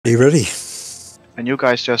Are you ready? And you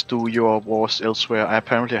guys just do your wars elsewhere. I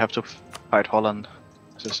apparently have to fight Holland.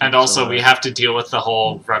 And also, we have to deal with the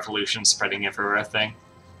whole revolution spreading everywhere thing.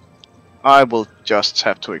 I will just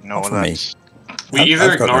have to ignore Not for that. me. We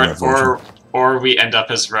either ignore it, or we end up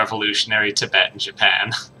as revolutionary Tibet and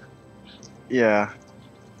Japan. Yeah.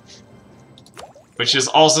 Which is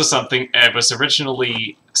also something I was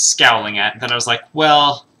originally scowling at, and then I was like,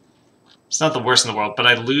 well, it's not the worst in the world, but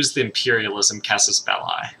I lose the imperialism casus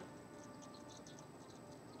belli.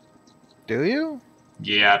 Do you?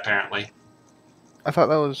 Yeah, apparently. I thought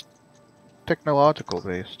that was technological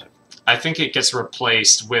based. I think it gets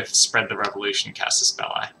replaced with spread the revolution casus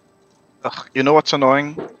belli. Ugh, you know what's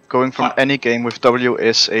annoying? Going from What? any game with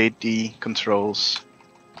WSAD controls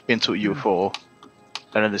into U4.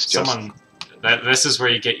 And it is just... This is where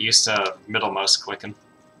you get used to middle mouse clicking.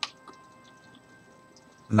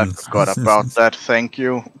 I forgot about that, thank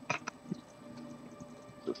you.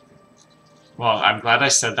 Well, I'm glad I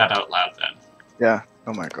said that out loud then. Yeah,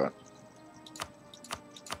 oh my god.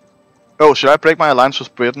 Oh, should I break my alliance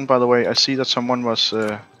with Britain, by the way? I see that someone was...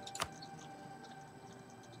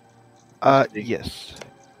 Yes.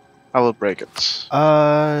 I will break it.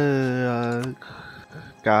 God,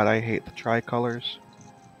 I hate the tricolors.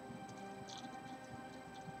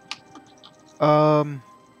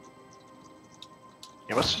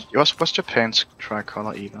 Yeah, what's Japan's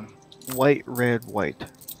tricolor even? White, red, white.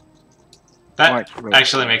 That White, red.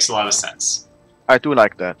 actually makes a lot of sense. I do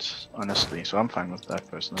like that, honestly, so I'm fine with that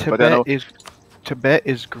personally. But I know... Tibet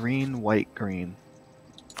is green, white, green.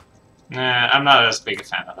 Nah, I'm not as big a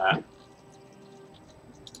fan of that.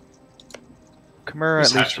 Khmer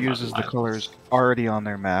Just at least have to uses the run light. colors already on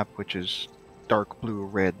their map, which is dark blue,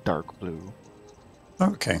 red, dark blue.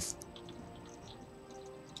 Okay.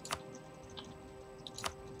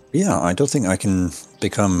 Yeah, I don't think I can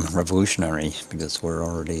become revolutionary because we're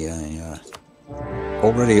already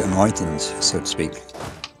already enlightened, so to speak.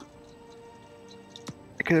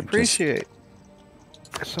 I could appreciate.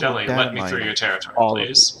 some Delhi, data let me through mining. your territory, All of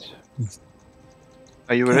please. it.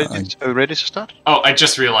 Are you ready? Are you ready to start? Oh, I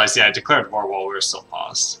just realized, yeah, I declared war while we were still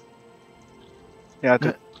paused. Yeah, I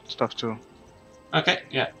did stuff too. Okay,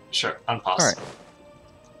 yeah, sure, unpause. Alright.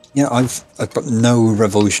 Yeah, I've got no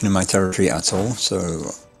revolution in my territory at all,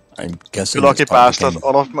 so I'm guessing. You lucky it's part of the bastard! game.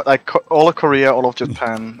 All of all of Korea, all of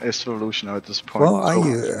Japan is revolutionary at this point.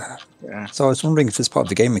 Well, yeah. so I was wondering if it's part of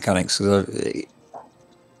the game mechanics, because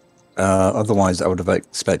otherwise I would have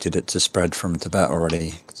expected it to spread from Tibet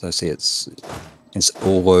already, because I see it's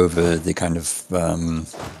all over the kind of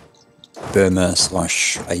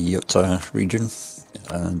Burma/Ayutthaya region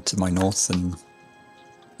to my north and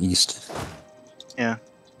east. Yeah,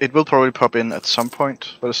 it will probably pop in at some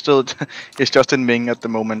point, but it's still it's just in Ming at the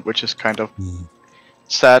moment, which is kind of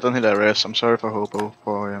sad and hilarious. I'm sorry for Hobo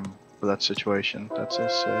for that situation. That's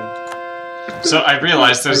his. So I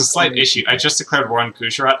realized there's a slight issue. I just declared war on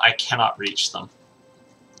Gujarat. I cannot reach them.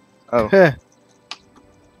 Oh,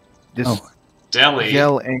 Just Delhi.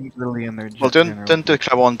 yell angrily in their well, then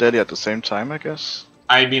declare war on Delhi at the same time, I guess.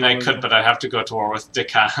 I mean, I could, but I'd have to go to war with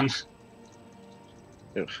Deccan.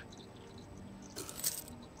 Ugh.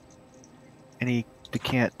 And he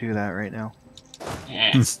can't do that right now.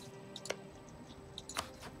 Eh.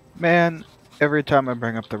 Man, every time I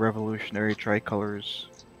bring up the revolutionary tricolors,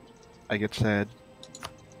 I get sad.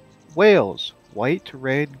 Wales, white,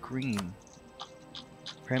 red, green.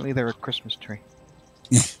 Apparently they're a Christmas tree.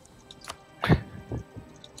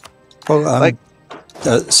 Well,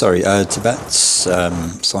 sorry, Tibet/Chaos.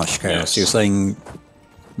 Yes. You're saying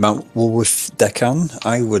Mount Woolworth Deccan?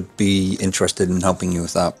 I would be interested in helping you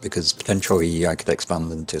with that because potentially I could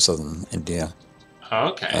expand into southern India.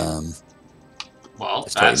 Okay. Well,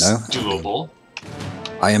 just to let that's you know. doable.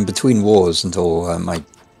 I am between wars until my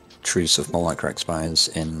truce of Malacca expires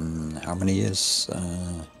in how many years?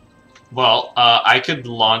 Well, I could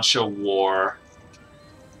launch a war.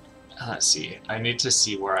 Let's see. I need to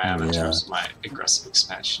see where I am in terms of my aggressive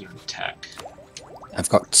expansion and tech. I've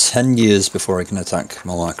got 10 years before I can attack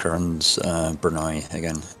Malacca and Brunei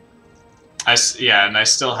again. Yeah, and I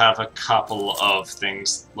still have a couple of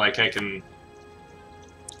things, like I can...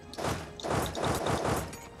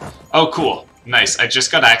 Oh, cool. Nice. I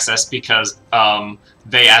just got access because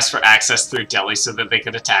they asked for access through Delhi so that they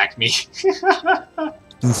could attack me.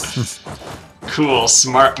 Cool.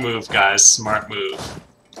 Smart move, guys. Smart move.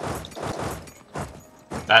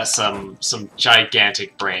 That's some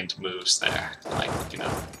gigantic brained moves there. Like, you know,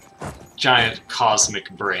 giant cosmic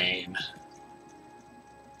brain.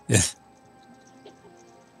 Yeah.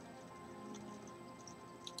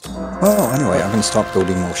 Well, anyway, I'm going to start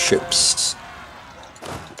building more ships.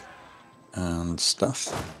 and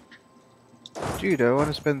stuff. Dude, I want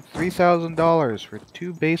to spend $3,000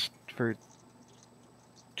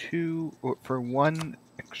 for one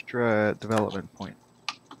extra development point.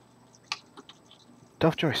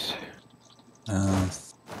 Tough choice.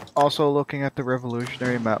 Also, looking at the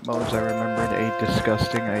revolutionary map modes, I remembered a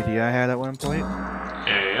disgusting idea I had at one point.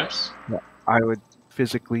 Yes. I would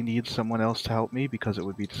physically need someone else to help me because it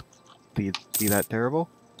would be that terrible.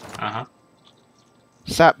 Uh-huh.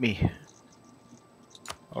 Sap me.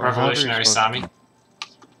 Or Revolutionary Sami.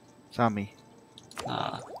 Sami.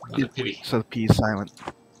 What a pity. So the P is silent.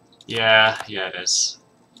 Yeah, it is.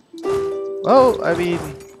 Well, I mean,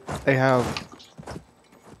 they have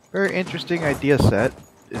very interesting idea set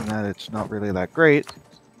in that it's not really that great,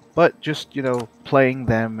 but just, you know, playing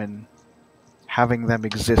them and having them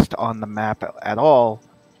exist on the map at all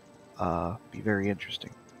be very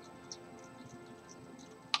interesting.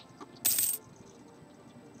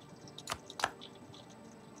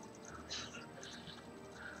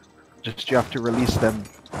 Just you have to release them.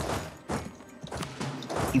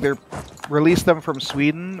 Either release them from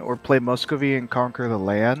Sweden or play Muscovy and conquer the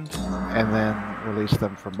land, and then release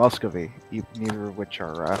them from Muscovy, neither of which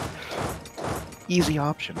are easy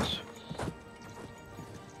options.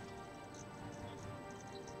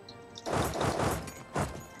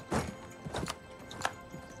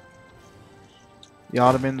 The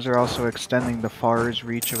Ottomans are also extending the Fars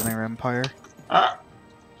reach of their empire.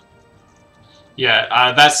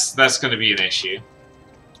 Yeah, that's going to be an issue.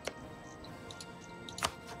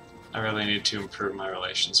 I really need to improve my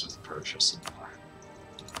relations with Persia some more.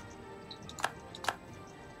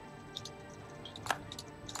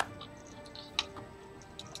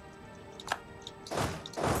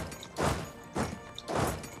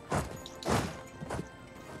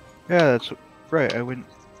 Yeah, that's right. I went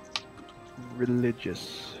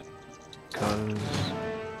religious because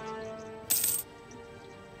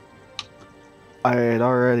I had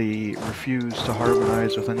already refused to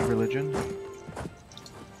harmonize with any religion.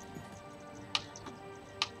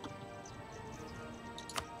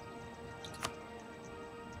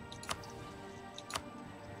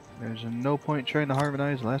 There's no point trying to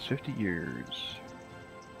harmonize the last 50 years.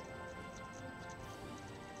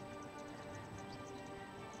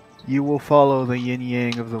 You will follow the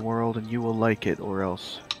yin-yang of the world and you will like it or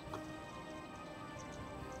else.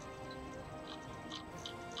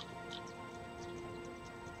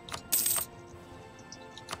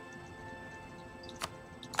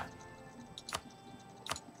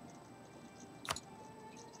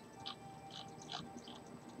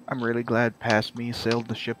 I'm really glad past me sailed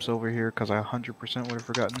the ships over here because I 100% would have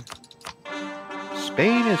forgotten.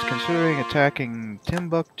 Spain is considering attacking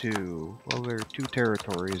Timbuktu. Well, there are two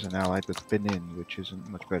territories and allied with Benin, which isn't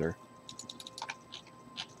much better.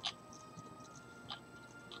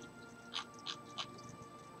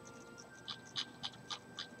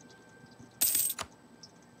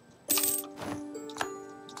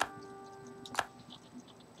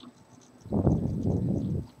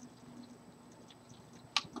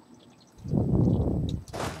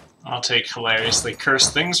 I'll take hilariously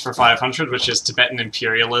cursed things for 500, which is Tibetan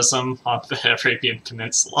imperialism on the Arabian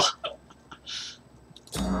Peninsula.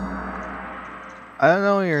 I don't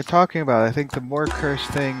know what you're talking about. I think the more cursed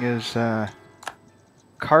thing is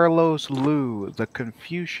Carlos Lu, the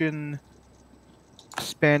Confucian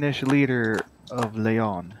Spanish leader of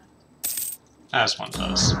Leon. As one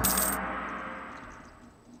does.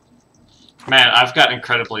 Man, I've got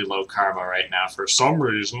incredibly low karma right now for some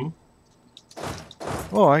reason.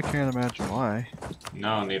 Oh, I can't imagine why.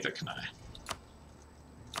 No, neither can I.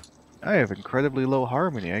 I have incredibly low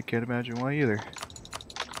harmony. I can't imagine why either.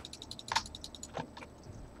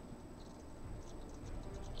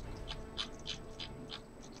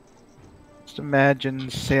 Just imagine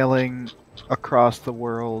sailing across the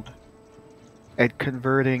world and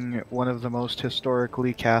converting one of the most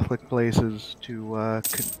historically Catholic places to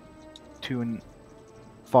an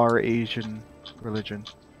far Asian religion.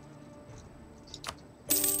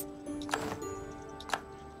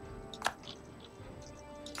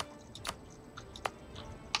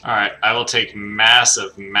 Alright, I will take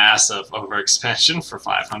massive, massive overexpansion for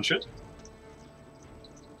 500.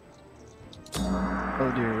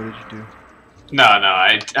 Oh dear, what did you do? No,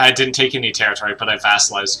 I didn't take any territory, but I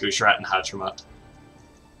vassalized Gujarat and Hadramaut.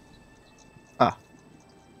 Ah.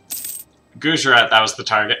 Gujarat, that was the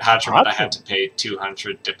target. Hadramaut, I had to pay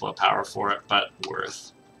 200 Diplo power for it, but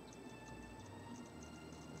worth.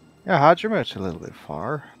 Yeah, Hadramaut's a little bit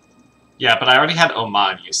far. Yeah, but I already had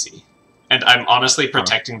Oman, you see. And I'm honestly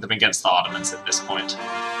protecting them against the Ottomans at this point.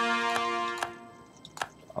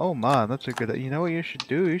 Oh man, that's a good... You know what you should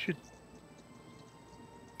do? You should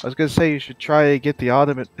I was gonna say you should try to get the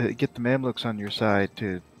get the Mamluks on your side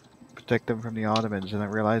to protect them from the Ottomans, and I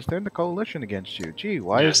realized they're in the coalition against you. Gee,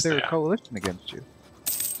 why Yes, is there they a are. coalition against you? I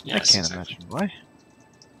Yes, can't exactly. imagine why.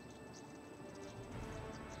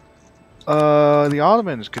 The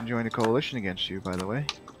Ottomans can join a coalition against you, by the way,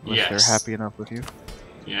 unless Yes. they're happy enough with you.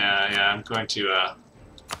 Yeah. I'm going to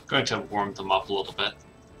warm them up a little bit.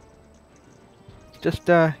 Just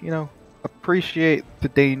appreciate the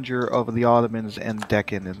danger of the Ottomans and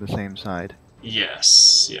Deccan in the same side.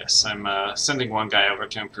 Yes. I'm sending one guy over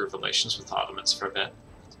to improve relations with Ottomans for a bit.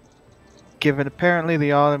 Given apparently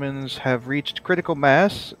the Ottomans have reached critical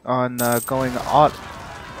mass on going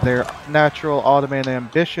their natural Ottoman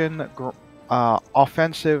ambition,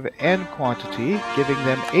 offensive and quantity, giving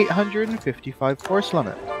them 855 force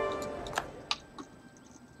limit.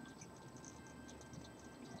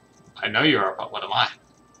 I know you are, but what am I?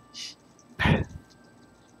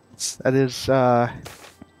 That is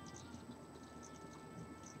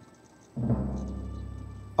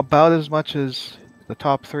about as much as the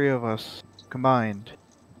top three of us combined.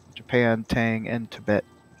 Japan, Tang, and Tibet.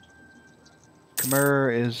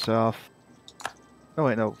 Khmer is oh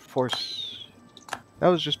wait, no, force. That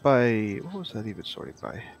was just by, what was that even sorted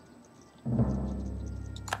by?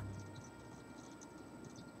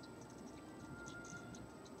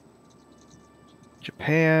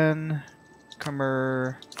 Japan,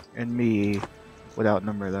 Khmer, and me would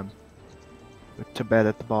outnumber them. With Tibet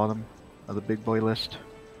at the bottom of the big boy list.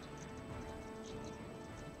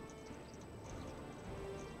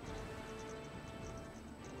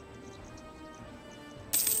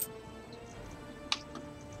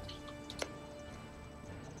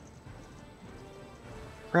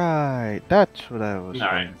 Right, that's what I was.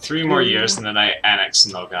 Alright, 3 more years and then I annex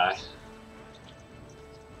Nogai.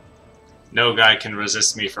 Nogai can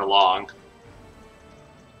resist me for long.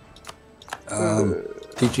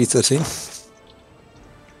 PG-13?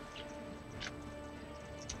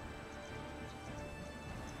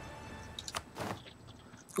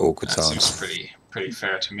 Awkward That seems silence. pretty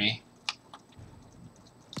fair to me.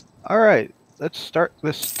 Alright, let's start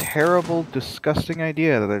this terrible, disgusting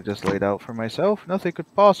idea that I've just laid out for myself. Nothing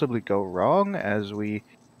could possibly go wrong as we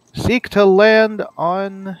seek to land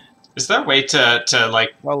on... Is there a way to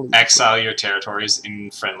like, well, exile your territories in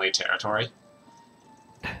friendly territory?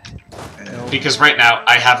 no. Because right now,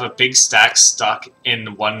 I have a big stack stuck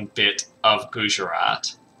in one bit of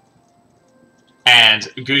Gujarat. And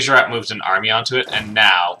Gujarat moved an army onto it, and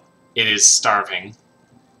now it is starving.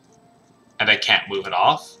 And I can't move it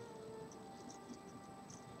off.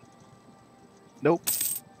 Nope.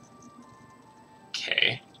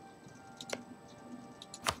 Okay.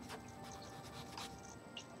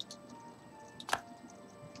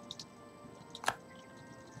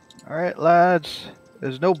 Alright, lads.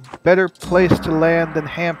 There's no better place to land than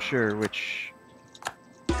Hampshire, which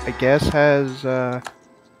I guess has, Oh,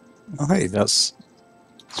 hey, that's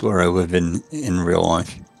where I live in real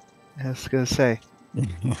life. I was gonna say.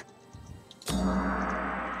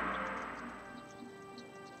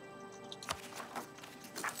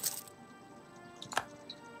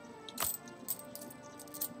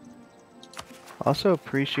 Also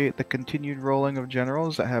appreciate the continued rolling of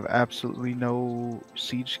generals that have absolutely no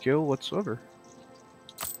siege skill whatsoever.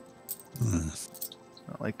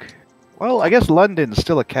 Like, well, I guess London's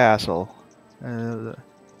still a castle.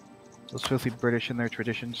 Those filthy British and their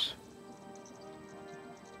traditions.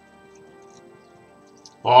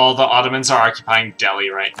 Well, the Ottomans are occupying Delhi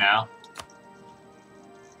right now.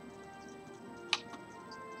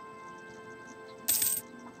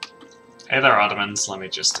 Hey there, Ottomans. Let me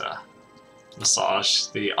just massage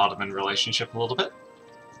the Ottoman relationship a little bit.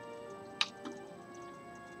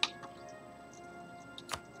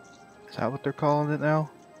 Is that what they're calling it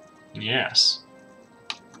now? Yes.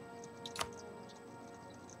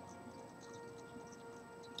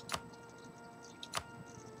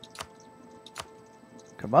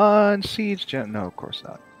 Come on, siege gen. No, of course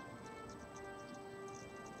not.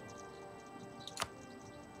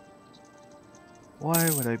 Why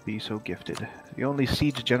would I be so gifted? The only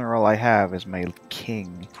siege general I have is my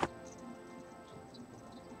king.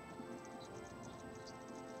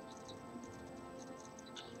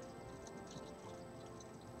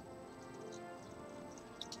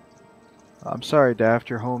 I'm sorry, Daft,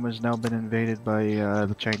 your home has now been invaded by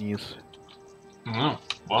the Chinese. Oh,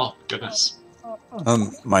 well, goodness.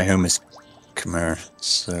 My home is Khmer,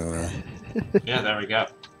 so... Yeah, there we go.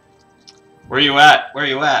 Where you at? Where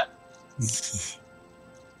you at?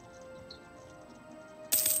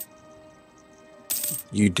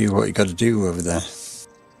 You do what you gotta do over there.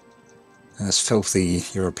 Those filthy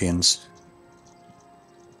Europeans.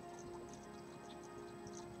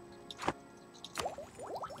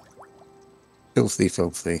 Filthy,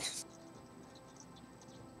 filthy.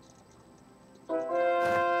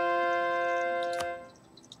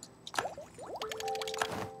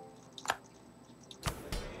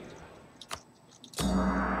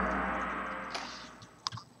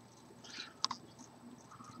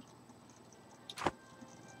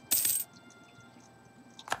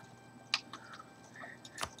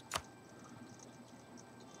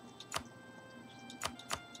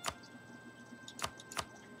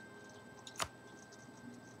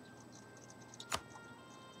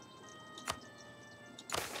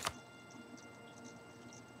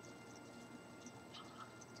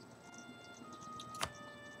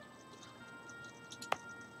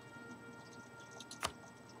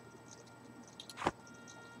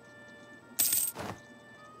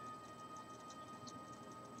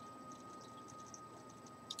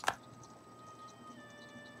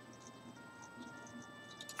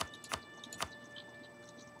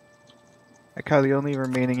 Like how the only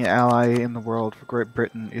remaining ally in the world for Great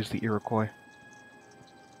Britain is the Iroquois.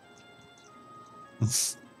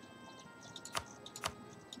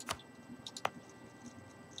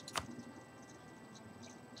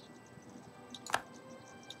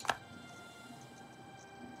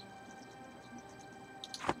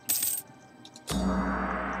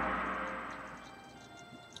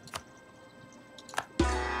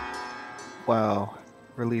 Wow,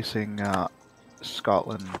 releasing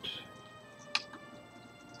Scotland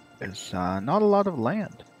is not a lot of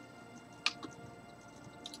land.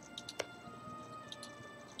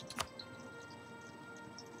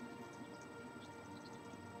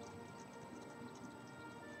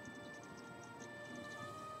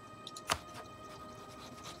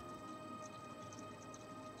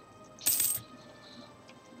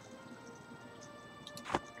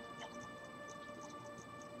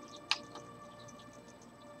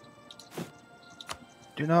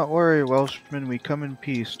 Do not worry, Welshmen, we come in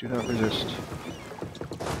peace, do not resist.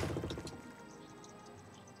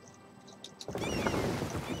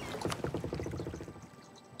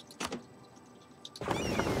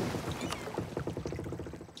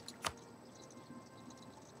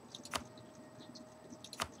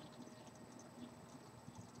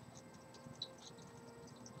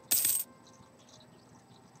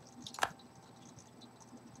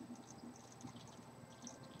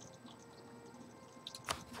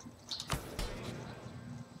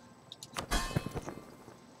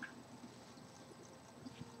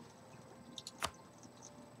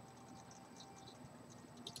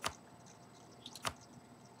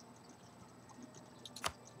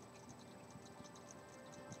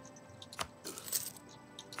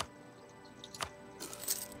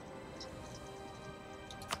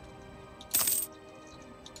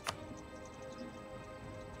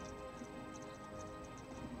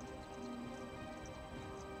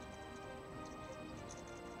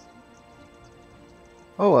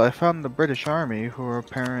 Oh, I found the British Army, who are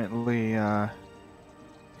apparently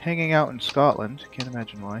hanging out in Scotland. Can't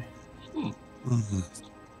imagine why. Mhm.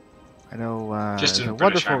 I know Just there's in a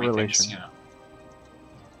British wonderful Army relation. things, you know.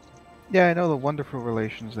 Yeah, I know the wonderful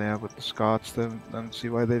relations they have with the Scots. Then I don't see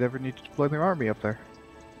why they'd ever need to deploy their army up there.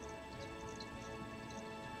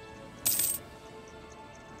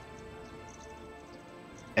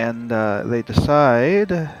 And they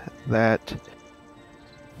decide that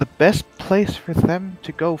the best place for them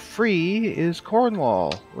to go free is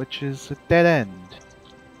Cornwall, which is a dead end.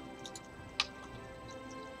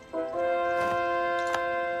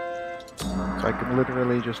 So I can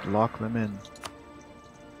literally just lock them in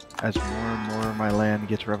as more and more of my land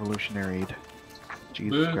gets revolutionaried.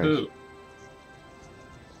 Jesus Christ. Woohoo.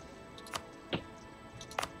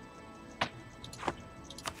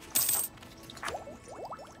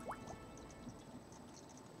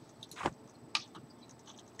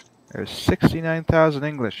 There's 69,000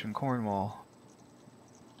 English in Cornwall.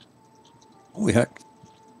 Holy heck.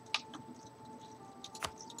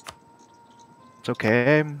 It's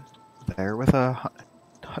okay, I'm there with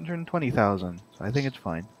 120,000, so I think it's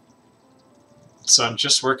fine. So I'm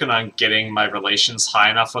just working on getting my relations high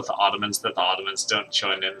enough with the Ottomans that the Ottomans don't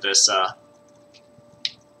join in this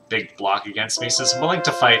big block against me. So I'm willing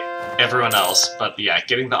to fight everyone else, but yeah,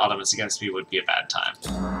 getting the Ottomans against me would be a bad time.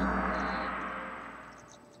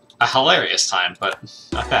 A hilarious time, but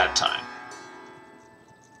a bad time.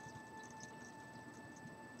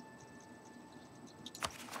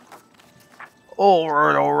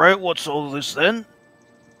 Alright, what's all this then?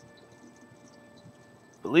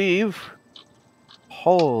 Believe.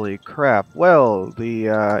 Holy crap. Well,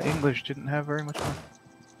 the English didn't have very much fun.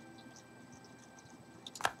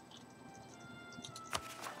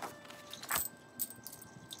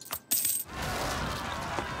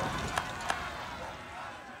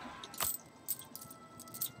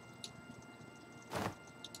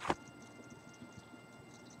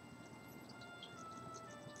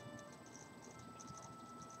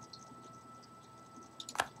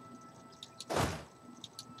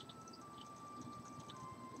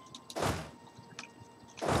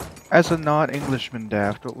 As a non-Englishman,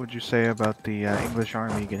 Daft, what would you say about the English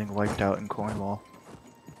army getting wiped out in Cornwall?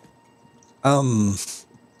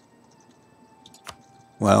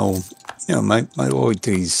 Well, you know, my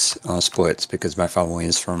loyalties are split because my family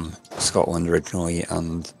is from Scotland originally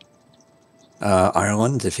and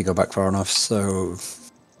Ireland, if you go back far enough. So,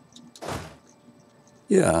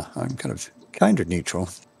 yeah, I'm kind of neutral.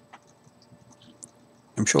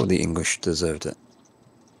 I'm sure the English deserved it.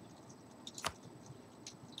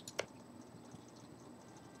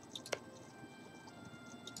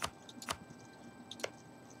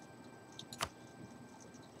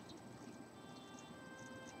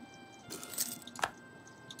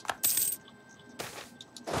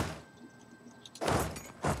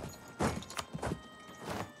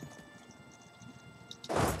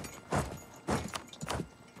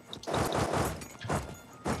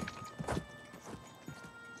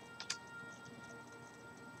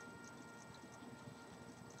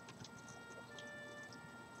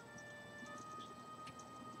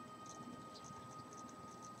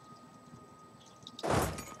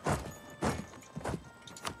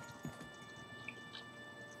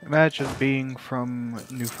 Imagine being from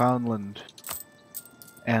Newfoundland,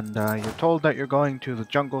 and you're told that you're going to the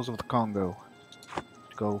jungles of the Congo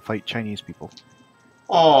to go fight Chinese people.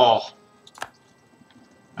 Oh,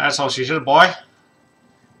 that's all she should, boy.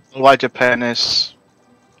 Why Japan is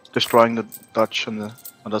destroying the Dutch on the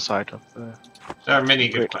other side of the There are many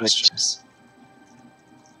good Great Lakes. questions.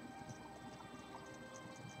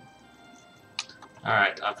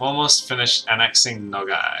 Alright, I've almost finished annexing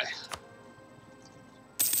Nogai.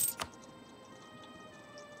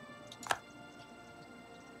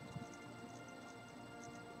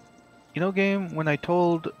 You know, game, when I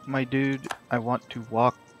told my dude I want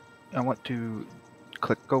to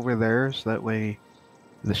click over there so that way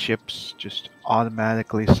the ships just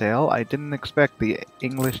automatically sail, I didn't expect the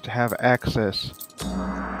English to have access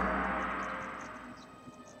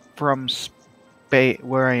from Spain,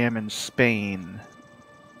 where I am in Spain,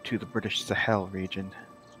 to the British Sahel region.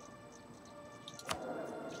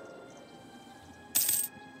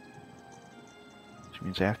 Which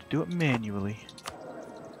means I have to do it manually.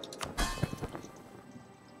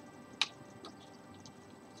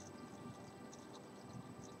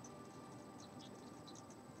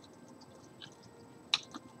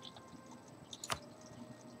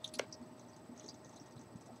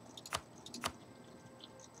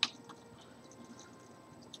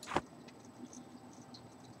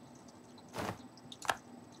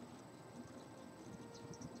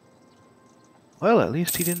 Well, at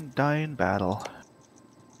least he didn't die in battle.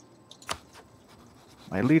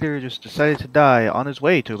 My leader just decided to die on his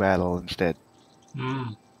way to battle instead.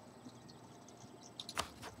 Hmm.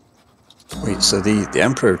 Wait, so the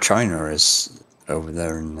Emperor of China is over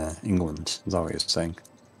there in England, is that what you're saying?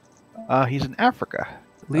 He's in Africa,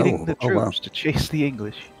 leading the Oh, wow. troops to chase the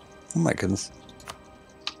English. Oh my goodness.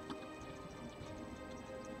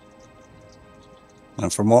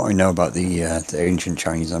 And from what I know about the ancient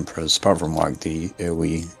Chinese emperors, apart from like the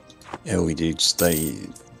early dudes, they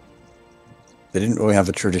didn't really have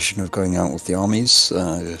a tradition of going out with the armies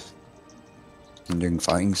and doing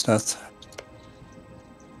fighting stuff.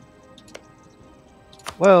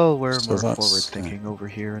 Well, we're So more that's, forward-thinking over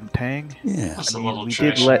here in Tang. Yeah. That's I a mean, little we did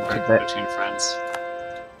tradition let break Tibet- between friends.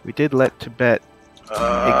 We did let Tibet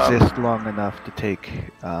exist long enough to take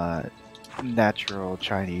natural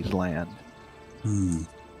Chinese land. Hmm.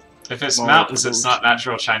 If it's More mountains, it's not evolution.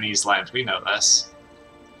 natural Chinese land. We know this.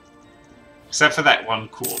 Except for that one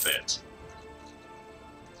cool bit.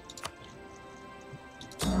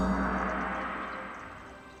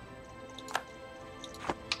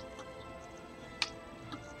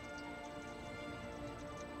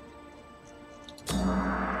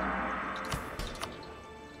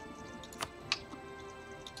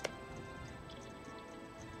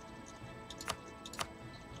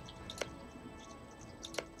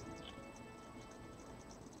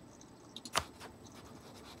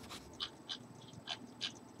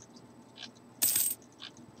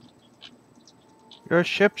 Your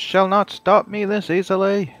ships shall not stop me this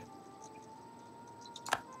easily.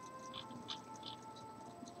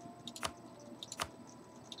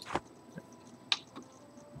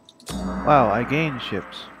 Wow, I gained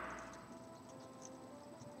ships.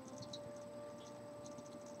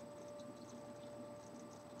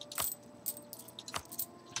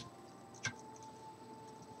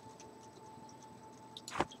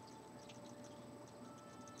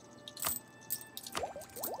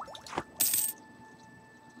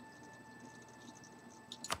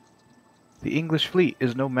 The English fleet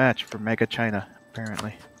is no match for Mega China,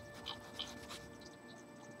 apparently.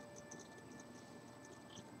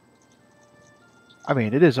 I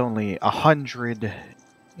mean, it is only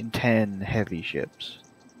 110 heavy ships.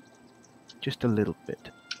 Just a little bit.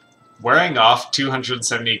 Wearing off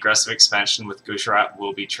 270 aggressive expansion with Gujarat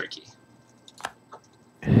will be tricky.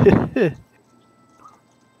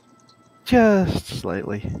 Just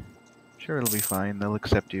slightly. Sure, it'll be fine. They'll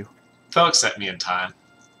accept you. They'll accept me in time.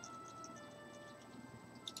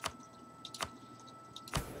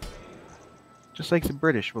 Just like the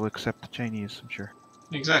British will accept the Chinese, I'm sure.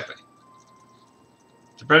 Exactly.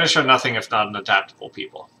 The British are nothing if not an adaptable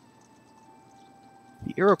people.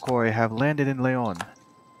 The Iroquois have landed in Leon.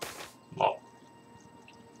 Well,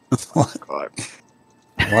 What? God.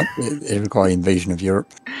 What? Iroquois invasion of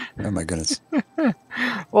Europe? Oh my goodness.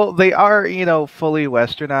 Well, they are, fully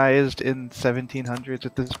westernized in 1700s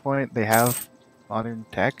at this point. They have modern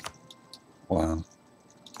tech. Wow.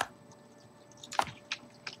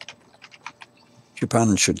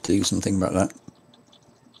 Japan should do something about that.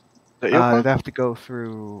 The Iroquois? They'd have to go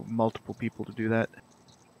through multiple people to do that.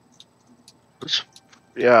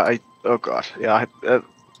 Yeah, oh god, yeah,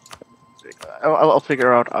 I'll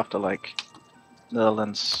figure out after, like,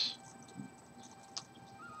 Netherlands.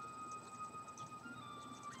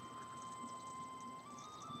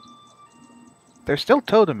 They're still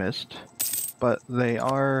totemist, but they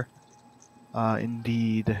are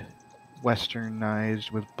indeed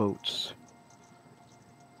westernized with boats.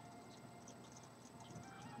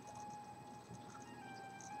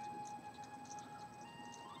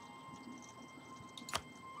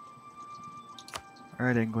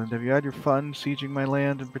 Alright, England, have you had your fun sieging my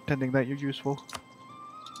land and pretending that you're useful?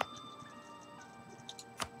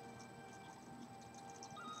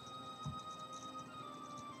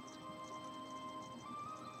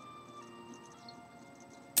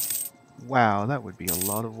 Wow, that would be a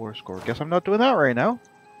lot of war score. Guess I'm not doing that right now.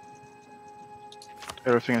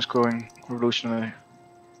 Everything is going revolutionary.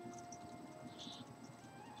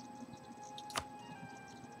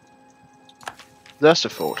 That's the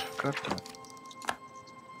fort. God damn.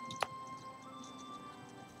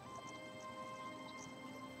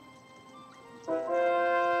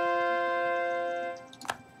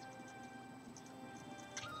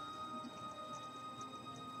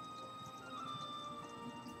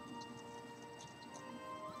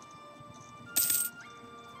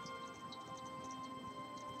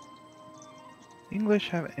 English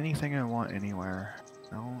have anything I want anywhere?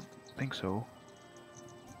 I don't think so.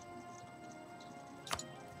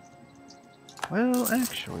 Well,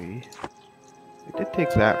 actually, it did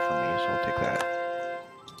take that from me, so I'll take that.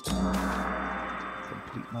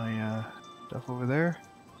 Complete my stuff over there.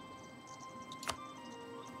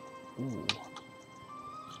 Ooh.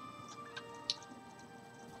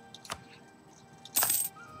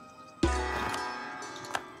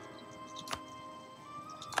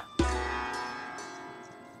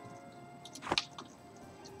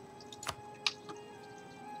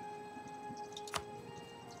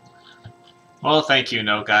 well, thank you,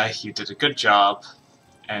 No Guy. You did a good job,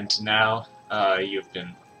 and now you've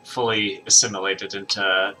been fully assimilated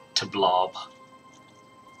into Blob.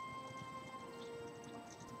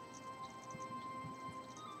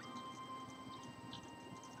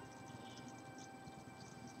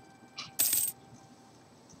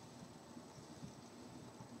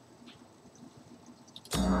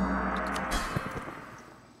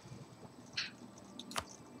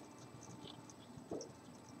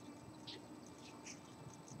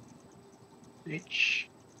 Bitch.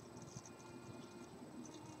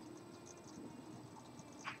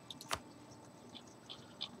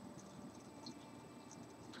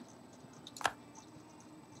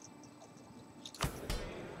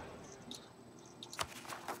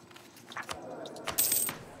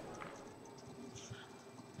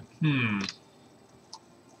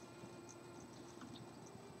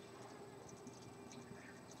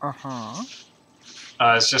 Uh-huh.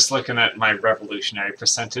 I was just looking at my revolutionary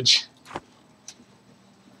percentage.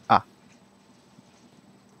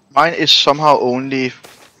 Mine is somehow only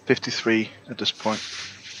 53 at this point.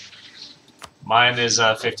 Mine is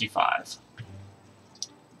 55.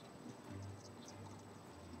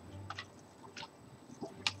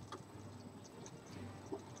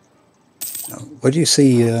 Where do you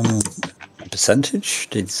see percentage?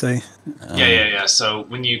 Did you say? Yeah. So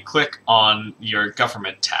when you click on your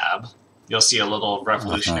government tab, you'll see a little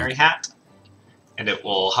revolutionary hat, and it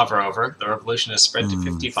will hover over. The revolution is spread to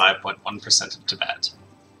 55.1% of Tibet.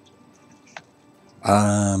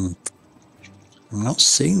 I'm not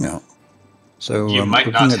seeing that. So You might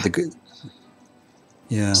looking not. at the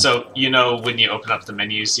yeah. So when you open up the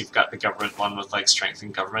menus, you've got the government one with like strength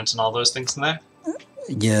and government and all those things in there.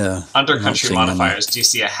 Yeah. Under I'm not country seeing any. modifiers, do you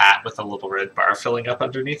see a hat with a little red bar filling up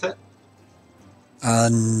underneath it?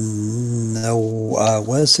 No.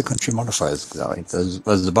 Where's the country modifiers exactly? There's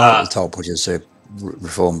the bar at the top, which is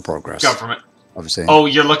reform progress. Government. Obviously. Oh,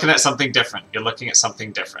 you're looking at something different. You're looking at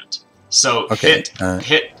something different. So Okay.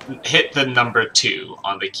 hit the number 2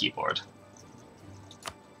 on the keyboard.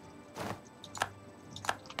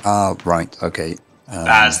 Right. Okay.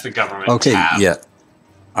 That's the government Okay. tab. Yeah.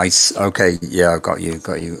 Okay. Yeah. I got you.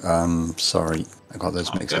 Sorry. I got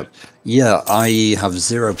those mixed up. Yeah. I have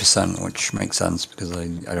 0%, which makes sense because I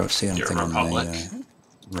don't see anything on the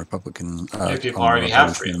Republican. People on the already have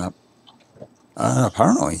Revolutionary freedom. map.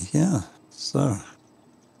 Apparently. Yeah. So.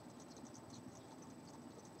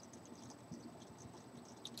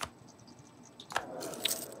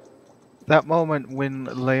 That moment when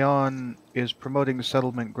Leon is promoting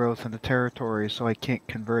settlement growth in the territory, so I can't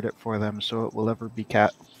convert it for them, so it will ever be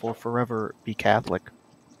forever be Catholic.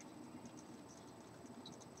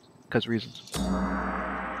 Because reasons.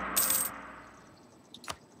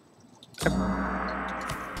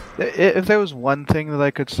 If there was one thing that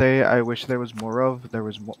I could say I wish there was more of, there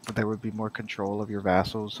would be more control of your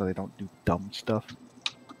vassals so they don't do dumb stuff.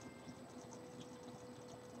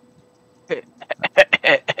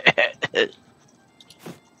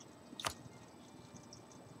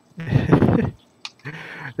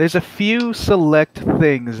 There's a few select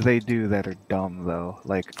things they do that are dumb, though.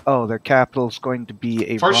 Like, oh, their capital's going to be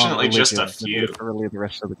a Fortunately, wrong just a religion for few. literally the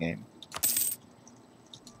rest of the game.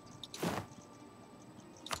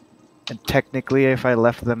 And technically, if I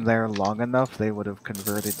left them there long enough, they would have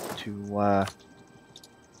converted to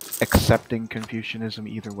accepting Confucianism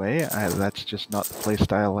either way. That's just not the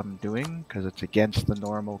playstyle I'm doing, because it's against the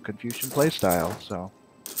normal Confucian playstyle, so...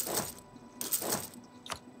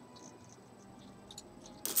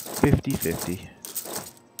 50-50.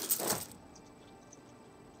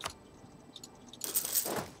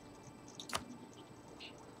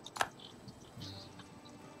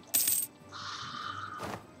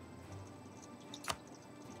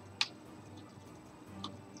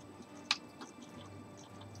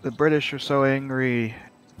 The British are so angry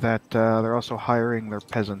that they're also hiring their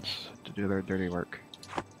peasants to do their dirty work.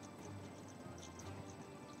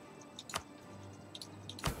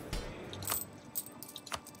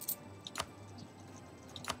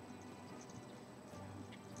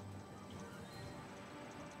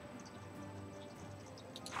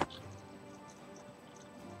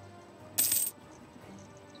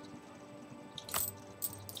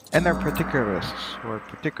 And they're particularists, who are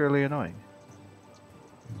particularly annoying.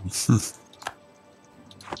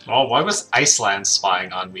 Well, why was Iceland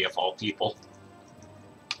spying on me of all people?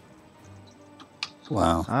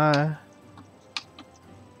 Wow.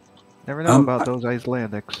 Never know about those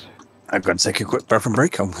Icelandics. I've got to take a quick bathroom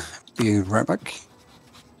break. I'll be right back.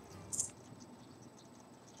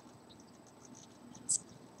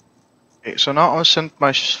 Okay, so now I'll send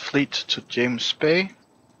my fleet to James Bay.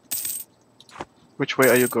 Which way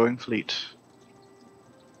are you going, fleet?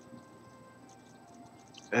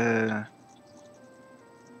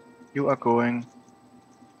 You are going...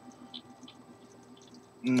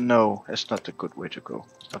 No, that's not a good way to go.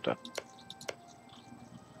 Not that.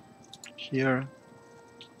 Here.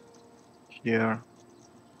 Here.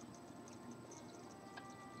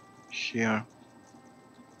 Here.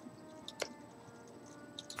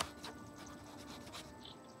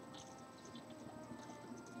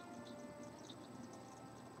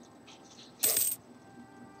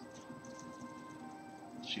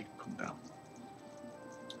 She come down.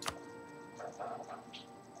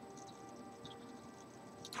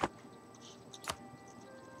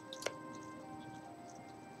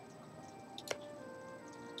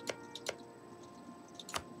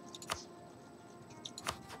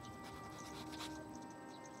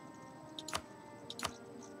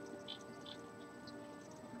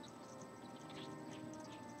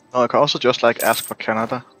 Oh, I can also just like ask for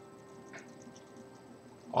Canada.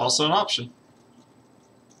 Also an option.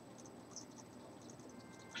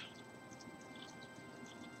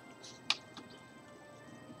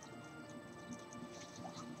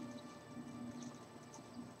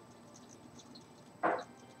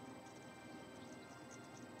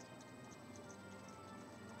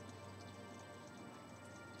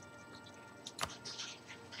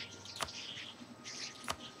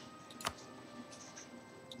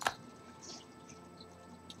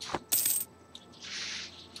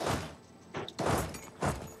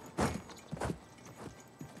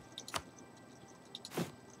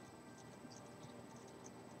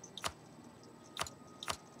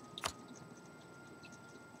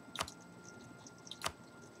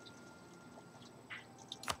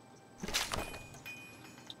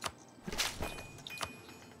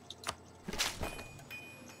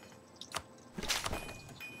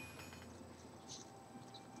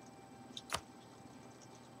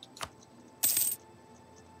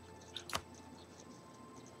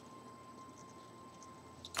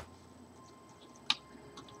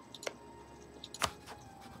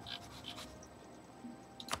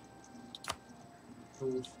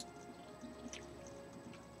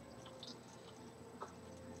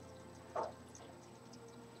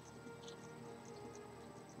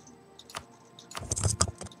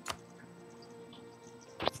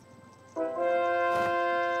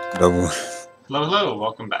 Hello. Hello, hello,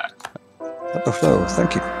 welcome back. Hello,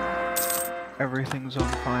 thank you. Everything's on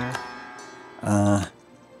fire.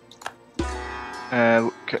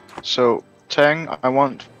 Okay, so Tang, I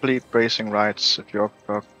want fleet bracing rights if you're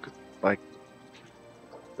like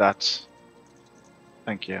that.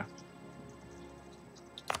 Thank you.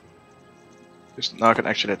 Because now I can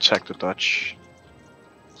actually attack the Dutch.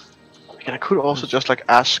 And I could also just like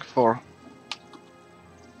ask for.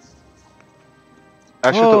 I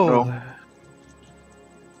actually don't know.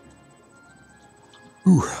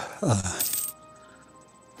 Ooh,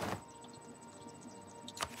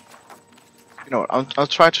 You know, I'll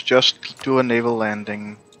try to just do a naval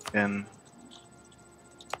landing in.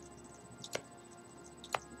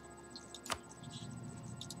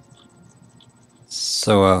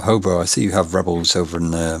 So, Hobo, I see you have rebels over in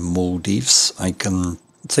the Maldives. I can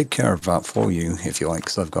take care of that for you if you like,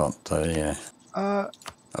 because I've got a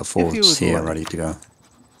force here like. ready to go.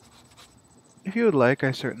 If you would like,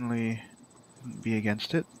 I certainly wouldn't be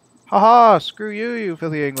against it. Haha! Screw you, you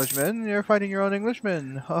filthy Englishmen! You're fighting your own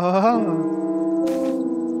Englishmen! Ha ha ha!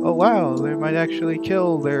 Oh wow, they might actually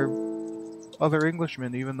kill their other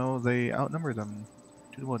Englishmen even though they outnumber them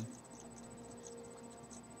 2-1.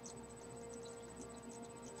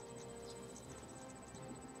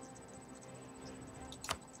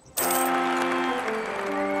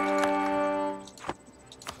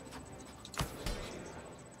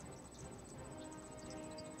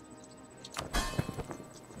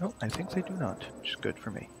 No, I think they do not, which is good for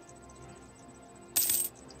me.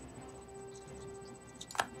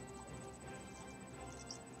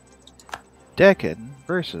 Deccan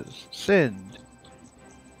versus Sind.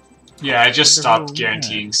 Yeah, I just stopped Wonderful,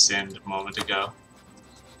 guaranteeing Sind a moment ago.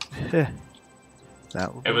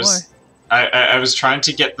 That will be It was I was trying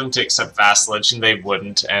to get them to accept vassalage and they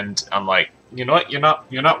wouldn't, and I'm like, you know what, you're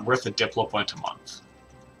not worth a diplo point a month.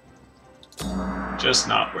 Just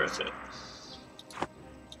not worth it.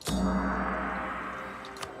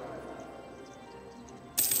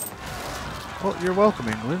 Well, you're welcome,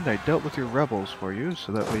 England. I dealt with your rebels for you,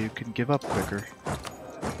 so that way you can give up quicker.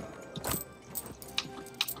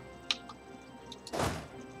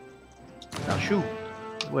 Now shoo!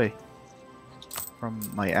 Away. From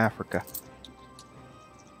my Africa.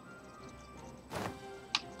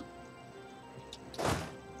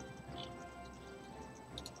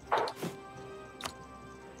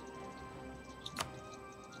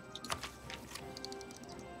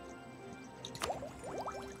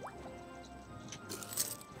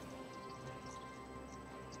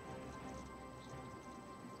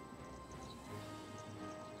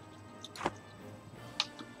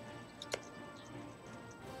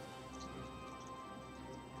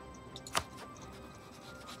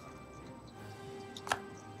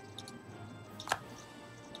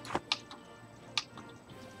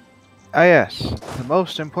 Ah yes, the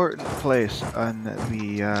most important place on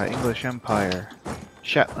the English Empire,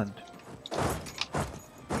 Shetland.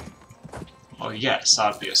 Well, yes,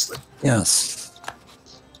 obviously. Yes.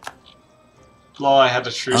 Lol, I had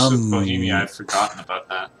a truce with Bohemia, I'd forgotten about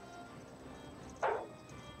that.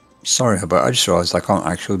 Sorry, Hobo, I just realised I can't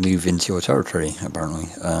actually move into your territory, apparently.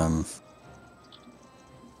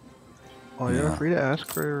 Well, you're free to ask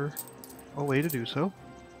for a way to do so.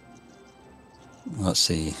 Let's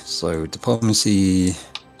see. So, diplomacy.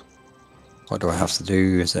 What do I have to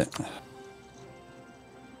do? Is it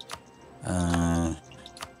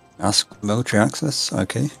ask military access?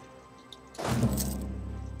 Okay.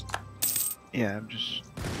 Yeah, I'm just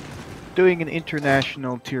doing an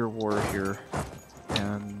international tier war here,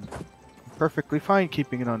 and I'm perfectly fine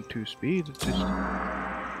keeping it on 2 speed. It just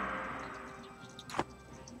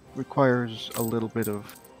requires a little bit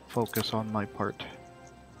of focus on my part.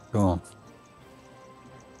 Cool.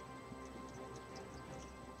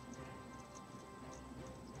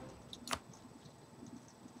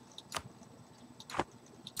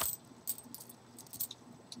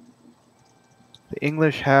 The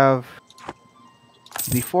English have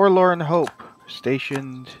the Forlorn Hope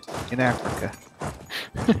stationed in Africa.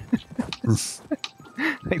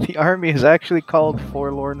 Like, the army is actually called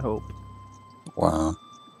Forlorn Hope. Wow.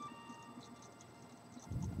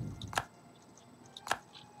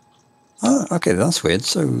 Oh, okay, that's weird.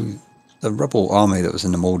 So, the rebel army that was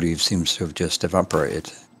in the Maldives seems to have just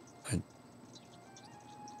evaporated.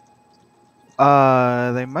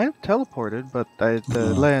 They might have teleported, but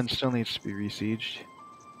the land still needs to be besieged.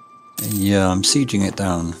 Yeah, I'm sieging it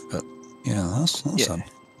down, but Yeah, that's Yeah. sad.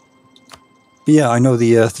 But yeah, I know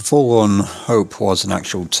the Forlorn Hope was an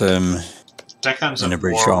actual term Deckhan's in at the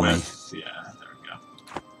British war Army. with... Yeah, there we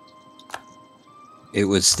go. It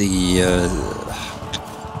was the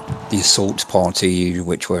assault party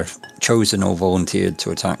which were chosen or volunteered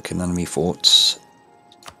to attack an enemy fort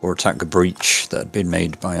or attack a breach that had been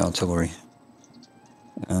made by artillery.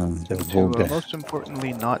 They were called, To most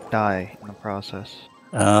importantly, not die in the process.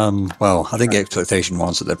 well, I think the expectation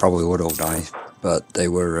was that they probably would all die, but they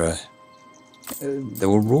were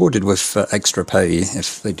rewarded with extra pay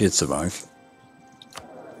if they did survive.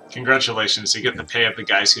 Congratulations, you get the pay of the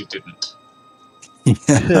guys who didn't.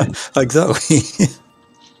 Yeah, exactly.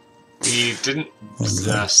 We didn't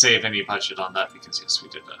save any budget on that because, yes, we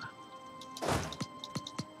did that.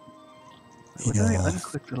 What did I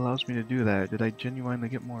unclick that allows me to do that? Did I genuinely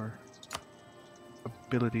get more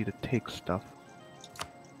ability to take stuff?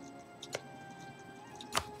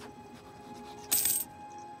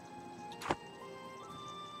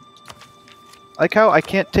 Like how I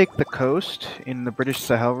can't take the coast in the British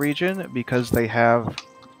Sahel region because they have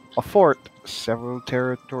a fort several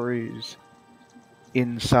territories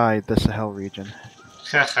inside the Sahel region.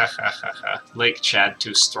 Lake Chad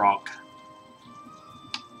too strong.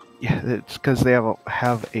 Yeah, it's because they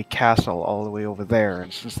have a castle all the way over there,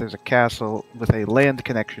 and since there's a castle with a land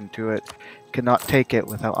connection to it, cannot take it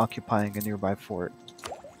without occupying a nearby fort.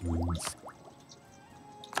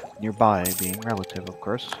 Nearby being relative, of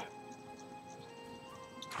course.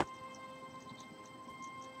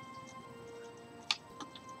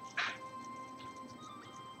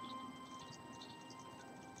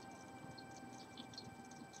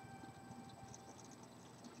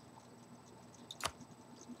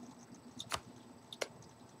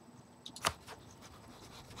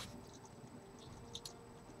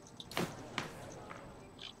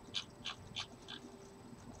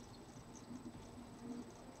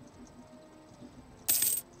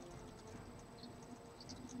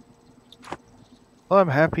 Well, I'm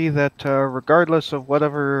happy that regardless of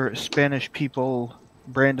whatever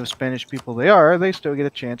brand of Spanish people they are, they still get a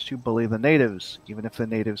chance to bully the natives, even if the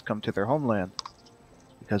natives come to their homeland.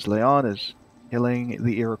 Because Leon is killing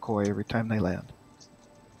the Iroquois every time they land.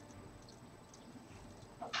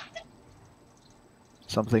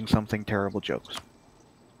 Something terrible jokes.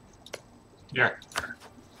 Yeah.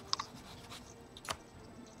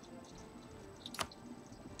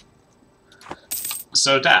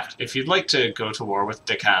 So, Daft, if you'd like to go to war with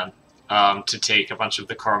Deccan to take a bunch of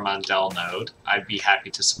the Coromandel node, I'd be happy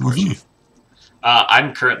to support you.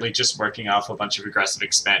 I'm currently just working off a bunch of aggressive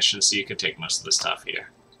expansions, so you can take most of the stuff here.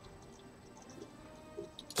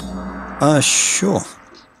 Sure.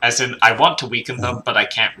 As in, I want to weaken them, but I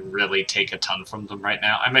can't really take a ton from them right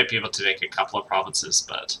now. I might be able to take a couple of provinces,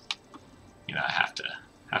 but you know, I have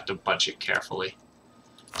to budget carefully.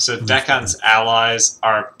 So Deccan's allies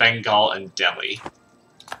are Bengal and Delhi.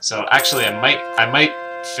 So actually, I might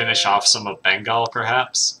finish off some of Bengal,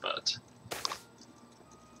 perhaps, but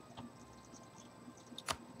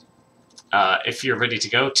if you're ready to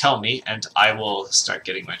go, tell me, and I will start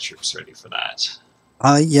getting my troops ready for that.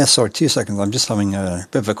 Yeah, sorry, 2 seconds. I'm just having a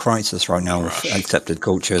bit of a crisis right now with Rush. accepted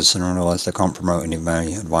cultures, and I realise I can't promote any of my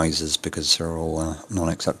advisors because they're all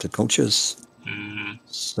non-accepted cultures.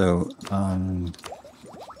 So,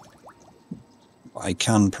 I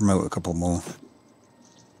can promote a couple more.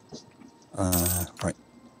 Right.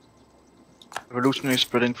 Revolutionary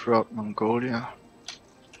spreading throughout Mongolia.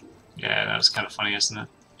 Yeah, that was kind of funny, isn't it?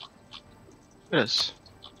 It is.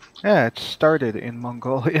 Yeah, it started in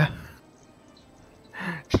Mongolia.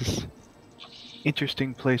 It's an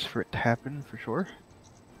interesting place for it to happen, for sure.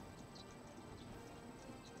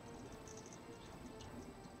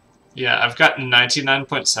 Yeah, I've got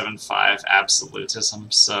 99.75 absolutism,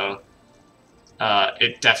 so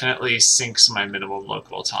it definitely sinks my minimum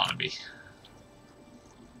local autonomy.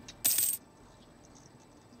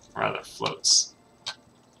 Rather, floats.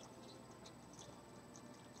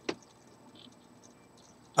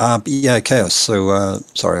 Yeah, Chaos. So,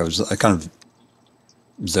 sorry, I kind of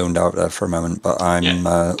zoned out there for a moment, but I'm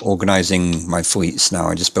organising my fleets now.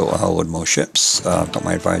 I just built a whole load more ships. I've got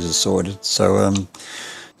my advisors sorted. So,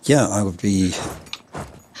 yeah, I would be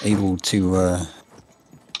able to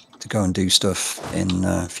go and do stuff in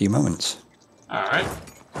a few moments. All right.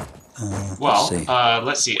 Let's see.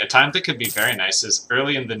 Let's see. A time that could be very nice is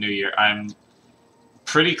early in the new year. I'm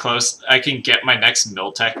pretty close. I can get my next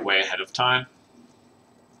Miltech way ahead of time.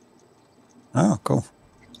 Oh, cool.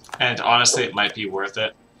 And honestly, it might be worth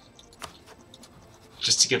it.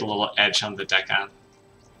 Just to get a little edge on the Deccan.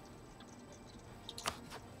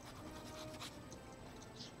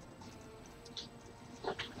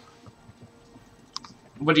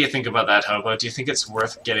 What do you think about that, Hobo? Do you think it's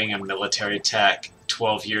worth getting a military tech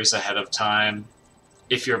 12 years ahead of time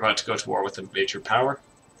if you're about to go to war with a major power?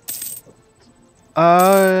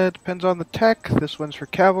 It depends on the tech. This one's for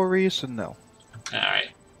cavalry, so no.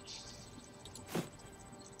 Alright.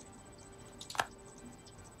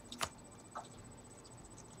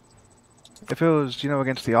 If it was,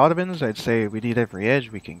 against the Ottomans, I'd say we need every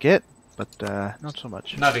edge we can get, but not so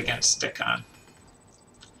much. Not against Deccan.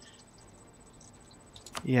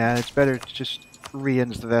 Yeah, it's better to just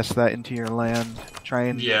reinvest that into your land. Try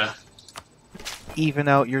and Yeah. even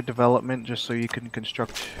out your development just so you can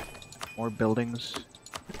construct more buildings.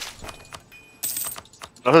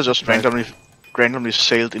 I just randomly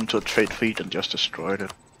sailed into a trade fleet and just destroyed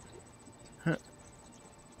it.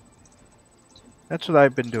 That's what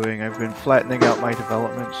I've been doing. I've been flattening out my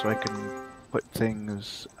development so I can put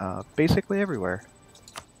things basically everywhere.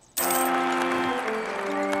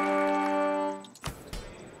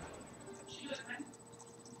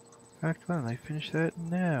 In fact, why don't I finish that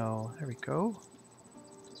now? There we go.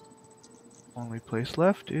 Only place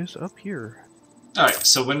left is up here. Alright,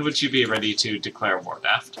 so when would you be ready to declare war,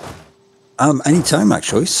 Daft? Anytime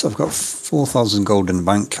actually. So I've got 4,000 gold in the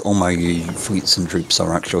bank. All my fleets and troops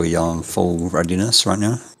are actually on full readiness right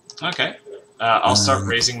now. Okay. I'll start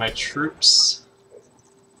raising my troops.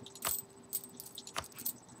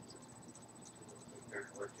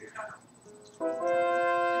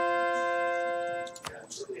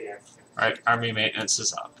 Alright, army maintenance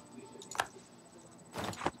is up.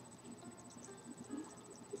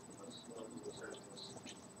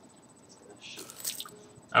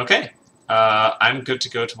 Okay. I'm good to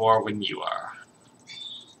go to war when you are.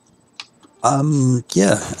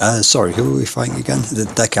 Yeah. Sorry, who are we fighting again? The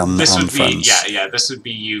Deccan This would be friends. yeah. This would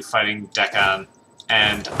be you fighting Deccan,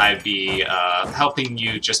 and I'd be helping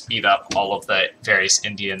you just beat up all of the various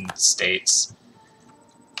Indian states.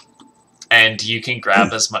 And you can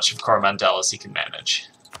grab as much of Coromandel as you can manage.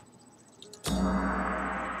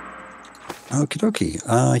 Okie dokie.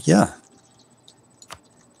 Yeah.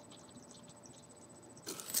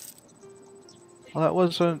 Well, that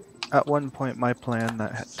was at one point my plan.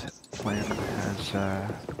 That plan has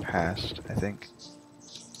passed, I think.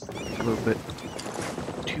 It's a little bit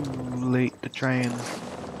too late to try and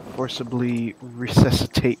forcibly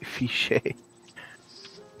resuscitate Fichet.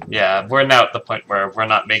 Yeah, we're now at the point where we're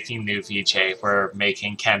not making new Vijay, we're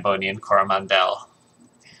making Cambodian Coromandel.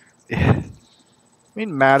 Yeah. I mean,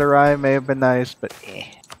 Madurai may have been nice, but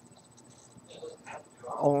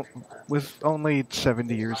with only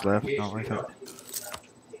 70 years left, not worth it.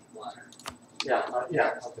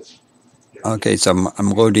 Okay, so I'm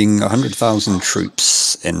loading 100,000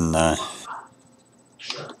 troops in the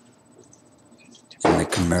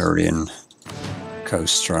Khmerian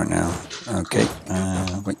coast right now. Okay,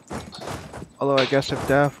 wait. Although I guess if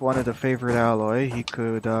Def wanted a favorite alloy, he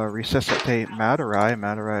could resuscitate Madurai.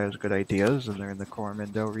 Madurai has good ideas, and they're in the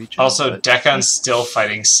Coromandel region. Also, Deccan's still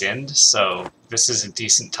fighting Sind, so this is a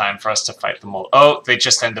decent time for us to fight them all. Oh, they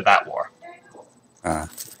just ended that war.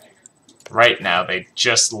 Right now, they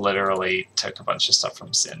just literally took a bunch of stuff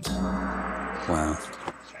from Sind. Wow.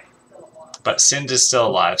 But Sind is still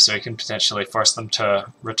alive, so we can potentially force them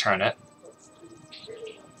to return it.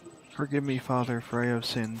 Forgive me, Father, for I have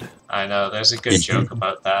sinned. I know, there's a good joke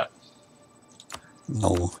about that.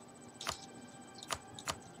 No.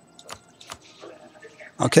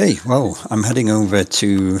 Okay, well, I'm heading over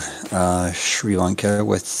to Sri Lanka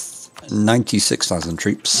with 96,000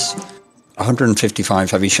 troops, 155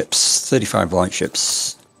 heavy ships, 35 light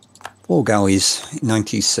ships, 4 galleys,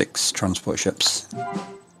 96 transport ships.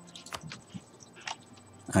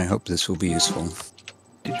 I hope this will be useful.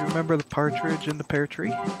 Did you remember the partridge in the pear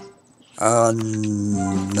tree?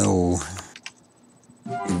 No.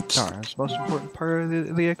 Oops. Darn, it's the most important part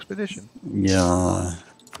of the expedition. Yeah.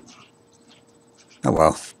 Oh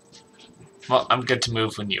well. Well, I'm good to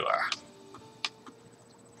move when you are.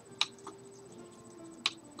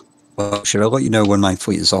 Well, should I let you know when my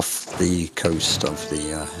fleet is off the coast of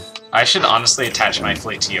the... I should honestly attach my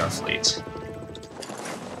fleet to your fleet.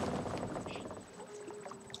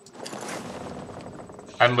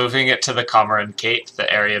 I'm moving it to the Comorin Cape,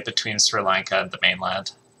 the area between Sri Lanka and the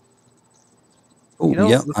mainland. Oh, You know,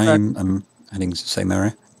 yeah, the I'm heading to the same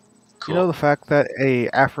area. Cool. You know the fact that a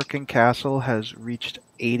African castle has reached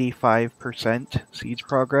 85% siege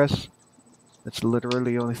progress? That's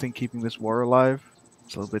literally the only thing keeping this war alive.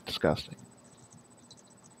 It's a little bit disgusting.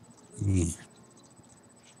 Mm.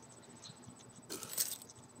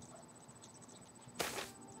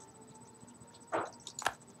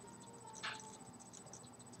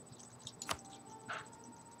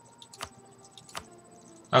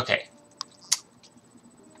 Okay.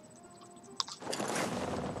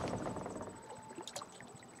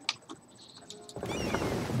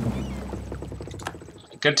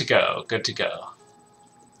 Good to go. Good to go.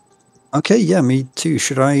 Okay, yeah, me too.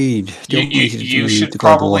 Should I? You should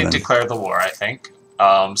probably declare the war, I think,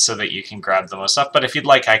 so that you can grab the most stuff. But if you'd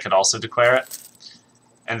like, I could also declare it,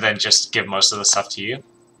 and then just give most of the stuff to you.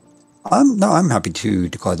 No, I'm happy to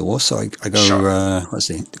declare the war. So I go. Sure. Let's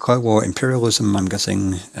see, declare war. Imperialism. I'm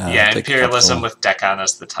guessing. Yeah, imperialism with Deccan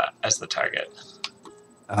as the target.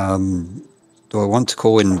 Do I want to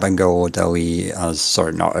call in Bengal or Delhi as?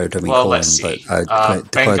 Sorry, not Delhi. Well, call let's in, see. But declare them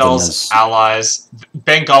Bengal's as allies.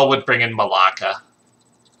 Bengal would bring in Malacca.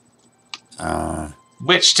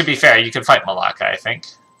 Which, to be fair, you can fight Malacca, I think.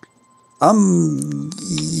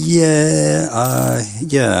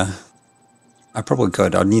 Yeah. I probably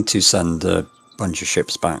could. I'd need to send a bunch of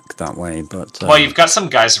ships back that way, but... well, you've got some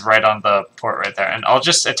guys right on the port right there, and I'll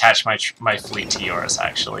just attach my fleet to yours,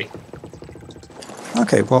 actually.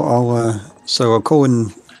 Okay, well, I'll call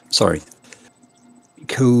in... Sorry.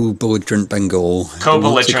 Co-belligerent Bengal.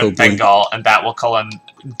 Co-belligerent Bengal, and that will call in...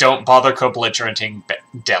 Don't bother co-belligerenting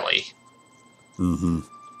Delhi. Mm-hmm.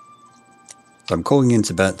 So I'm calling in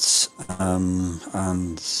Tibet,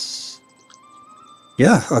 and...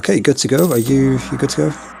 Yeah, okay, good to go. Are you good to go?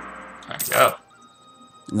 There we go.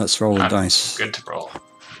 Let's roll the dice. Good to roll.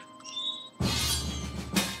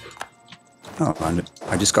 Oh, and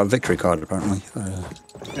I just got a victory card, apparently.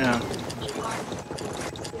 Yeah.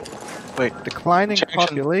 Wait, Declining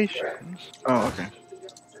populations. Oh, okay.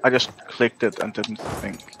 I just clicked it and didn't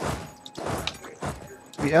think.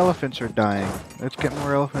 The elephants are dying. Let's get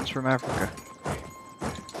more elephants from Africa.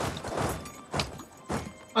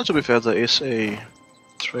 Well, to be fair, there is a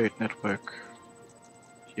trade network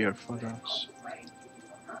here for us.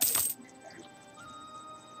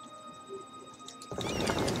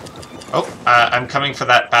 Oh, I'm coming for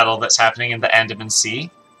that battle that's happening in the Andaman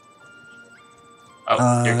Sea.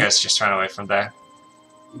 Oh, your guys just ran away from there.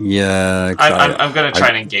 Yeah, I'm going to try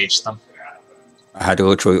and engage them. I had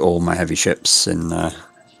literally all my heavy ships in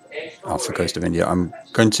off the coast of India. I'm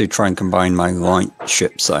going to try and combine my light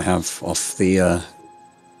ships that I have off the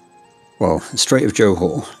Strait of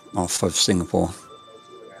Johor, off of Singapore.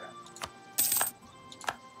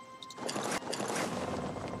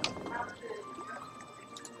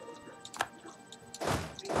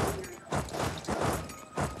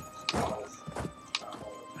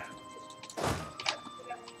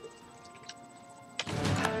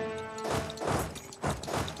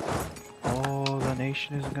 Oh, the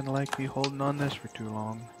nation isn't gonna like me holding on this for too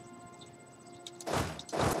long.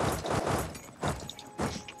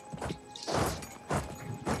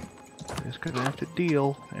 Just gonna have to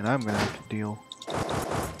deal, and I'm gonna have to deal.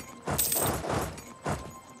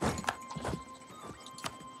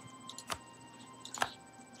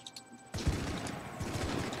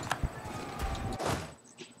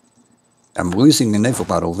 I'm losing the naval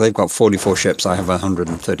battle. They've got 44 ships. I have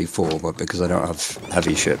 134, but because I don't have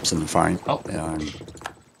heavy ships in the fight,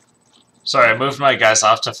 Sorry, I moved my guys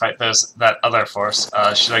off to fight that other force.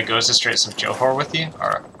 Should I go to Straits of Johor with you,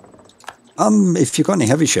 or? If you've got any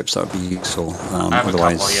heavy ships, that would be useful. I have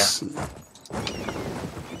Otherwise, a couple, yeah.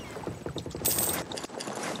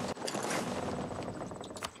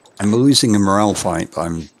 I'm losing a morale fight, but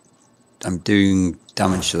I'm doing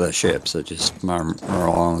damage to their ships. So just my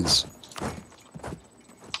morale is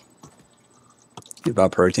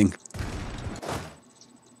evaporating.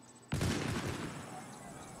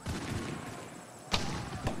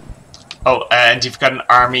 Oh, and you've got an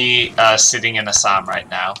army sitting in Assam right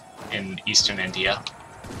now, in eastern India.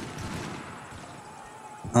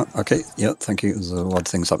 Oh, okay, yeah, thank you. There's a lot of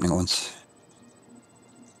things happening at once.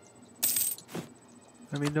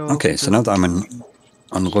 Let me know. Okay, so now that I'm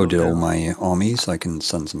unloaded all my armies, I can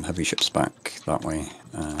send some heavy ships back that way.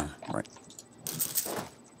 Right.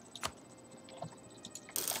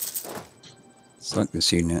 Select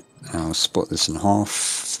this unit. I'll split this in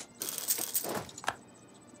half.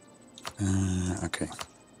 Okay.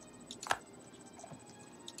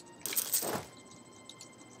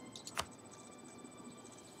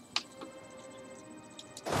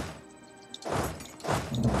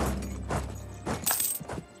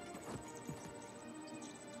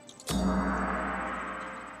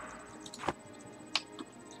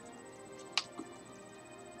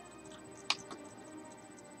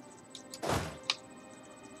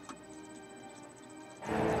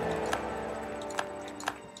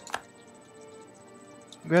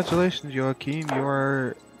 Congratulations, Joachim. You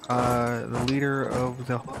are the leader of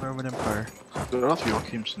the Holy Roman Empire. There are a lot of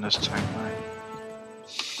Joachims in this timeline.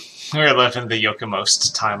 We live in the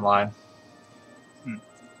Yokomost timeline.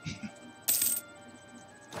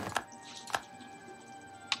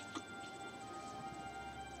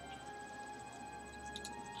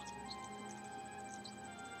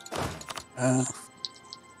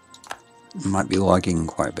 Might be lagging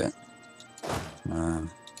quite a bit.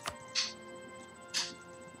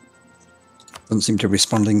 Doesn't seem to be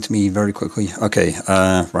responding to me very quickly. Okay,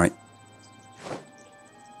 right.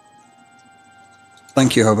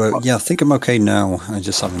 Thank you, Hobo. Yeah, I think I'm okay now. I'm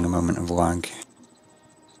just having a moment of lag.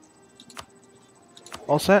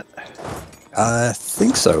 All set? I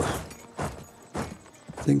think so.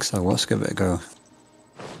 Let's give it a go.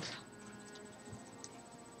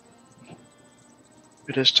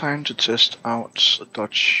 It is time to test out the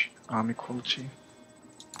Dutch army quality.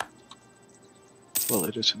 Well,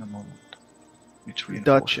 it is in a moment.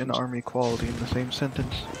 Dutch and army quality in the same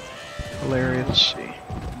sentence. Hilarious. Let's see.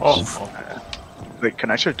 Oh, Wait,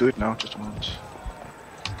 can I actually do it now? Just a moment.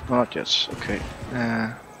 Not yet. Okay.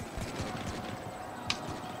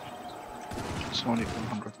 It's only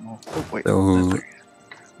 100 more. Oh wait. So,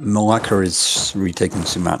 Malacca is retaking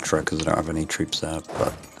Sumatra because I don't have any troops there,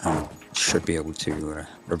 but I should be able to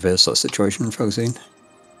reverse that situation fairly soon.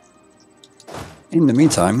 In the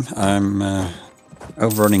meantime, I'm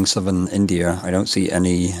overrunning southern India. I don't see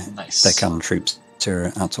any nice. Deccan troops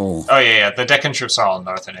here at all. Oh yeah, the Deccan troops are all in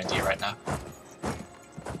northern India right now.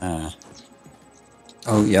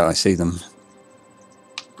 Oh yeah, I see them.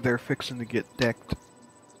 They're fixing to get decked.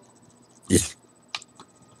 Yeah.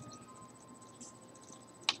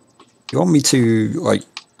 You want me to, like,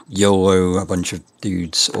 YOLO a bunch of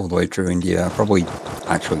dudes all the way through India? I probably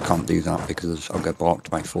actually can't do that because I'll get blocked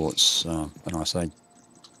by forts unless I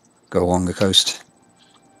go along the coast.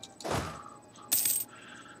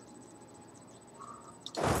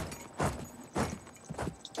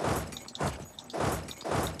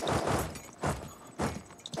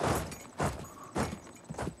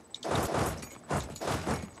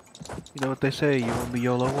 You know what they say, you only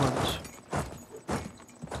YOLO once.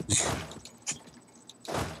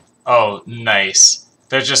 Oh, nice.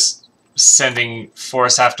 They're just sending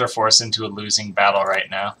force after force into a losing battle right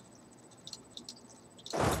now.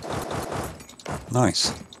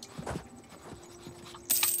 Nice.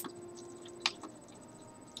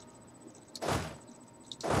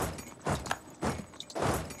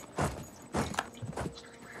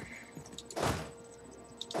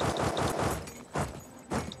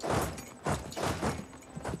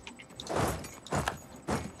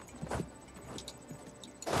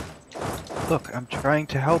 Look, I'm trying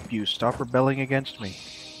to help you. Stop rebelling against me.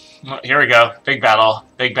 Well, here we go. Big battle.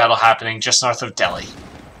 Big battle happening just north of Delhi.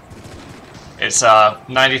 It's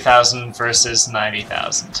 90,000 versus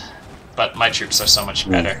 90,000. But my troops are so much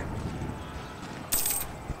better.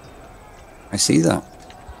 I see that.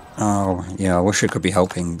 Oh, yeah, I wish I could be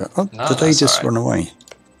helping, but oh, No, did they that's just alright. run away?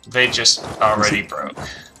 They just already broke.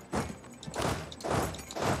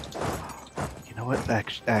 You know what?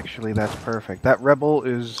 Actually, that's perfect. That rebel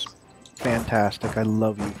is fantastic. I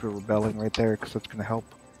love you for rebelling right there, because that's going to help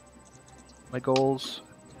my goals.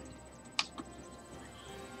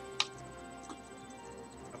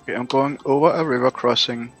 Okay, I'm going over a river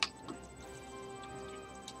crossing.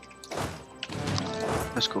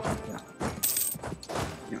 Let's go from here.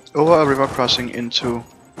 Yeah, over a river crossing into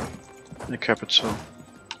the capital.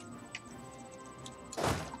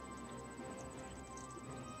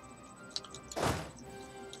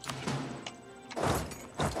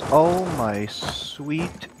 Oh my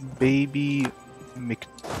sweet baby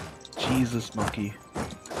McJesus monkey.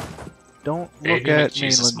 Don't look Baby at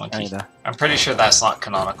McJesus mainland monkey. China. I'm pretty sure that's not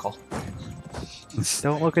canonical.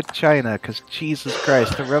 Don't look at China, because Jesus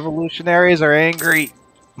Christ, the revolutionaries are angry.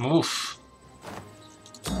 Oof.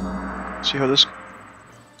 See how this...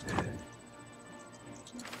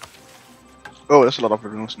 Oh, there's a lot of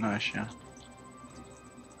balloons. Nice, yeah.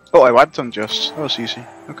 Oh, I wiped them just. That was easy.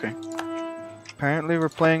 Okay. Apparently we're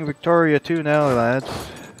playing Victoria too now, lads.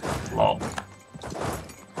 Lol.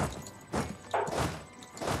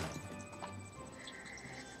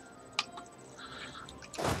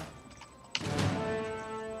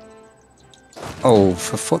 Oh,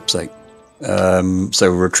 for flip's sake. So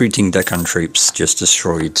retreating Deccan troops just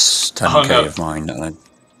destroyed 10k Oh, no. of mine.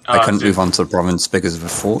 I couldn't dude. move on to the province because of the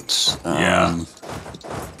forts. Yeah.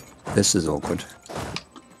 This is awkward.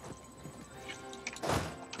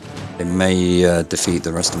 It may defeat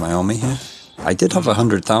the rest of my army here. I did have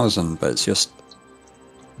 100,000, but it's just...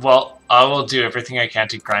 Well, I will do everything I can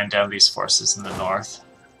to grind down these forces in the north.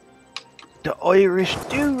 The Irish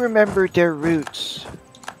do remember their roots.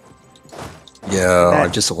 Yeah,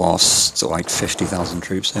 I've just lost like 50,000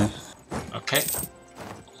 troops here. Okay.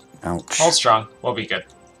 Ouch. Hold strong. We'll be good.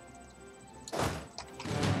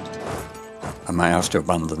 I might have to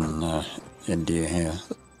abandon India here.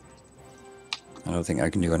 I don't think I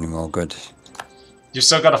can do any more good. You've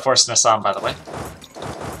still got a force in Assam, by the way.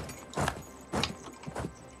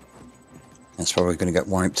 It's probably going to get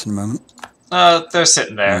wiped in a moment. They're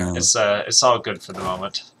sitting there. Yeah. It's all good for the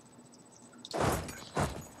moment.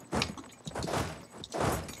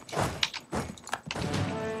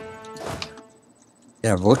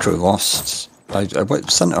 Yeah, I've literally lost. I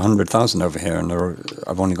sent 100,000 over here, and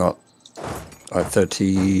I've only got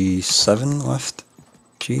 37 left.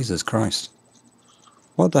 Jesus Christ!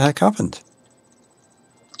 What the heck happened?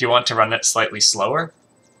 Do you want to run it slightly slower?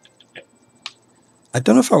 I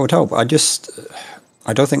don't know if I would help. I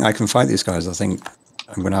don't think I can fight these guys. I think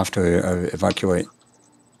I'm going to have to evacuate.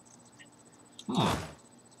 Hmm.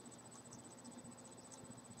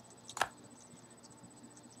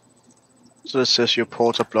 So it says your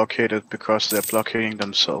ports are blockaded because they're blockading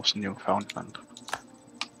themselves in Newfoundland.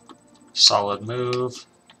 Solid move.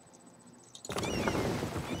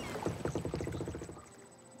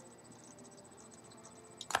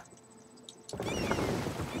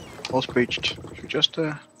 Ports breached. Should we just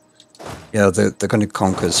Yeah, they're going to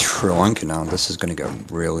conquer Sri Lanka now. This is going to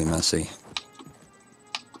get really messy.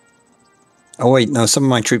 Oh wait, no, some of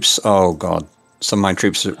my troops... Oh god. Some of my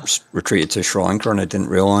troops retreated to Sri Lanka and I didn't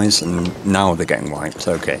realise, and now they're getting wiped.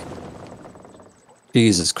 Okay.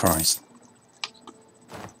 Jesus Christ.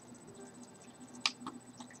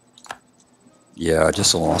 Yeah, I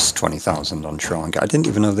just lost 20,000 on Sri Lanka. I didn't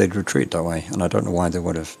even know they'd retreat that way, and I don't know why they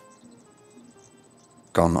would have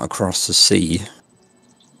gone across the sea.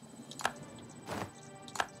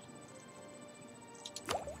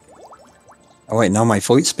 Oh wait, now my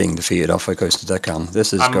fleet's being defeated off the coast of Deccan.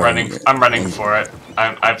 This is I'm running for it.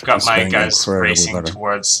 I've got my guys racing better.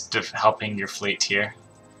 towards helping your fleet here.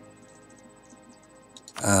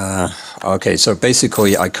 Okay, so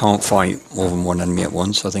basically I can't fight more than one enemy at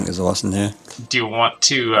once. I think there's a lesson here. Do you want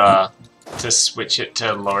to switch it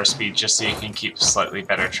to lower speed just so you can keep slightly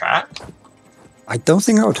better track? I don't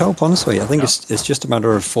think that would help, honestly. I think it's just a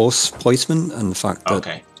matter of force placement and the fact that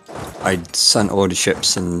Okay. I sent a load of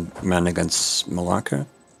ships and men against Malacca,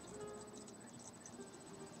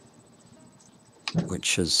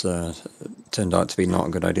 which has turned out to be not a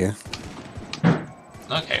good idea.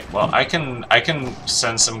 Okay, well I can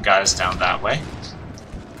send some guys down that way.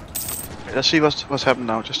 let's see what's happened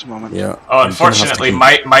now. Just a moment. Yeah. Oh, unfortunately,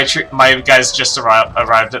 my guys just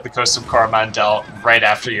arrived at the coast of Coromandel right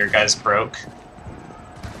after your guys broke.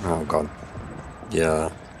 Oh god. Yeah.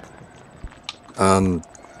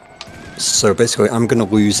 So basically, I'm going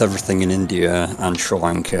to lose everything in India and Sri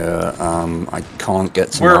Lanka. I can't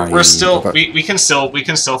get to We're still we can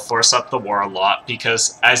still force up the war a lot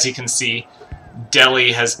because, as you can see,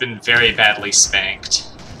 Delhi has been very badly spanked,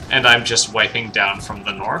 and I'm just wiping down from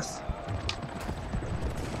the north.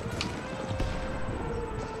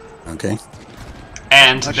 Okay.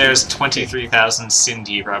 And there's 23,000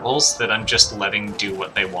 Sindhi rebels that I'm just letting do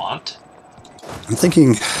what they want. I'm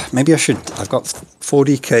thinking maybe I should. I've got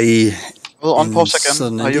 40k. Well, on in pause again.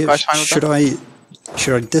 Southern Are India. you guys fine with that?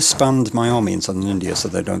 Should I disband my army in southern India so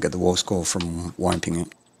they don't get the war score from wiping it?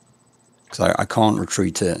 Because I can't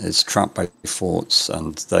retreat it. It's trapped by forts,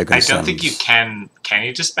 and they're going to. I don't think you can. Can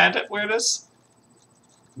you disband it where it is?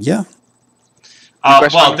 Yeah.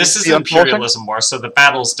 Well, this is imperialism war, so the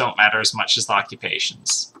battles don't matter as much as the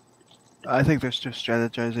occupations. I think they're still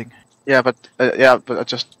strategizing. Yeah, but I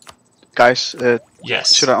just guys.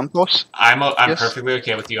 Yes. Should I unpause? I'm Yes. perfectly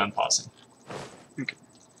okay with you unpausing.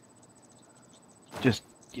 Just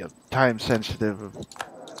time sensitive of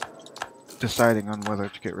deciding on whether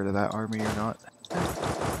to get rid of that army or not.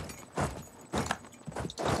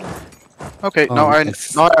 Okay, now I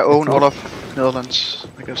own all of Netherlands,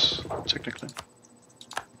 I guess technically.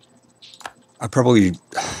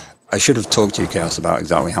 I should have talked to you, Chaos, about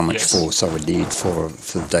exactly how much force I would need for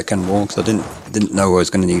the Deccan War, because I didn't know I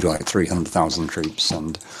was going to need like 300,000 troops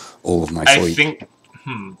and all of my fleet.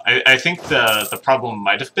 I think the problem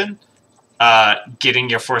might have been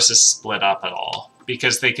getting your forces split up at all,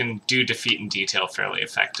 because they can do defeat in detail fairly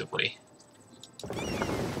effectively.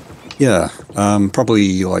 Yeah,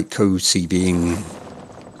 probably like Kosi being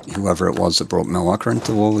whoever it was that brought Malacca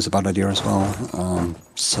into the war was a bad idea as well.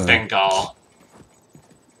 So Bengal.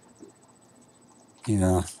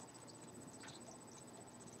 Yeah.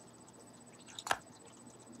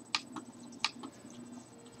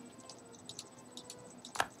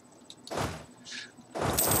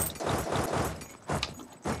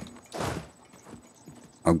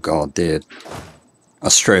 Oh god, the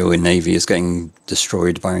Australian Navy is getting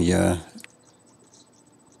destroyed by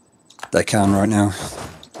Deccan right now.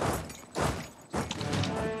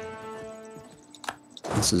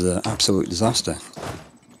 This is an absolute disaster.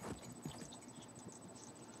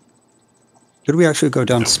 Could we actually go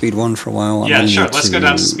down to speed 1 for a while? Yeah, sure. Let's go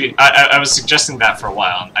down to speed. I was suggesting that for a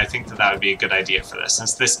while, and I think that would be a good idea for this,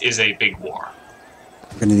 since this is a big war.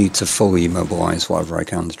 I'm going to need to fully mobilize whatever I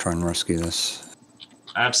can to try and rescue this.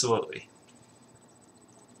 Absolutely.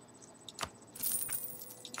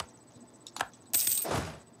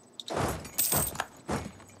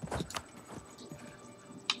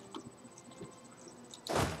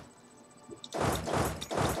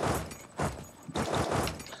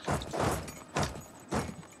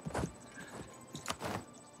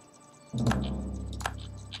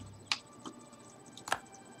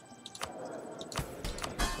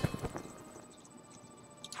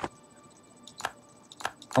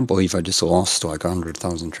 I can't believe I just lost like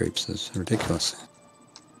 100,000 troops. It's ridiculous.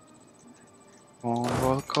 Yeah,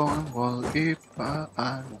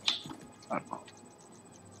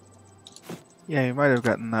 you might have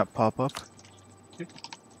gotten that pop-up. Oh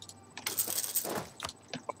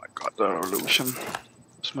my god, the revolution.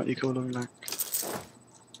 What's my eco looking like?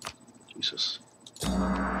 Jesus.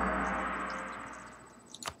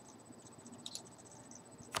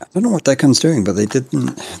 I don't know what Deccan's doing, but they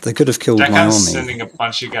didn't. They could have killed my army. Deccan's sending a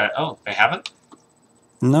bunch of guys. Oh, they haven't?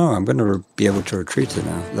 No, I'm going to be able to retreat it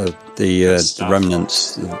now. The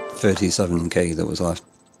remnants, the 37k that was left,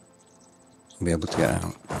 I'll be able to get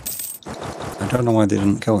out. I don't know why they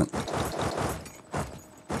didn't kill it.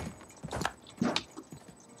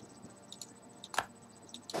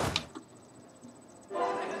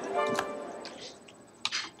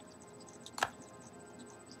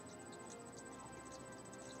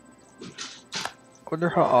 I wonder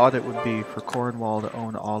how odd it would be for Cornwall to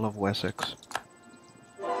own all of Wessex.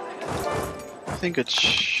 I think it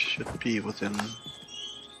should be within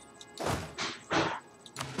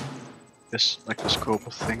this, like the scope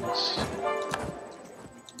of things.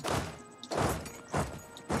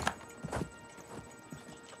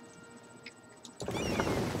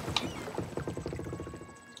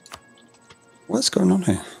 What's going on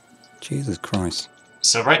here? Jesus Christ.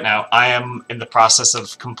 So right now, I am in the process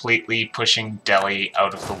of completely pushing Delhi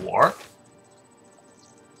out of the war.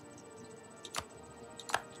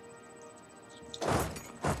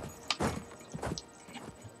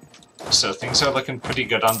 So things are looking pretty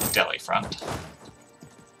good on the Delhi front.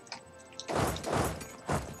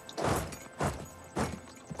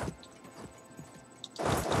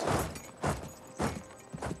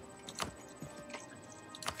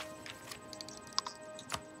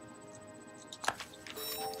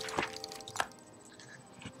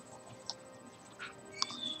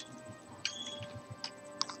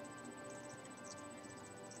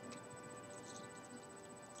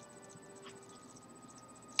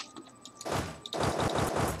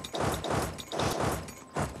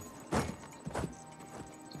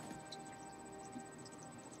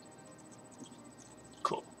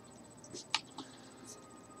 Cool.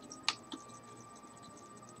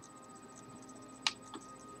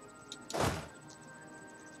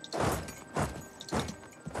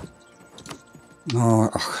 Oh,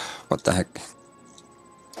 what the heck?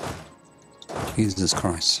 Jesus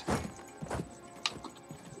Christ.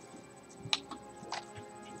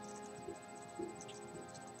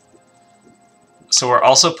 So we're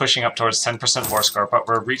also pushing up towards 10% war score, but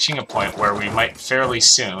we're reaching a point where we might fairly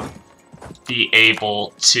soon be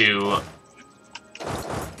able to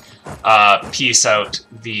piece out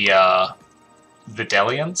the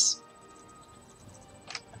Delians.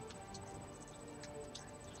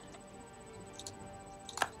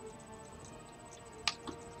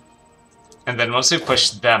 And then once we push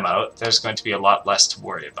them out, there's going to be a lot less to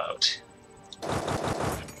worry about.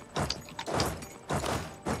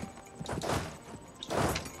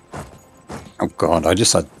 Oh god, I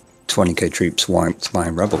just had 20k troops wiped by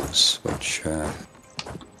rebels, which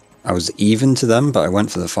I was even to them, but I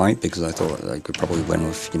went for the fight because I thought I could probably win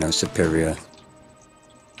with, you know, superior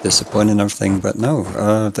discipline and everything, but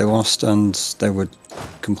no, they lost and they were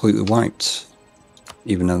completely wiped,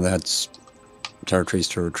 even though they had territories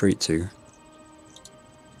to retreat to.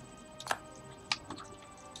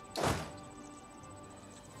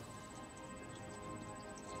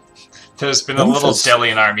 There's been a little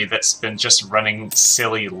Delian army that's been just running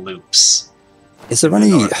silly loops. Is there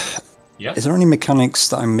any... Yeah. Is there any mechanics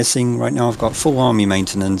that I'm missing right now? I've got full army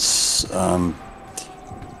maintenance. I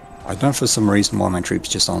don't know for some reason why my troops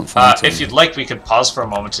just aren't fighting. If you'd like, we could pause for a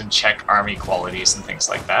moment and check army qualities and things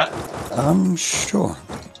like that. Sure.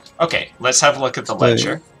 Okay, let's have a look at the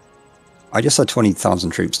ledger. I just had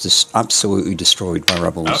 20,000 troops just absolutely destroyed by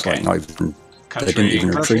rebels. Okay. Like, not even, Country. they didn't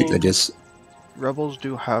even retreat, they just... Rebels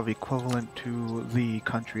do have equivalent to the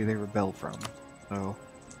country they rebel from, so...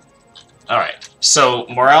 Alright, so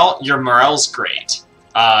morale, your morale's great.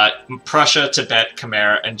 Prussia, Tibet,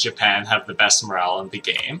 Khmer, and Japan have the best morale in the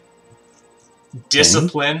game.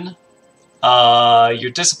 Discipline,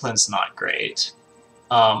 your discipline's not great.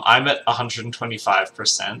 I'm at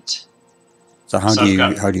 125%. So how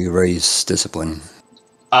do you raise discipline?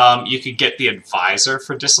 You could get the advisor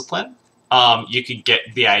for discipline. You could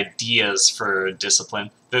get the ideas for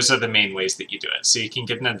discipline. Those are the main ways that you do it. So you can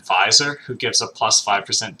get an advisor who gives a plus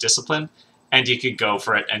 5% discipline, and you could go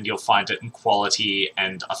for it, and you'll find it in quality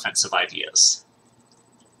and offensive ideas.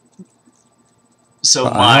 So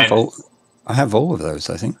I have all of those,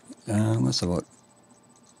 I think. Let's have a look.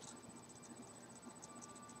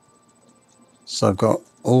 So I've got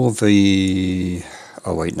all of the...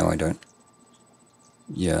 Oh, wait, no, I don't.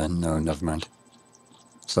 Yeah, no, never mind.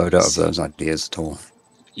 So I don't have those ideas at all.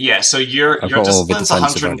 Yeah, so your discipline's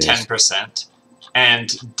 110%, and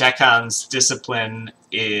Deccan's discipline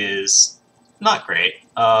is not great.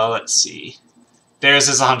 Let's see. Theirs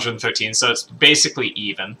is 113, so it's basically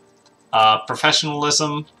even.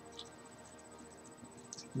 Professionalism,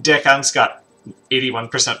 Deccan's got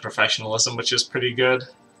 81% professionalism, which is pretty good.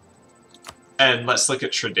 And let's look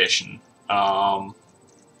at tradition.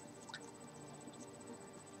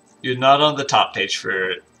 You're not on the top page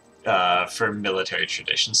for military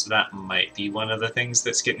tradition, so that might be one of the things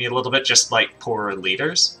that's getting you a little bit, just like poorer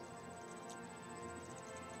leaders.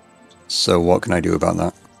 So what can I do about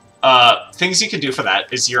that? Things you can do for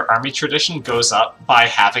that is your army tradition goes up by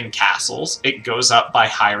having castles. It goes up by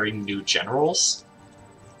hiring new generals.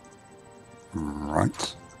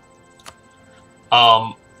 Right.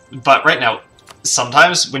 But right now,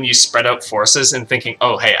 sometimes when you spread out forces and thinking,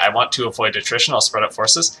 oh, hey, I want to avoid attrition, I'll spread out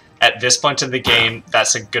forces. At this point in the game,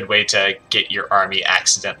 that's a good way to get your army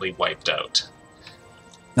accidentally wiped out.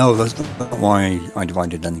 No, that's not why I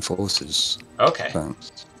divided any forces. Okay.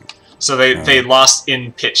 So they lost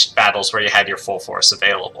in pitched battles where you had your full force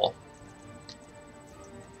available.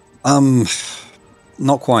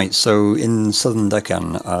 Not quite. So in Southern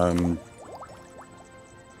Deccan,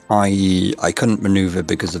 I couldn't maneuver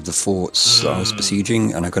because of the forts I was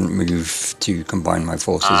besieging, and I couldn't move to combine my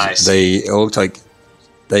forces. It looked like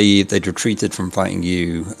they'd retreated from fighting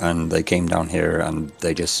you, and they came down here, and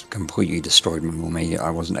they just completely destroyed my army. I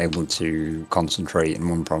wasn't able to concentrate in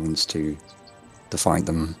one province to fight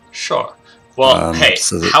them. Sure. Well, hey,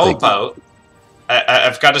 so how about...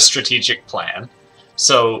 I've got a strategic plan.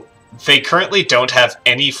 So, they currently don't have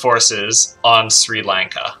any forces on Sri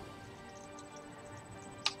Lanka.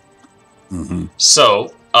 Mm-hmm.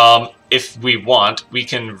 So, if we want, we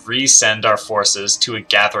can resend our forces to a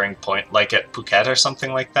gathering point, like at Phuket or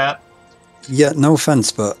something like that. Yeah, no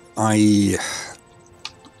offense, but I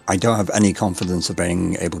don't have any confidence of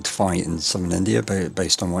being able to fight in southern India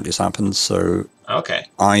based on what just happened. So okay,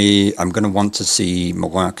 I'm going to want to see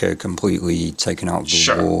Malacca completely taken out of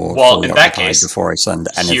the war. Well, in that case, before I send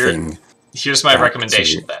anything. Here's my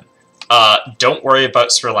recommendation then. Don't worry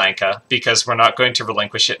about Sri Lanka, because we're not going to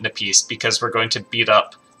relinquish it in a peace, because we're going to beat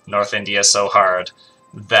up North India so hard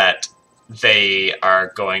that they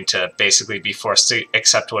are going to basically be forced to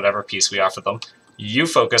accept whatever peace we offer them. You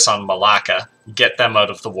focus on Malacca, get them out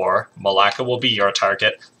of the war. Malacca will be your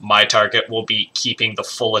target. My target will be keeping the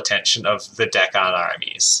full attention of the Deccan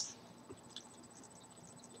armies.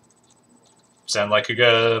 Sound like a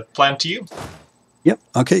good plan to you? Yep,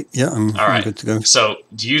 okay, yeah, I'm good to go. So,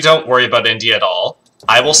 you don't worry about India at all.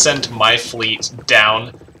 I will send my fleet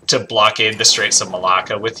down to blockade the Straits of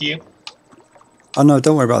Malacca with you. Oh no,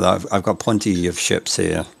 don't worry about that. I've got plenty of ships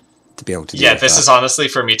here to be able to do that. This is honestly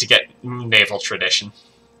for me to get naval tradition.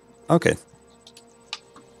 Okay.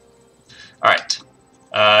 Alright.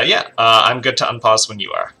 I'm good to unpause when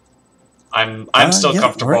you are. I'm still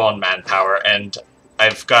comfortable on manpower, and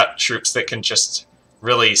I've got troops that can just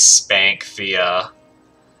really spank the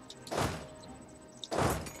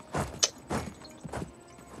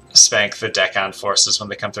Deccan forces when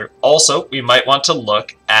they come through. Also, we might want to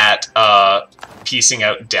look at piecing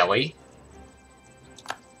out Delhi.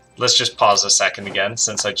 Let's just pause a second again,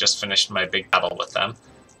 since I just finished my big battle with them.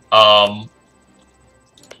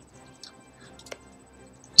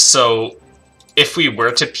 So, if we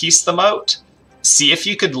were to piece them out, see if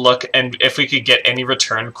you could look and if we could get any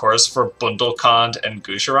return cores for Bundelkhand and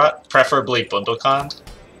Gujarat, preferably Bundelkhand.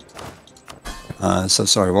 So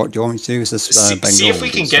sorry, what do you want me to do? Is this Bengal? See if we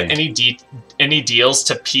can get any deals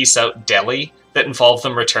to piece out Delhi that involve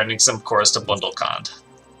them returning some cores to Bundelkhand.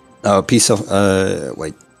 Piece of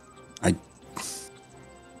wait, I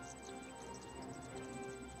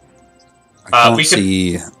can't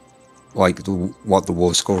see like what the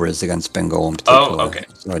war score is against Bengal in particular. Oh, okay.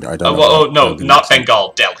 So I don't no, not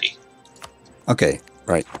Bengal, Delhi. Okay,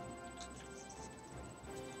 right.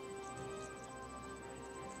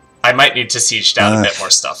 I might need to siege down a bit more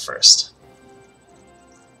stuff first.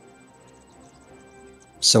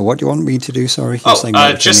 So what do you want me to do? Sorry, you're saying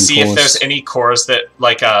just see if there's any cores that,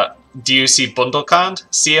 like, do you see Bundelkand?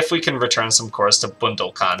 See if we can return some cores to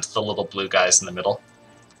Bundelkand, the little blue guys in the middle.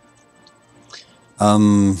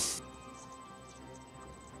 I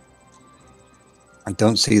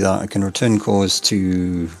don't see that. I can return cores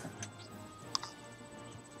to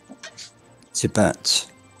Tibet.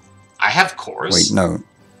 I have cores. Wait, no.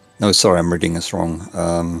 No, sorry, I'm reading this wrong.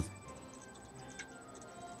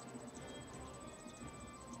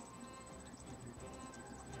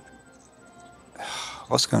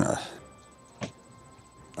 What's gonna...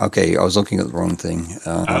 Okay, I was looking at the wrong thing.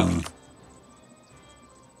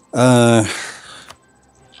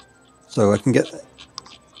 So I can get...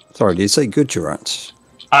 Sorry, did you say Gujarat?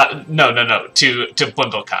 No. To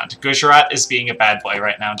Bundelkand. Gujarat is being a bad boy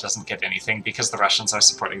right now and doesn't get anything because the Russians are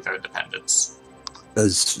supporting their independence.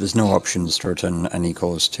 There's no options to return any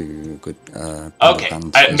cores to good. Okay,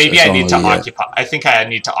 maybe I need to occupy. I think I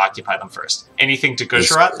need to occupy them first. Anything to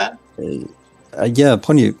Gujarat then? Yeah,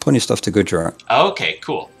 plenty of stuff to Gujarat. Okay,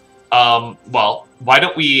 cool. Well, why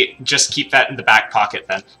don't we just keep that in the back pocket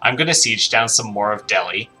then? I'm going to siege down some more of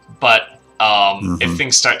Delhi, but if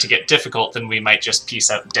things start to get difficult, then we might just piece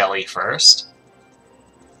out Delhi first.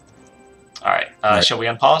 All right. Right. Shall we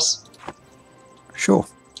unpause? Sure.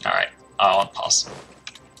 All right. I'll unpause.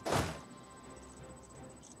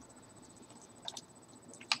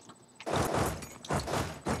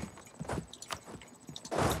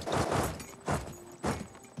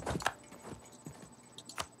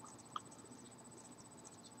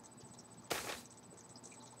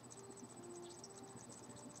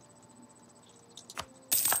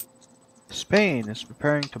 Spain is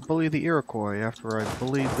preparing to bully the Iroquois after I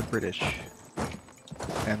bullied the British.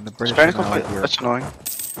 And the British Spain conflict, that's annoying.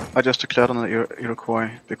 I just declared on the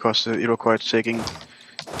Iroquois because the Iroquois is taking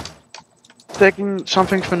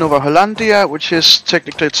something from Nova Hollandia, which is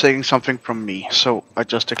technically taking something from me. So I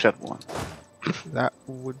just declared one. That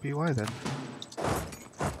would be why then.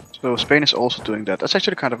 So Spain is also doing that. That's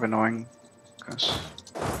actually kind of annoying, because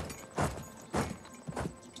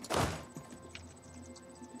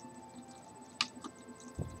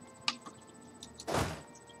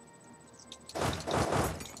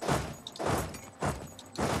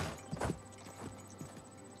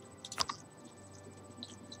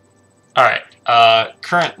Alright,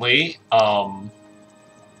 currently, the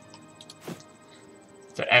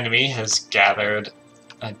enemy has gathered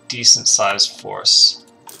a decent-sized force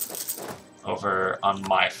over on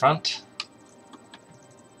my front.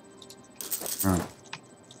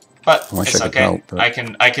 But it's okay. Help, but... I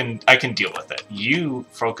can deal with it. You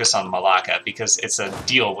focus on Malacca because it's a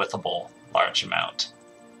deal-withable large amount.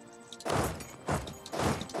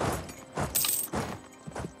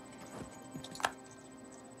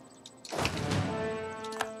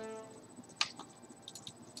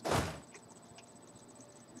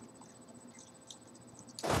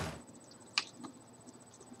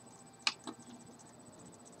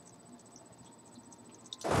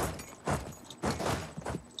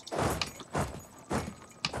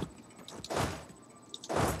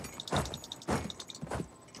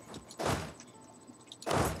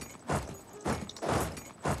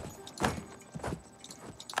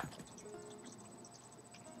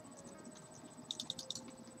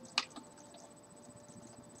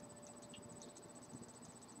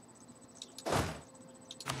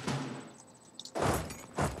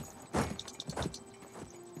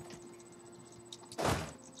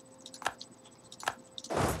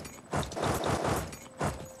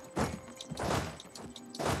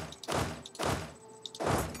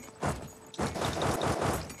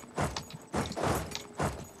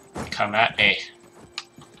 Come at me.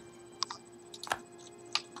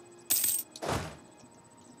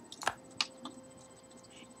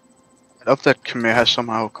 I love that Khmer has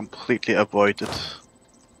somehow completely avoided.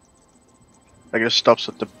 I guess stops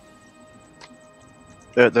at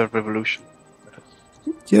the revolution.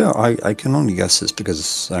 Yeah, I can only guess it's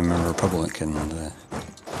because I'm a Republican.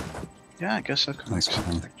 Yeah, I guess that can make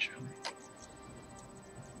sense actually.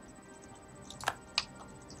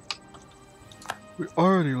 We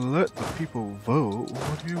already let the people vote.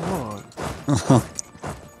 What do you want?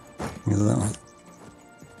 That one.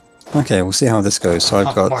 Okay, we'll see how this goes. So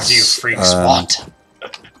I've got. What do you freaks want?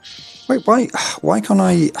 Wait, why can't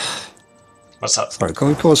I? What's up? Sorry, can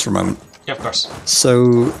we pause for a moment? Yeah, of course.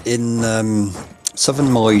 So in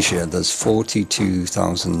southern Malaysia, there's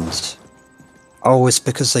 42,000. Oh, it's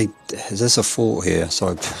because there's a fort here.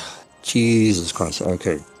 So, Jesus Christ.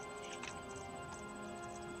 Okay,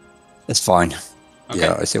 it's fine. Okay.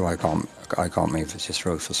 Yeah, I see why I can't move. It's just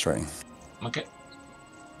really frustrating. Okay.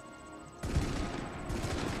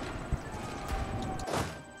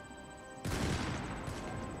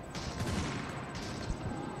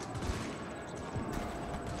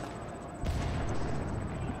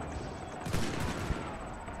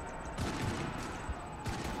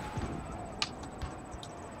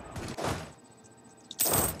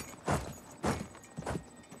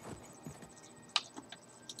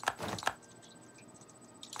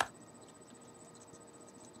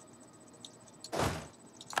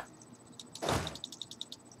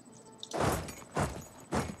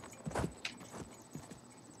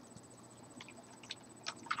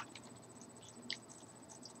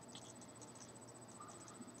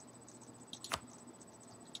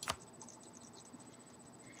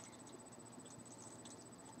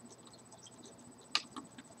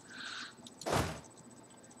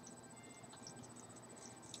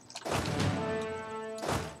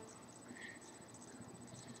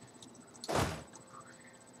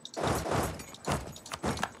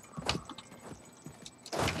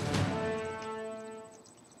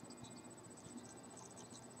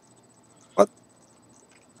 What?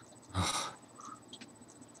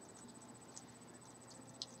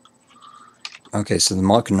 Okay, so the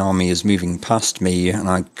Markan army is moving past me, and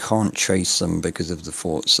I can't chase them because of the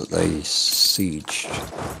forts that they sieged.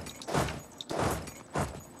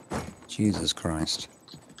 Jesus Christ.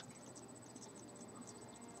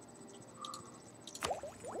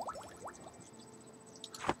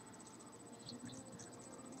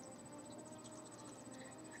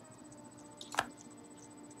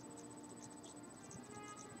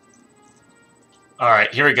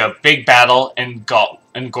 Alright, here we go. Big battle in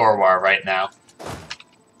Gorwar right now.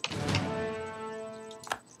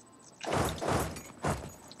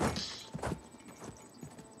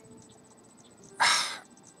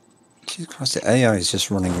 Jesus Christ, the AI is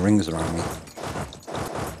just running rings around me.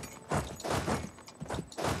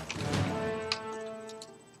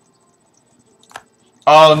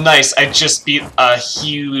 Oh, nice. I just beat a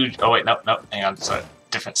huge... Oh, wait, nope. Hang on. It's a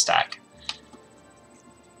different stack.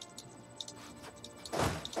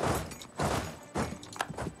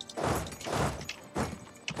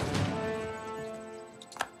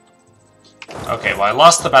 Okay, well, I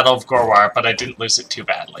lost the Battle of Gorwar, but I didn't lose it too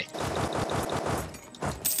badly.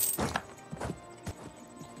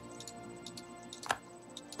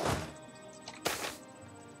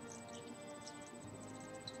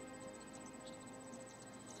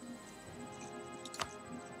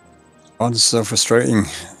 Oh, this is so frustrating.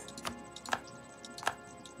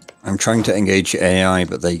 I'm trying to engage AI,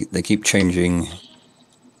 but they keep changing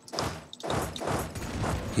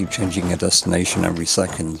a destination every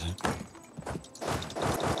second.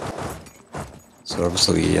 So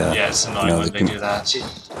obviously, Yeah, it's annoying when they do that.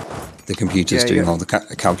 The computer's doing all the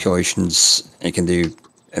calculations. It can do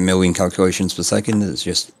 1 million calculations per second. It's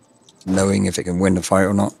just knowing if it can win the fight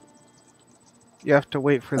or not. You have to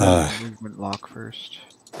wait for them to movement lock first.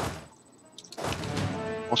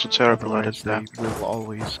 Also terrible at Otherwise, that. they will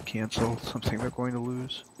always cancel something they're going to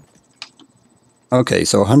lose. Okay,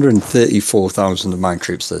 so 134,000 of my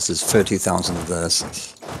troops. This is 30,000 of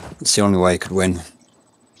theirs. It's the only way I could win.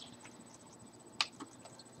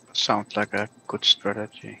 Sounds like a good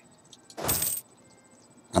strategy.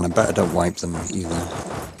 And I better don't wipe them either.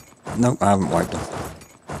 Nope, I haven't wiped them.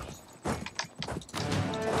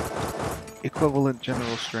 Equivalent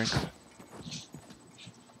general strength.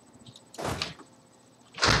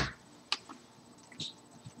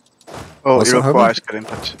 Oh, What's that, Iroquois Herbert? got in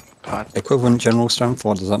part. Equivalent general strength,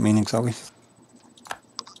 what does that mean exactly?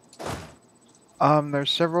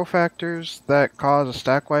 There's several factors that cause a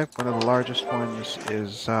stack wipe. One of the largest ones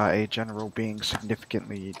is a general being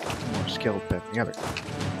significantly more skilled than the other.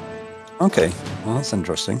 Okay, well that's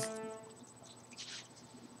interesting.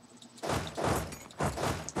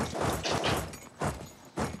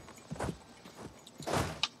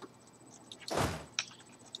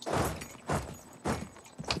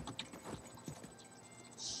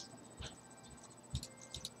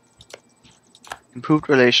 Improved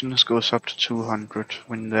relations goes up to 200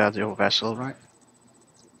 when they're your vassal, right?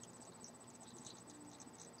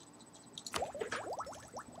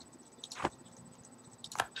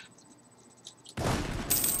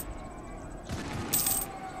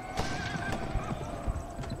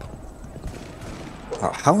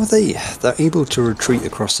 How are they? They're able to retreat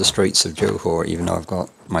across the Straits of Johor even though I've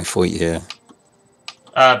got my fleet here.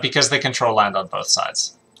 Because they control land on both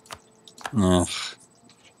sides. Ugh.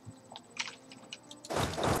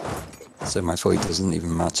 So my fleet doesn't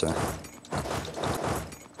even matter.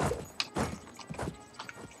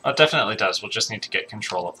 It definitely does. We'll just need to get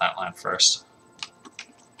control of that land first.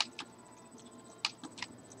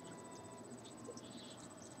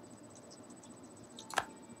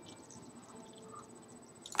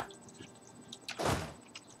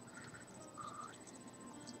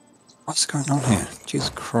 What's going on here? Jesus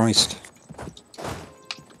Christ.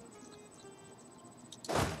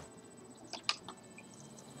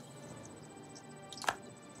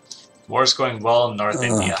 War's going well in North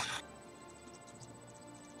India.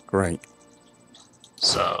 Great.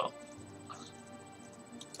 So...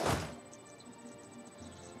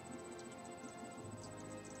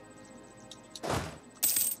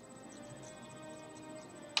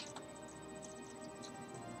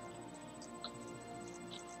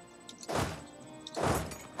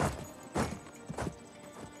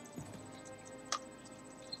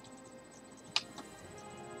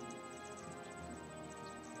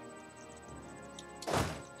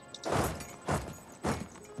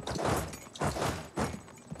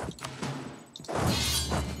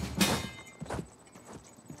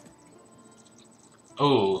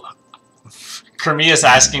 Ooh. Crimea's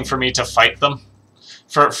asking for me to fight them.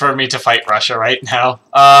 For me to fight Russia right now.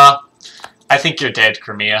 I think you're dead,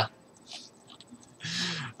 Crimea.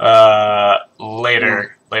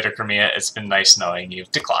 Later, Crimea. It's been nice knowing you.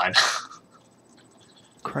 Decline.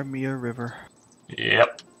 Crimea River.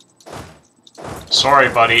 Yep. Sorry,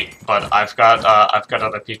 buddy, but I've got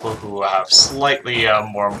other people who have slightly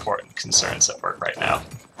more important concerns at work right now.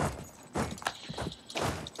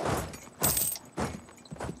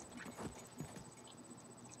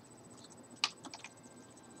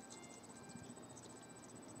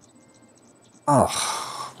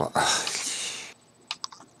 Oh, what?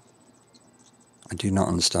 I do not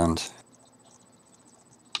understand.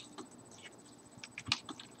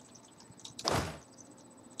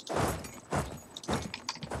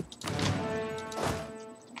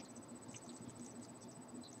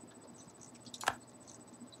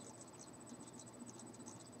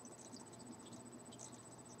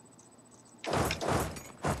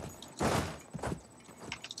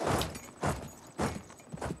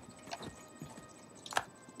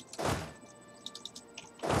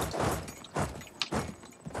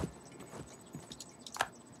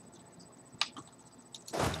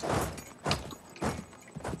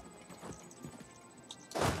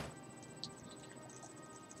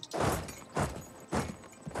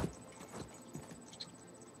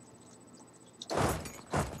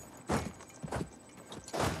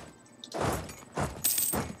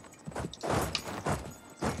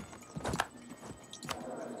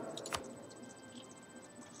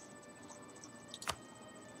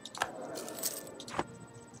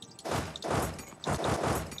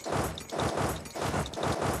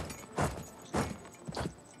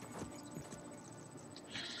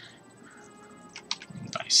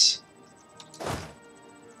 Nice.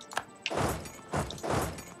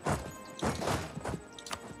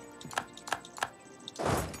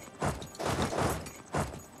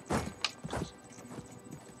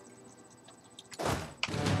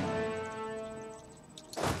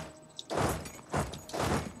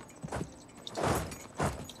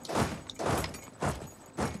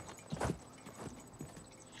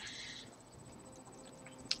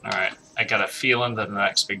 Alright, I got a feeling that the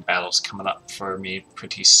next big battle's coming up for me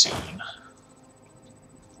pretty soon.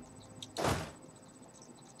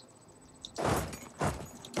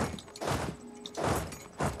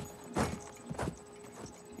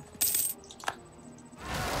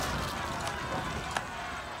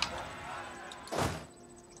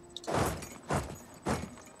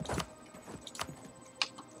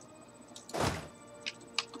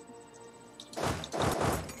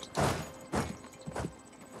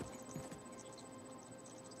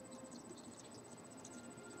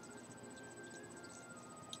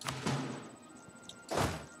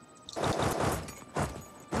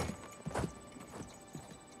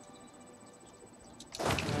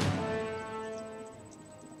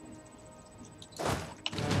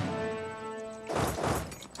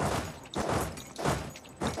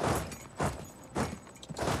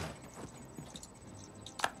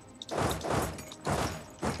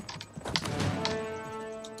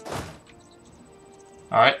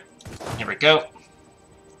 Alright, here we go.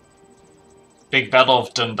 Big Battle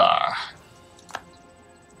of Dundar.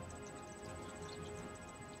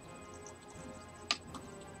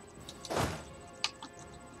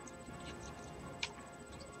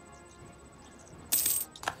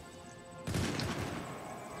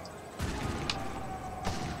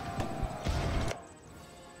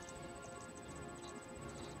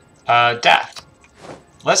 Daft.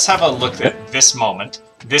 Let's have a look at this moment.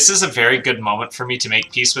 This is a very good moment for me to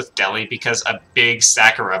make peace with Delhi because a big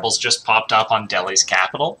stack of rebels just popped up on Delhi's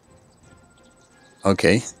capital.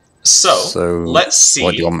 Okay. So let's see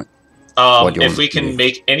what do you want if we can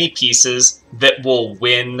make any pieces that will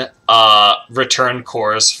win return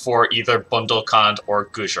cores for either Bundelkhand or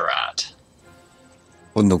Gujarat.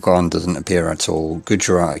 Bundelkhand doesn't appear at all.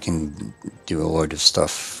 Gujarat I can do a load of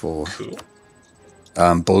stuff for. Cool.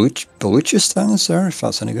 Baluchistan is there, if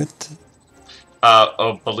that's any good?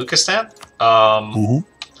 Baluchistan? Mm-hmm.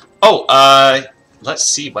 Let's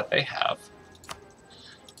see what they have.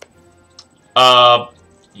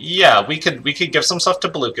 Yeah, we could give some stuff to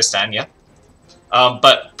Baluchistan, yeah.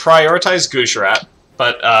 But prioritize Gujarat.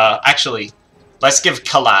 But actually, let's give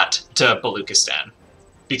Kalat to Baluchistan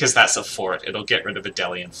because that's a fort. It'll get rid of a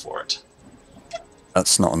Delian fort.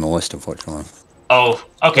 That's not on the list, unfortunately. Oh,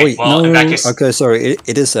 okay. Wait, well, no, in that case, okay, sorry,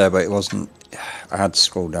 it is there, but it wasn't. I had to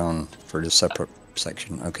scroll down for the separate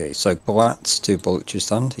section. Okay, so Kalat to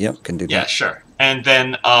Baluchistan. Yep, can do yeah, that. sure. And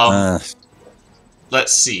then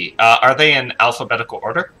let's see. Are they in alphabetical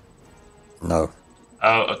order? No.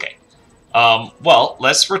 Oh, okay. Well,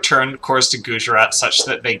 let's return cores to Gujarat such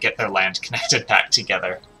that they get their land connected back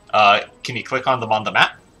together. Can you click on them on the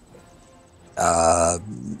map?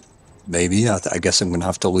 Maybe. I guess I'm going to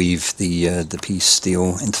have to leave the peace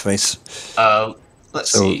deal interface.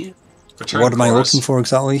 Let's So, see. Return what am I cores. looking for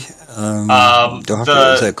exactly? Do I have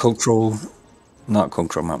to, is it cultural? Not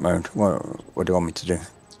cultural map mode. What do you want me to do?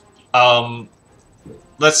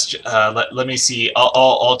 Let's let me see.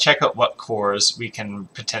 I'll check out what cores we can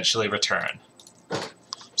potentially return.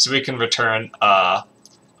 So we can return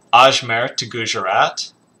Ajmer to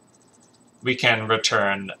Gujarat. We can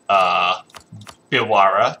return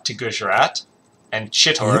Bhilwara to Gujarat and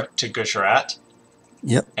Chittor to Gujarat.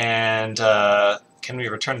 Yep. And can we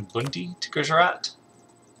return Bundi to Gujarat?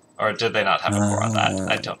 Or did they not have a core on that?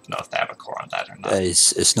 I don't know if they have a core on that or not.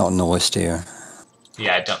 It's not on the list here.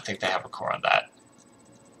 Yeah, I don't think they have a core on that.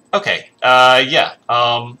 Okay, yeah.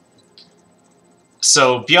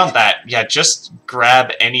 So beyond that, yeah, just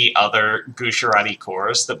grab any other Gujarati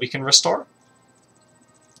cores that we can restore.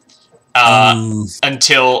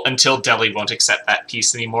 Until Delhi won't accept that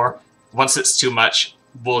piece anymore. Once it's too much,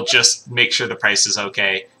 we'll just make sure the price is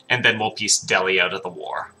okay, and then we'll piece Delhi out of the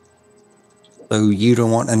war. So you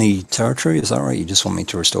don't want any territory, is that right? You just want me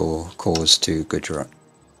to restore cores to Gujarat?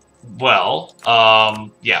 Well,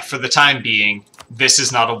 yeah, for the time being, this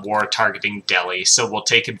is not a war targeting Delhi, so we'll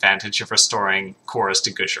take advantage of restoring cores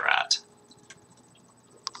to Gujarat.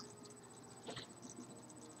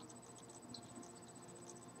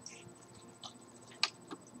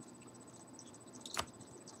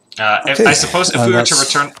 Okay. I suppose if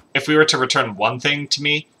we were to return one thing to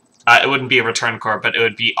me, it wouldn't be a return core, but it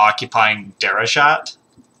would be occupying Derajat,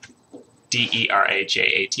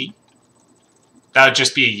 Derajat. That would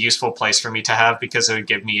just be a useful place for me to have because it would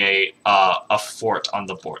give me a fort on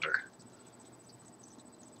the border.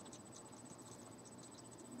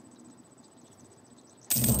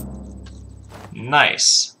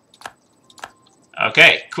 Nice.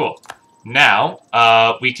 Okay, cool. Now,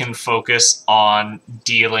 we can focus on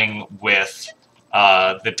dealing with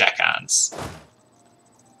the Decans.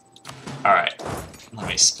 Alright, let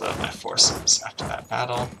me split up my forces after that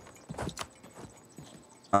battle.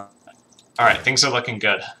 Alright, things are looking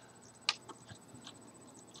good.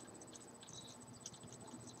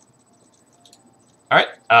 Alright,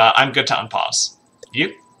 I'm good to unpause.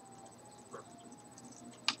 You?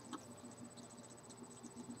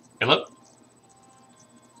 Hello?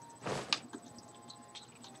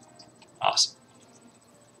 Awesome.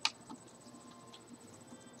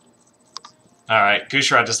 Alright,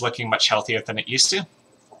 Gujarat is looking much healthier than it used to.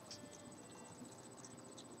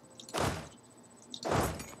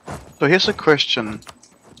 So here's a question,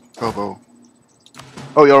 Robo.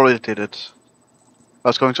 Oh, you already did it. I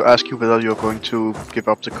was going to ask you whether you're going to give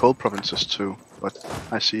up the coal provinces too, but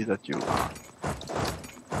I see that you are.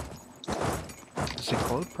 Is it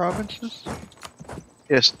coal provinces?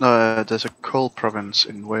 Yes, no, there's a coal province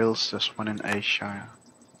in Wales, there's one in Ayrshire.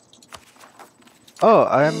 Oh,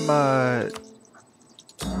 I'm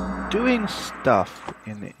doing stuff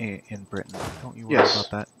in Britain. Don't you worry Yes.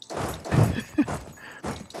 about that.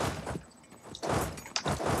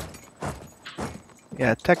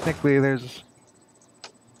 Yeah, technically there's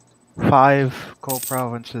 5 coal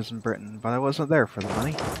provinces in Britain, but I wasn't there for the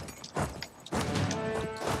money.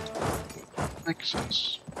 Makes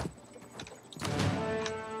sense.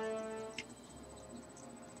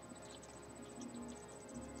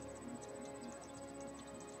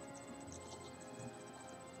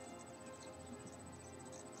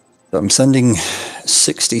 So I'm sending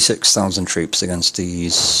 66,000 troops against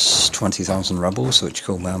these 20,000 rebels, which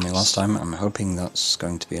killed my army last time. I'm hoping that's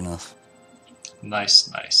going to be enough. Nice,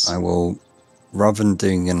 nice. I will, rather than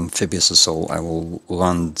doing an amphibious assault, I will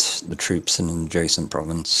land the troops in an adjacent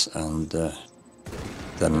province and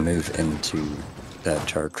then move into their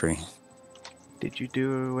territory. Did you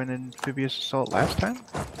do an amphibious assault last time?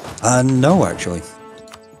 No, actually.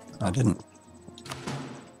 I didn't.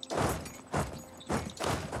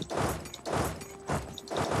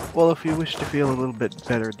 Well, if you wish to feel a little bit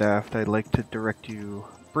better, Daft, I'd like to direct you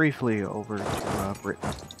briefly over to Britain.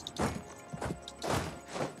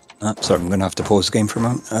 Sorry, I'm going to have to pause the game for a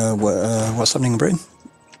moment. What's happening in Britain?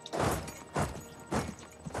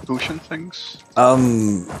 Ocean things.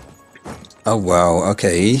 Oh, wow.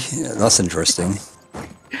 Okay. That's interesting.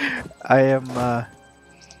 I am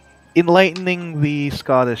enlightening the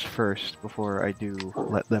Scottish first before I do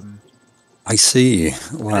let them. I see. It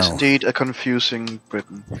is Wow. indeed a confusing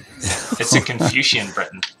Britain. It's a Confucian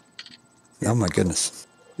Britain. Oh, my goodness.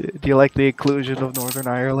 Do you like the inclusion of Northern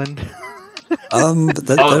Ireland? Oh,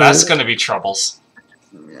 that's going to be troubles.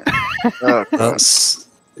 Yeah. Oh, God. That's...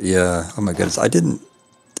 Yeah. Oh, my goodness. I didn't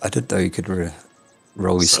know you could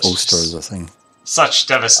release Such- Ulster as a thing. Such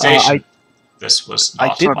devastation. I- This was I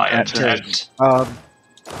not didn't my enter. intent.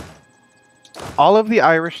 All of the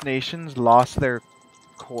Irish nations lost their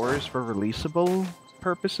cores for releasable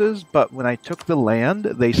purposes, but when I took the land,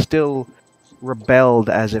 they still rebelled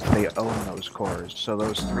as if they owned those cores. So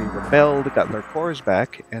those 3 rebelled, got their cores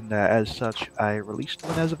back, and as such, I released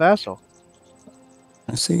one as a vassal.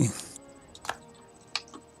 I see.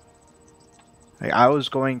 I was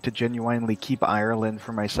going to genuinely keep Ireland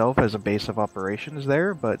for myself as a base of operations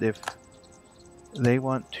there, but if they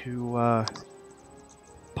want to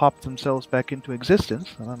pop themselves back into existence,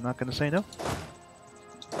 then I'm not going to say no.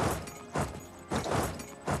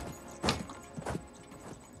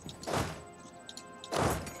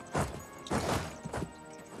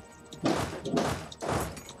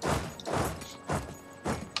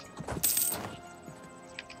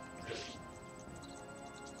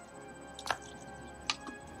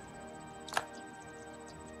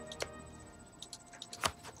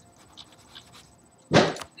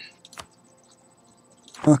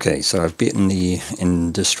 Okay, so I've beaten the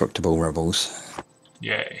indestructible rebels.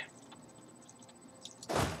 Yay.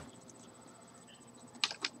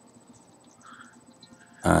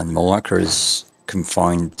 And Malacca is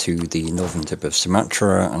confined to the northern tip of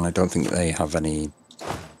Sumatra, and I don't think they have any...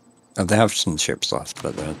 Oh, they have some ships left,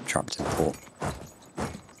 but they're trapped in port.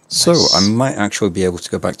 So, Nice. I might actually be able to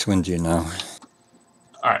go back to India now.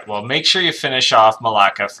 Alright, well, make sure you finish off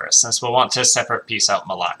Malacca first, since we'll want to separate piece out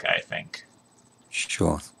Malacca, I think.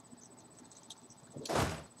 Sure.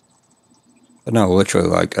 But no, literally,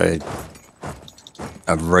 like,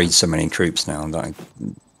 I've raised so many troops now that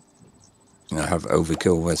I have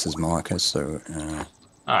overkill versus Malacca, so...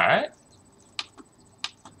 Alright.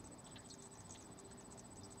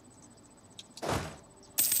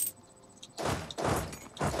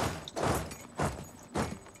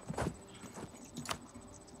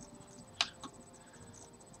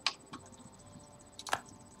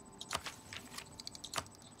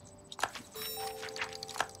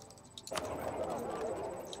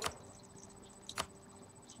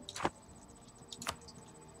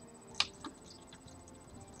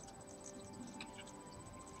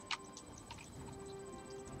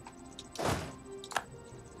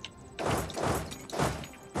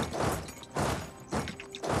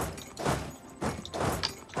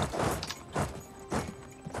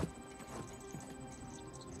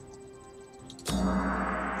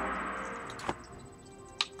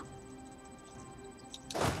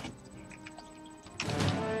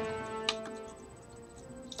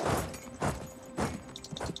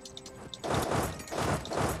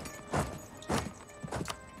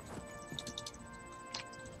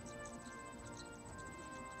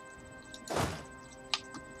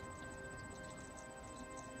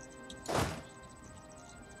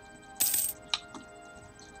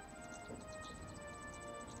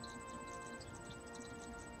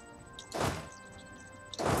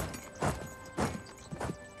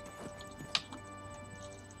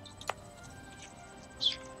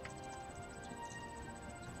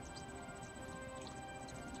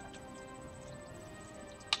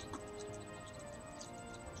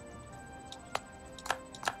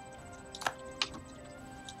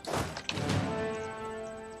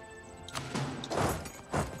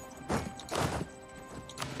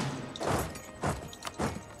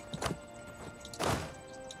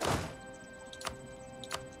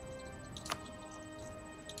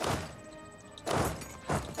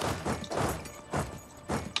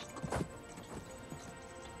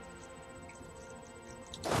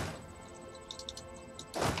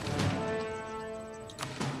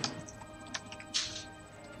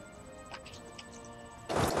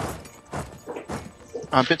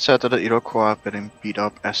 I'm a bit sad that the Iroquois are getting beat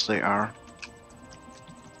up as they are.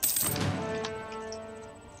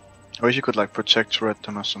 I wish you could like protectorate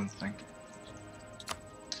them or something.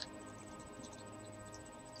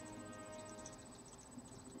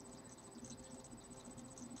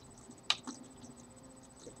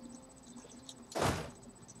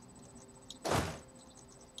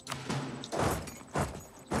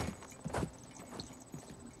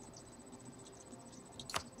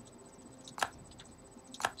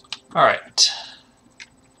 Alright.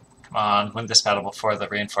 Come on, win this battle before the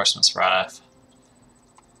reinforcements arrive.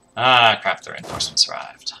 Ah, crap, the reinforcements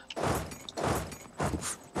arrived.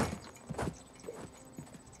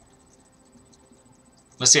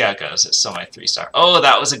 Let's see how it goes. It's still my 3-star. Oh,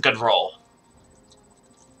 that was a good roll.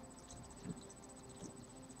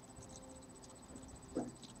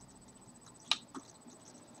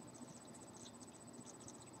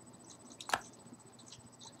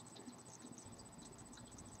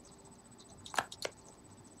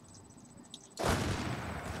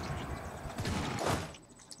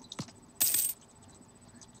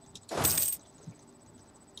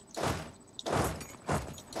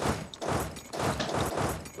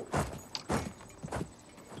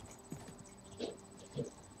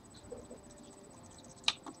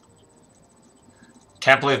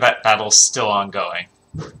 Can't believe that battle's still ongoing.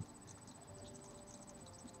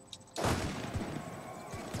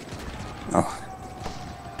 Oh.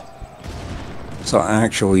 So I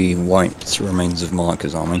actually wiped remains of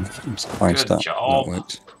Malaka's army. I'm surprised Good that job.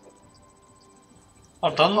 worked.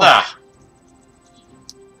 Well done there.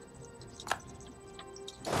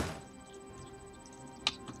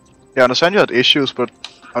 Yeah, I understand you had issues, but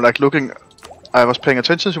I'm like looking. I was paying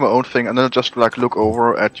attention to my own thing, and then I just like look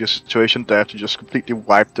over at your situation that you just completely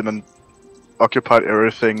wiped them and occupied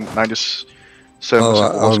everything. 97%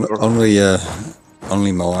 war score.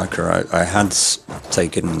 Only Malacca. I had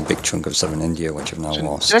taken a big chunk of southern India, which I've now So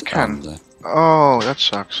lost. Deccan. And, Oh, that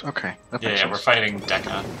sucks. Okay, that Yeah, makes yeah, we're sense. fighting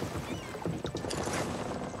Deccan.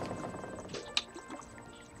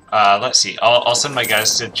 Let's see. I'll send my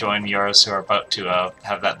guys to join yours who are about to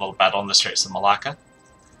have that little battle in the Straits of Malacca.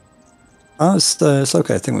 oh, it's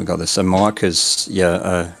okay. I think we got this. So Malacca's,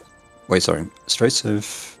 yeah. Wait, sorry. Straits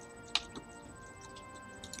of.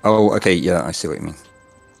 Oh, okay. Yeah, I see what you mean.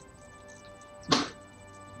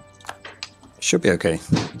 Should be okay.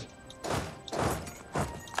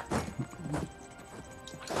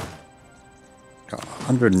 Got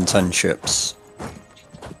 110 ships.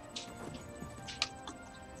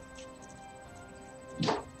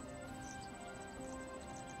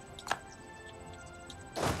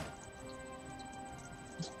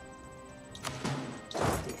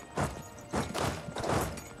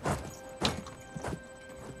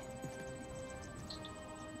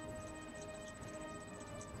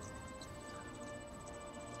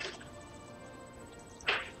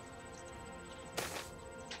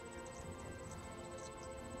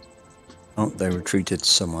 Oh, they retreated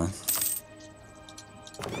somewhere.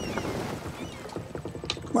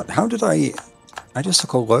 What? How did I just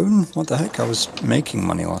took a loan? What the heck? I was making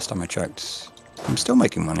money last time I checked. I'm still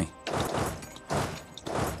making money.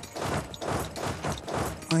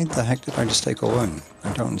 Why the heck did I just take a loan?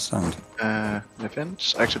 I don't understand.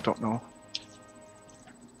 Events? I actually don't know.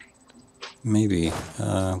 Maybe.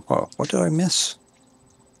 What did I miss?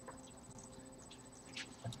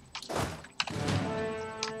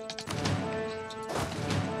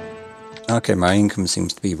 Okay, my income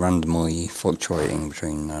seems to be randomly fluctuating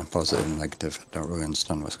between positive and negative. I don't really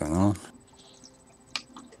understand what's going on.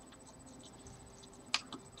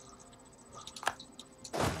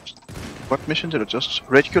 What mission did I just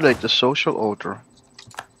regulate the social order?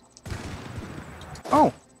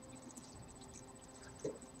 Oh.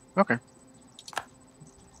 Okay.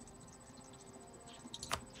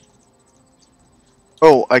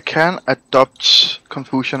 Oh, I can adopt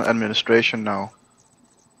Confucian administration now.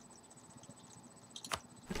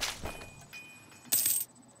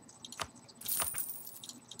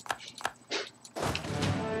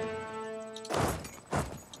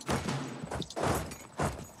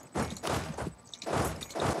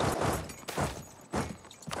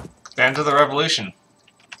 The end of the revolution.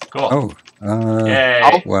 Cool. Oh,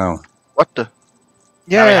 Yay. wow. What the?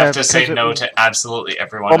 Now we Yeah, have to say because it no was- to absolutely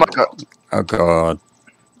everyone Oh in my the god. world. Oh god.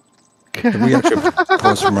 Did we actually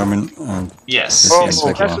pause for a moment? Yes, Oh, yes. oh,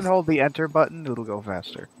 we Press can. and hold the enter button, it'll go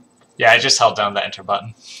faster. Yeah, I just held down the enter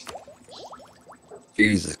button.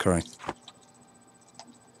 Jesus Christ.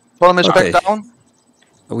 Follow me Okay. back down.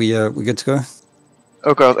 Are we good to go?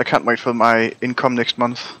 Oh god, I can't wait for my income next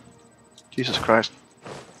month. Jesus Christ.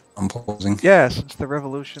 I'm pausing. Yeah, since the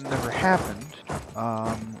revolution never happened,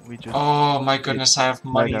 we just... Oh my goodness, I have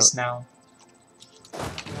Find monies now.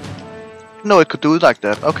 No, it could do it like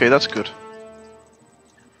that. Okay, that's good.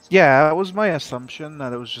 Yeah, it was my assumption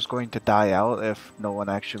that it was just going to die out if no one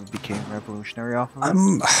actually became revolutionary off of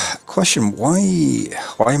it. Question: Why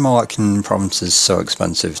are Malacan provinces so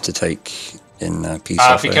expensive to take in peace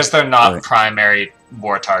offer? Because they're not primary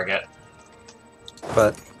war target.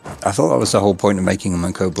 But I thought that was the whole point of making them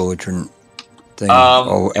a co-belligerent thing.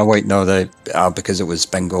 Oh wait, no, they because it was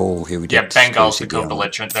Bengal who we did. Yeah, Bengal's the go to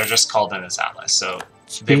co-belligerent. They're just called in as allies, so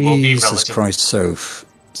they will be Jesus relatively. Christ! So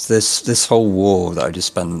this whole war that I just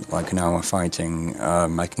spent like an hour fighting,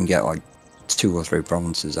 I can get like 2 or 3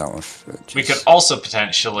 provinces out of. We could also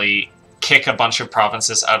potentially kick a bunch of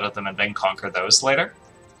provinces out of them and then conquer those later.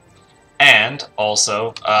 And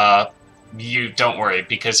also, you don't worry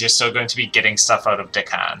because you're still going to be getting stuff out of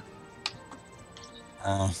Deccan.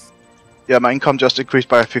 Yeah, my income just increased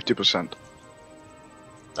by 50%.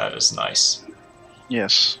 That is nice.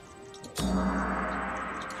 Yes.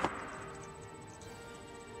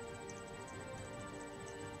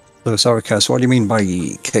 So sorry, Cass, what do you mean by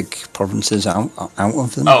kick provinces out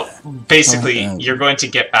of them? Oh, basically, you're going to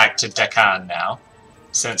get back to Deccan now.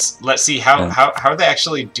 Since, let's see, how are they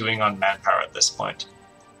actually doing on manpower at this point?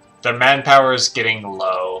 Their manpower is getting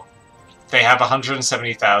low. They have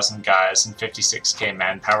 170,000 guys and 56k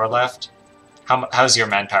manpower left. How's your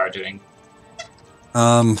manpower doing?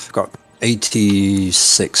 I've got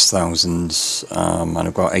 86,000, and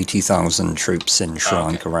I've got 80,000 troops in Sri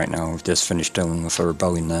Lanka right now. I've just finished dealing with a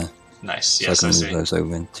rebellion there. Nice, so yes, I can move those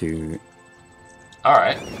over to...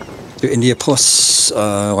 Alright. To India, plus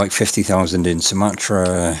like 50,000 in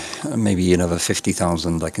Sumatra, maybe another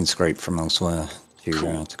 50,000 I can scrape from elsewhere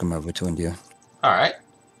to come over to India. Alright.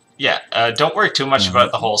 Yeah, don't worry too much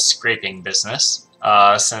about the whole scraping business,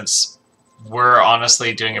 since we're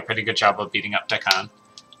honestly doing a pretty good job of beating up Deccan.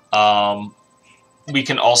 We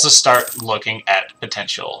can also start looking at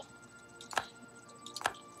potential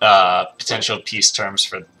peace terms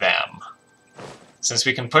for them, since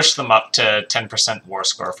we can push them up to 10% war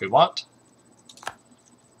score if we want.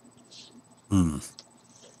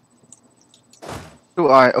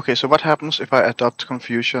 Okay, so what happens if I adopt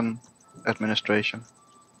Confucian administration?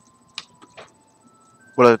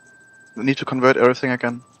 Will I need to convert everything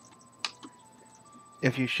again?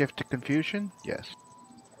 If you shift to Confucian, yes.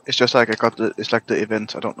 It's just like it's like the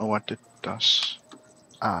event, I don't know what it does.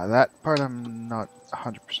 That part I'm not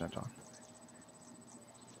 100% on.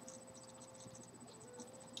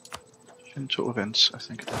 Shinto events, I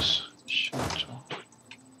think it is. Shinto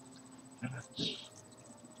events.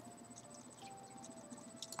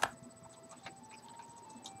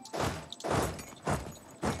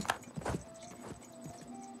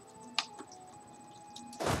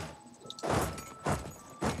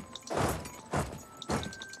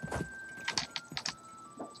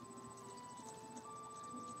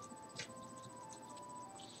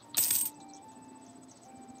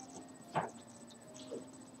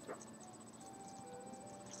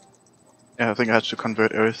 Yeah, I think I had to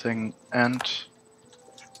convert everything, and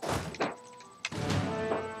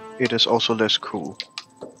it is also less cool.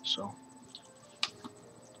 So.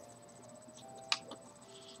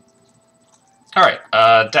 Alright,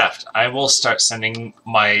 Deft, I will start sending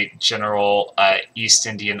my general East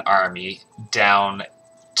Indian army down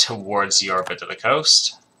towards your bit of the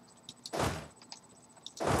coast.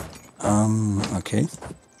 Okay.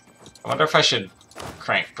 I wonder if I should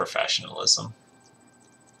crank professionalism.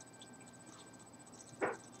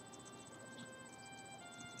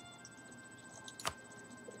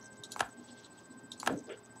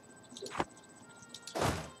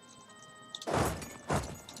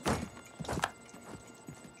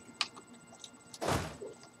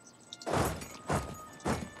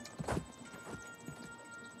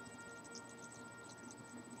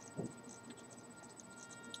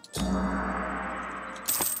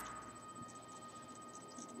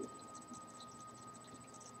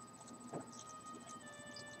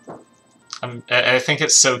 I think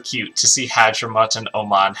it's so cute to see Hadramut and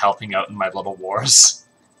Oman helping out in my little wars.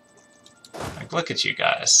 Like, look at you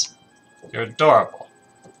guys. You're adorable.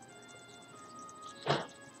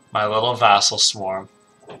 My little vassal swarm.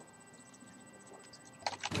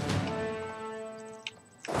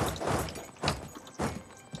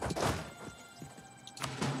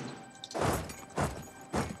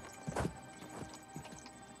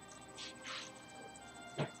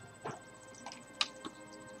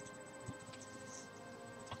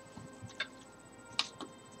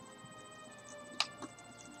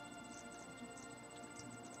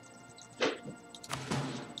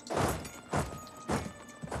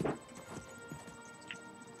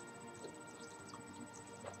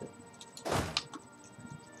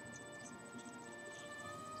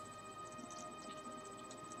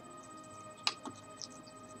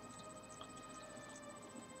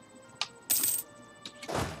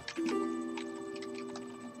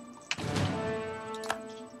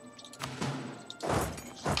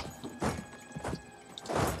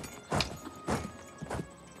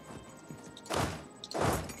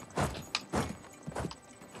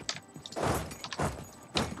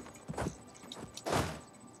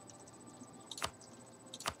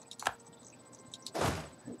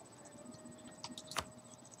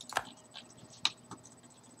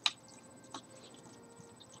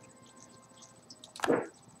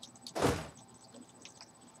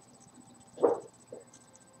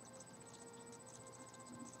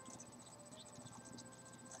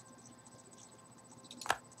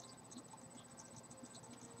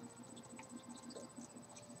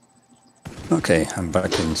 Okay, I'm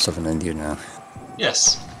back in southern India now.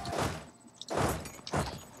 Yes.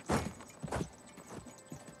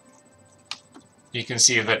 You can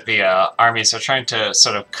see that the armies are trying to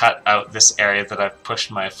sort of cut out this area that I've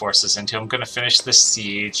pushed my forces into. I'm going to finish the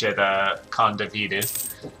siege at Kondavidu,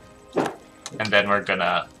 and then we're going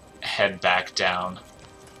to head back down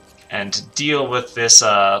and deal with this,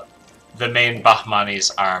 the main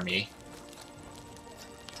Bahmani's army.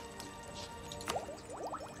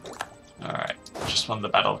 Alright, just won the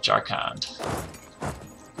Battle of Jharkhand.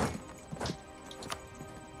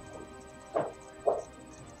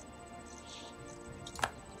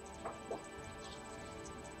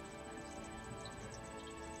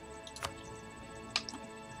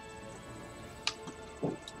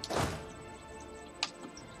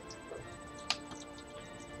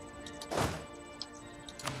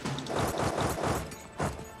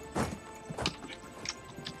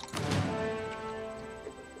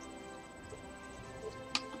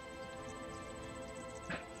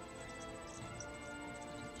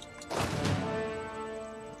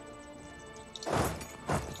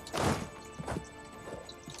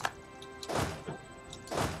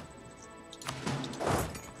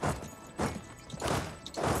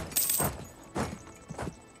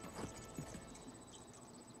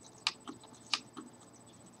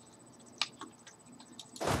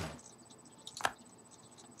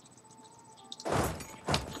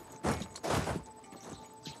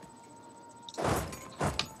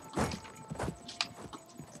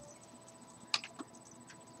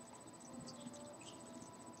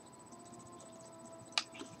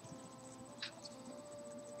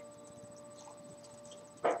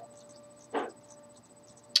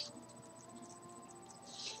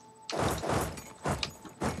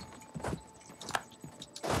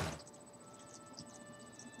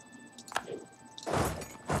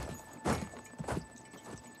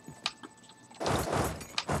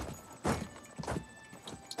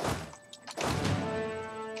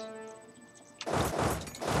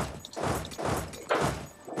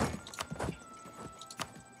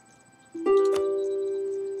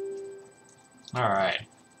 Alright.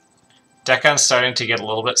 Deccan's starting to get a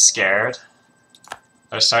little bit scared.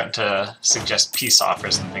 They're starting to suggest peace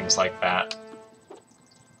offers and things like that.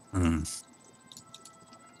 Hmm.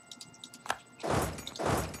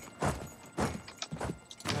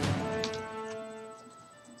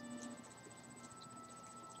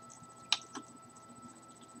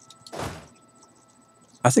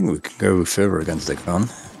 I think we can go further against the Khan.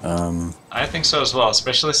 I think so as well,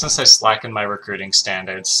 especially since I slackened my recruiting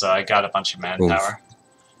standards, so I got a bunch of manpower.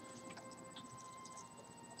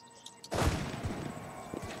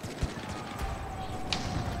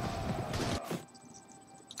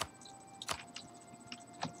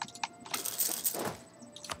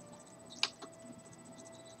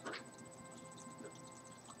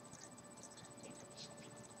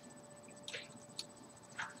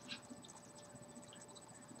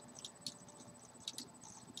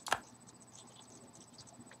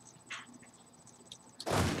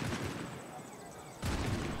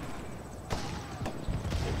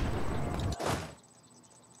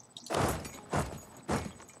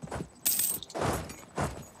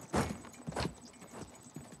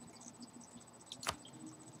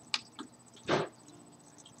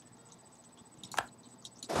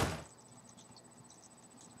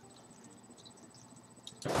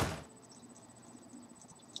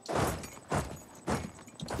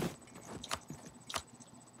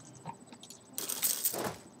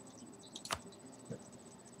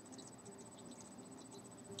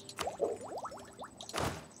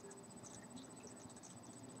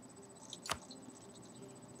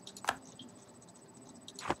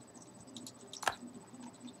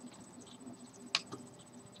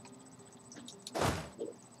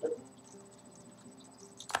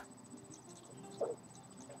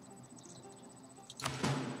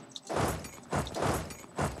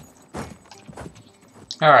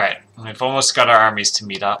 Alright, we've almost got our armies to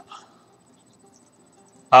meet up.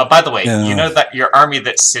 By the way, you know that your army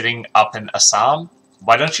that's sitting up in Assam?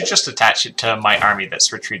 Why don't you just attach it to my army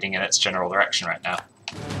that's retreating in its general direction right now?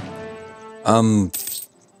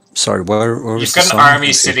 Sorry, where was You've got an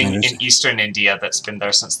army sitting in eastern India that's been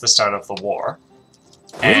there since the start of the war.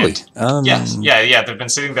 Really? Yes, yeah, they've been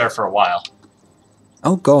sitting there for a while.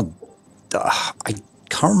 Oh god. I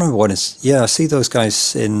can't remember what it's... Yeah, I see those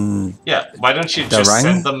guys in... Yeah, why don't you just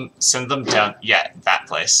send them down... Yeah, that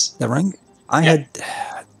place. The rank? I had...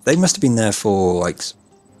 They must have been there for, like,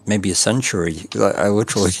 maybe a century. Like, I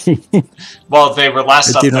literally... Well, they were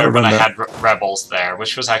last up there when I remember. had rebels there,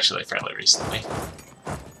 which was actually fairly recently.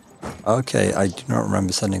 Okay, I do not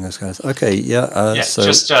remember sending those guys. Okay, yeah. Yeah, So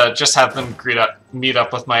just have them meet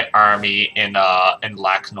up with my army in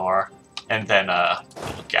Laknor, and then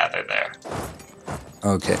we'll gather there.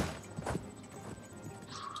 okay.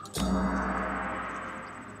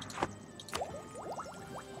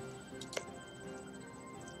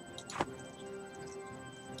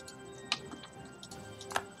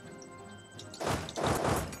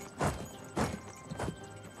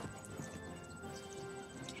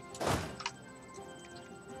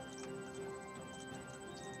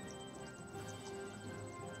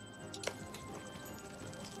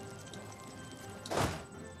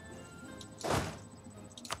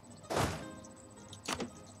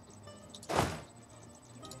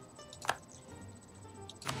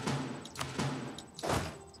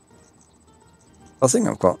 I think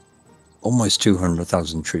I've got almost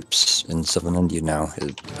 200,000 troops in southern India now,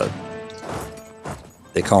 but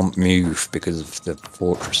they can't move because of the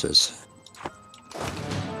fortresses.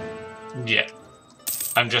 Yeah,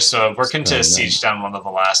 I'm just working to siege down one of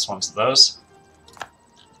the last ones of those.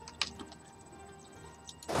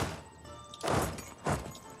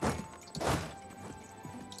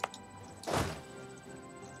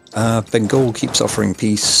 Bengal keeps offering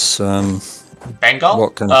peace. Bengal?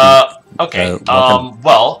 What kind of okay.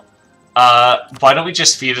 Well, why don't we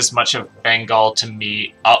just feed as much of Bengal to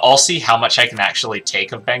me? I'll see how much I can actually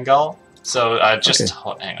take of Bengal. So just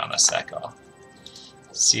hang on a sec. I'll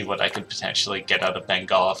see what I could potentially get out of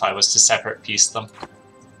Bengal if I was to separate piece them.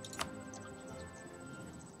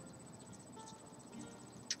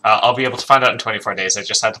 I'll be able to find out in 24 days. I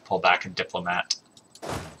just had to pull back a diplomat.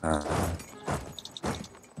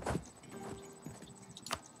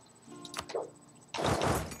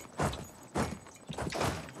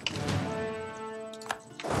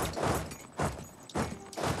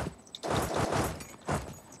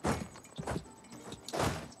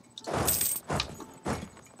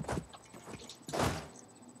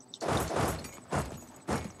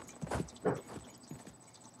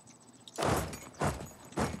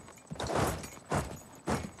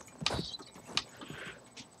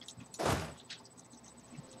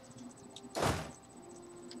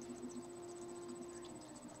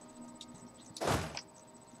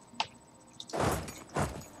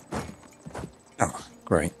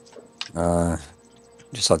 Great.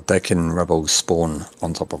 Just had Deccan rebels spawn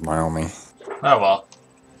on top of my army. Oh well.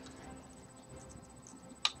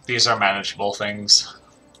 These are manageable things.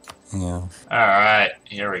 Yeah. Alright,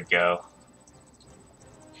 here we go.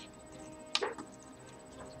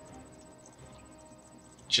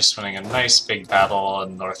 Just winning a nice big battle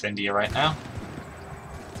in North India right now.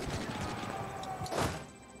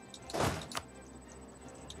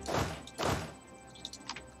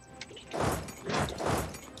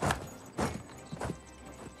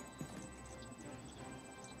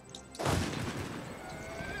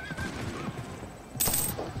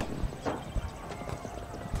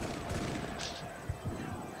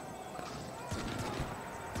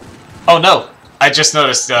 Oh no! I just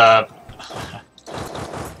noticed,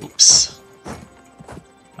 oops.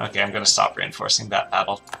 Okay, I'm gonna stop reinforcing that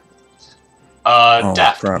battle.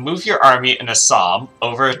 Def, crap. move your army in Assam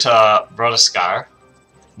over to Brodaskar,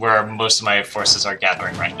 where most of my forces are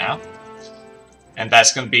gathering right now. And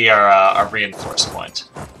that's gonna be our reinforce point.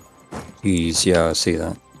 Jeez, yeah, I see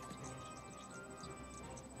that.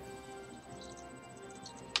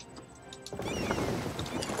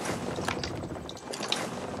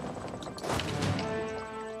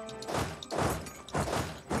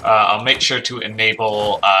 I'll make sure to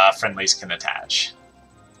enable friendlies can attach.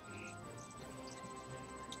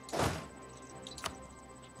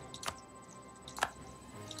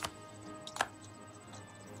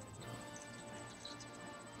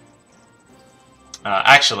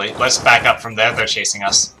 Actually, let's back up from there. They're chasing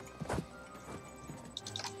us.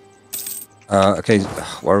 Okay,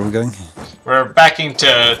 where are we going? We're backing to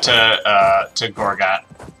Gorgat.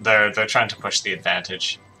 They're trying to push the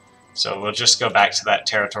advantage. So we'll just go back to that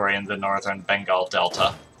territory in the northern Bengal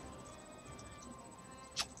Delta.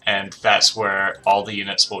 And that's where all the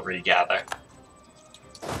units will regather.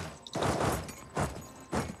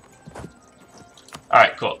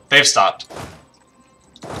 Alright, cool. They've stopped.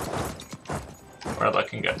 We're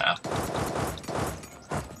looking good now.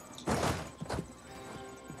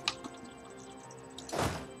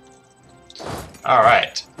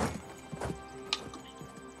 Alright.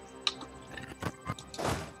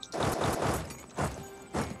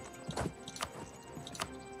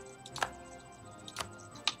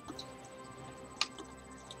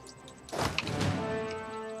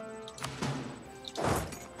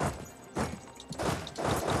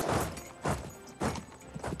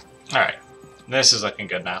 Alright, this is looking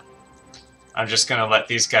good now. I'm just gonna let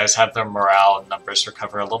these guys have their morale and numbers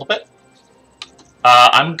recover a little bit.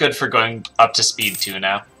 I'm good for going up to speed 2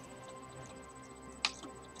 now.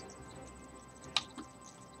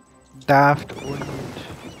 Daft und...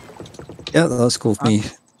 Yeah, that's cool with me.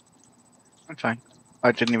 I'm fine.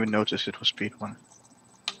 I didn't even notice it was speed 1.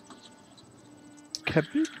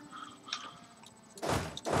 Kebik?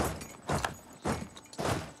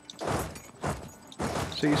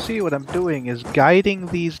 So you see what I'm doing is guiding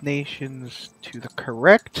these nations to the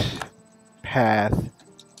correct path,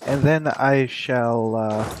 and then I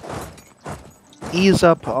shall ease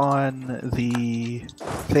up on the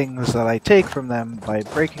things that I take from them by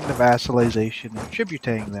breaking the vassalization and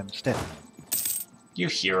tributating them instead. You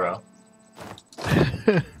hero.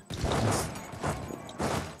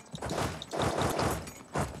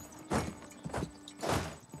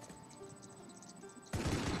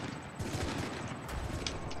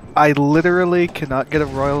 I literally cannot get a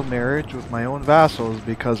royal marriage with my own vassals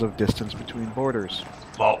because of distance between borders.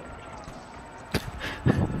 Well,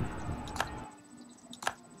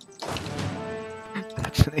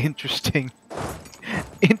 That's an interesting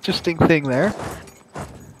thing there.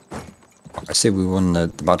 I say we won the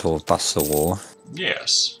Battle of Vassal War.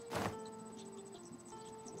 yes.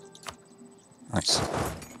 Nice.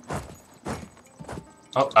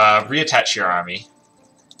 Oh, reattach your army.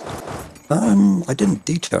 I didn't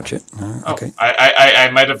detach it. Oh, Okay. I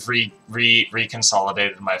might have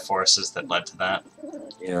reconsolidated my forces that led to that.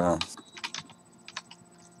 Yeah.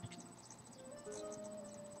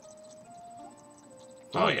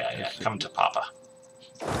 Oh yeah, come to Papa.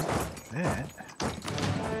 That.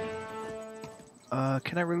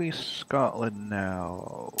 Can I release Scotland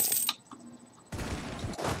now?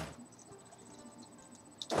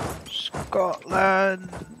 Scotland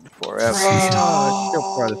forever.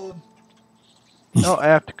 Still Protestant. No, I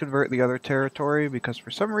have to convert the other territory because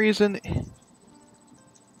for some reason.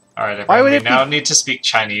 Alright, Why would everyone, we it now be- need to speak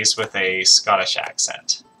Chinese with a Scottish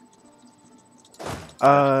accent.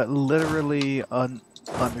 Literally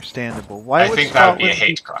understandable. Why I would think that would be a Scotland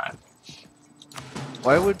hate crime.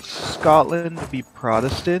 Why would Scotland be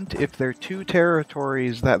Protestant if their two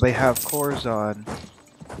territories that they have cores on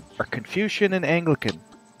are Confucian and Anglican?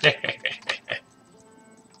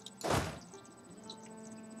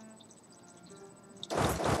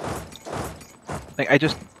 Like, I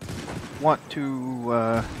just want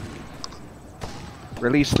to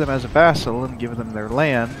release them as a vassal and give them their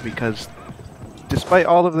land because despite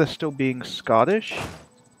all of this still being Scottish,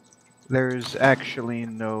 there's actually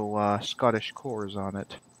no Scottish cores on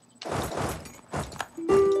it.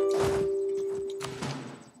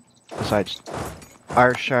 Besides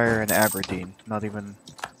Ayrshire and Aberdeen, not even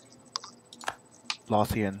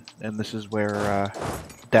Lothian. And this is where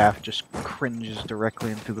Daft just cringes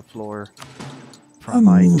directly into the floor from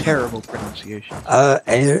my terrible pronunciation.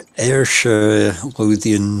 Ayrshire,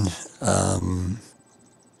 Lothian, can't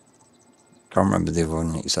remember the other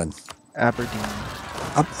one that you said. Aberdeen.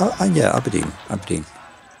 Yeah, Aberdeen.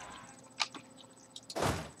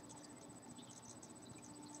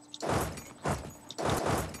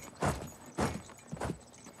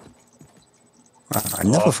 I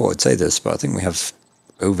never thought I'd say this, but I think we have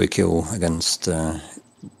overkill against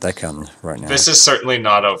Deccan right now. This is certainly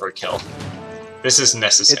not overkill. This is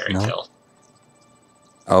necessary No. kill.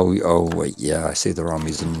 Oh, wait, yeah, I see their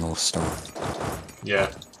armies in North Star.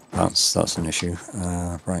 Yeah. That's an issue.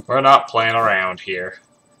 Right. We're not playing around here.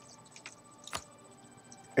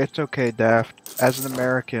 It's okay, Daft. As an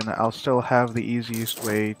American, I'll still have the easiest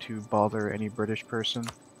way to bother any British person.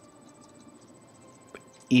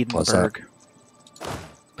 What's that?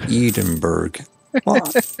 Edinburgh. Edinburgh. Well,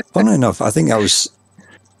 funny enough, I think that was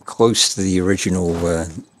close to the original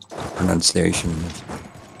pronunciation.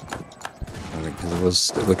 Because it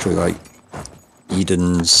was literally like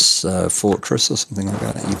Eden's fortress or something like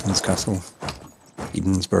that. Eden's castle.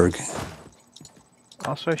 Edensburg.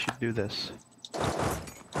 Also, I should do this.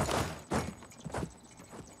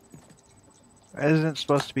 Isn't it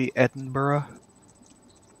supposed to be Edinburgh?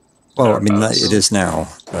 Well, I mean, Thereabouts. it is now,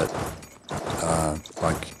 but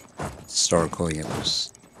like historically, it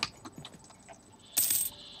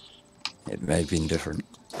may have been different.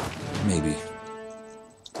 Maybe.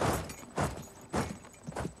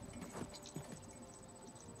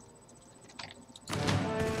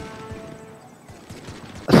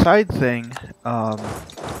 A side thing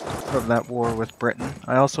from that war with Britain,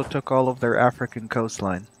 I also took all of their African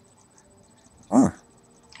coastline. Oh,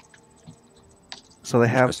 So they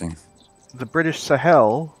have interesting. the British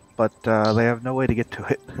Sahel, but they have no way to get to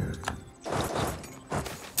it.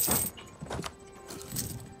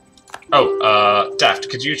 Oh, Daft,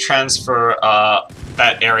 could you transfer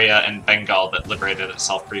that area in Bengal that liberated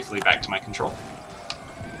itself briefly back to my control?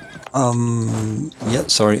 Yeah,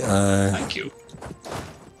 sorry, Thank you.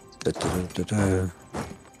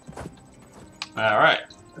 Alright.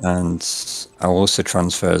 And I'll also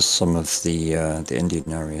transfer some of the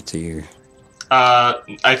Indian area to you.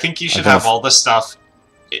 I think you should have all the stuff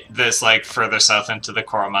that's like further south into the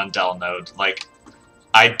Coromandel node. Like,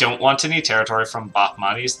 I don't want any territory from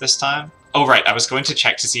Bahmanis this time. Oh right, I was going to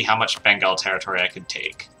check to see how much Bengal territory I could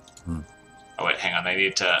take. Oh wait, hang on. I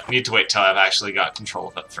need to wait till I've actually got control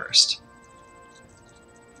of it first.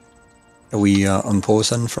 Are we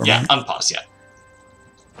unpause then for a Yeah, moment? unpause. Yeah.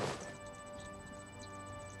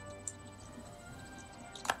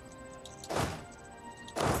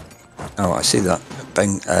 Oh, I see that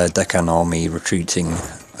Deccan army retreating.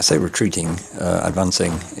 I say retreating,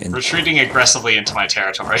 advancing in. Retreating aggressively into my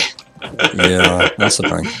territory. Yeah, that's the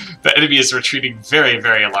point. The enemy is retreating very,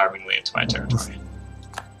 very alarmingly into my territory.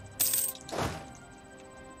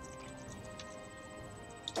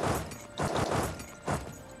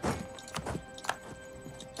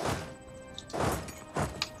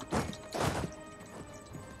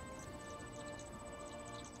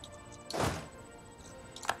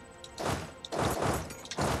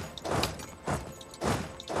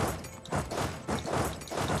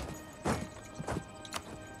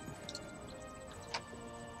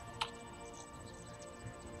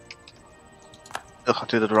 Ugh, I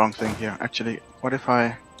did the wrong thing here. Actually, what if I...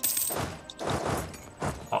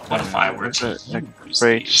 What if I were to use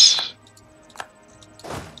raise...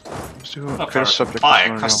 What if I were to buy a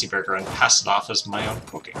Krusty Burger and pass it off as my own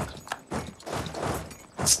cooking?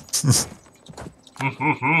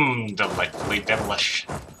 Delightfully devilish.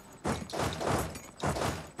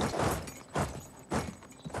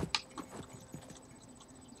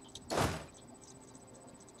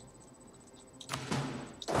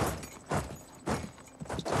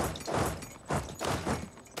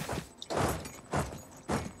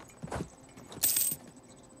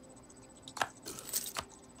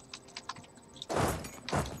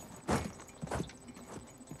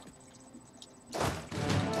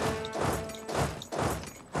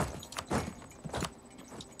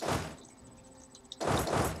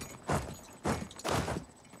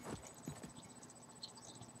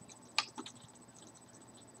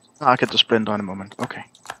 I'll get the Splendor in a moment. Okay.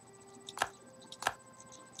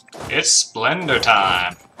 It's Splendor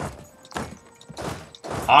time!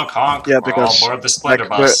 Honk honk, Yeah, we're because, all aboard the Splendor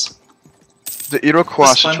like, bus. The Iroquois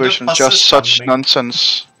The Splendor situation is bus just is such coming.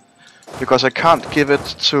 nonsense. Because I can't give it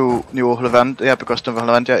to New Hollandia because New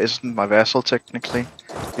Hollandia isn't my vassal technically.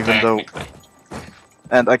 Even though... Technically.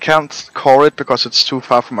 And I can't core it because it's too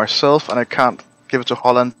far from myself, and I can't give it to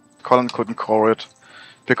Holland. Holland couldn't core it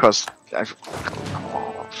because...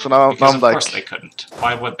 So now Because I'm of like... course they couldn't.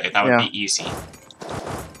 Why would they? That would Yeah. be easy.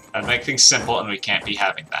 That'd make things simple, and we can't be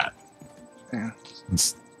having that. Yeah.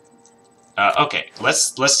 Okay,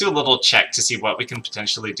 let's do a little check to see what we can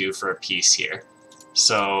potentially do for a peace here.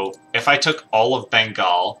 So, if I took all of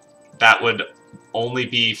Bengal, that would only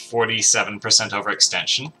be 47%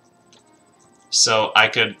 overextension. So I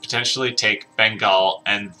could potentially take Bengal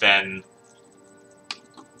and then...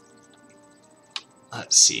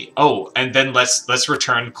 Let's see. Oh, and then let's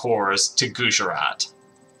return cores to Gujarat.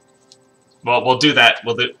 Well, we'll do that.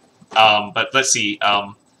 We'll do... but let's see.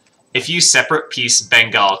 If you separate piece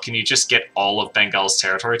Bengal, can you just get all of Bengal's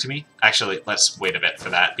territory to me? Actually, let's wait a bit for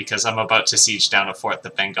that, because I'm about to siege down a fort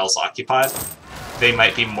that Bengal's occupied. They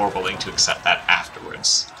might be more willing to accept that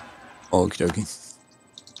afterwards. Okie dokie.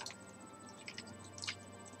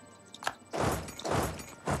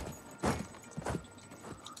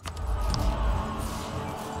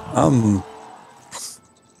 I'm not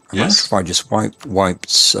Yes? sure if I just wiped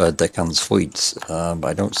Deccan's fleet, but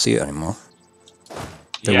I don't see it anymore.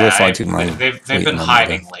 They were fighting my they've fleet been a moment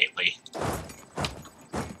hiding ago. lately.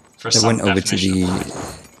 For They some went over to definition of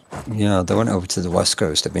the hiding. yeah, they went over to the west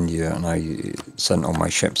coast of India, and I sent all my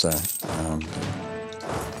ships there.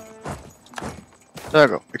 There you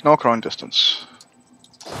go. Ignore current distance.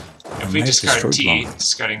 If we may have discard destroyed T, one.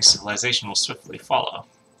 discarding civilization will swiftly follow.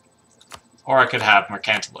 Or I could have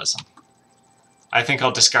mercantilism. I think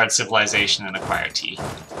I'll discard civilization and acquire T.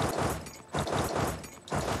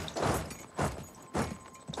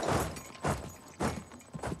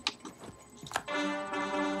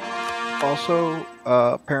 Also,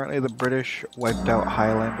 apparently the British wiped out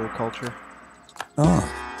Highlander culture.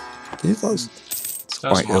 Oh, dude, that's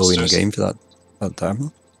Those quite early in the monsters. game for that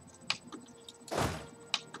time.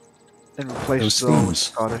 And replaced Those it all with themes.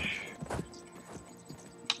 Scottish.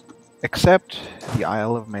 Except the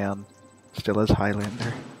Isle of Man still is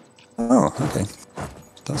Highlander. Oh, okay,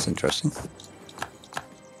 that's interesting.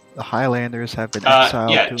 The Highlanders have been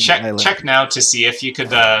exiled yeah, to check an island. check now to see if you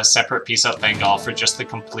could separate piece out Bengal for just the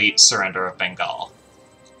complete surrender of Bengal.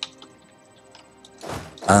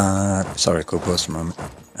 Sorry, could pause for a moment.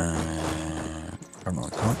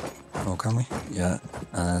 Probably can't. Or can we? Yeah.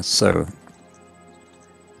 So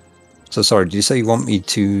sorry, did you say you want me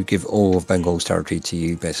to give all of Bengal's territory to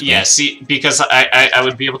you, basically? Yeah, see, because I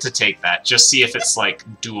would be able to take that. Just see if it's, like,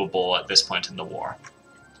 doable at this point in the war.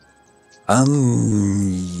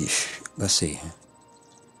 Let's see.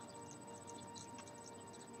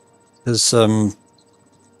 Does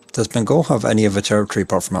Bengal have any other territory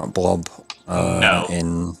apart from Mount Blob?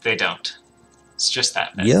 No, they don't. It's just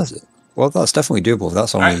that bit. Yes. Well, that's definitely doable.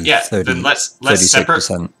 That's only Right, yeah, 30, then let's 36%. separate.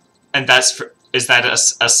 And that's for, is that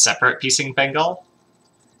a separate piecing Bengal?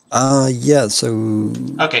 Yeah. So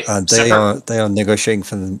Okay, they are negotiating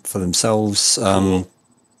for themselves. Cool.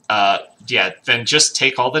 Yeah, then just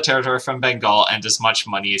take all the territory from Bengal and as much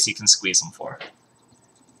money as you can squeeze them for.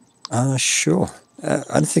 Sure.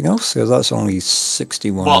 Anything else? Because that's only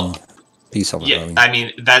 61 piece of it. Yeah, I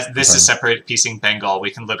mean this is separate piecing Bengal.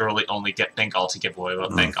 We can literally only get Bengal to give away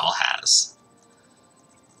what Bengal has.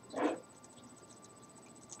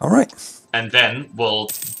 All right. And then we'll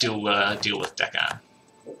deal with Deccan.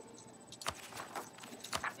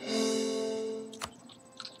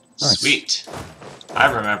 Nice. Sweet. I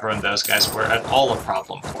remember when those guys were at all a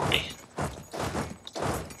problem for me.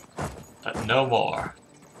 But no more.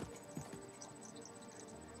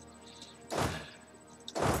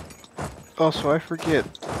 Also, I forget,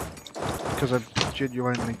 because I'm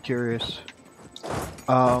genuinely curious.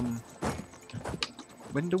 When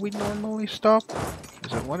do we normally stop?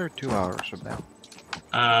 Is it 1 or 2 hours from now?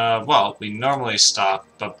 Well, we normally stop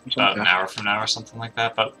about an hour from now or something like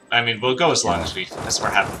that. But I mean, we'll go as long as we're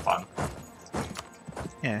having fun.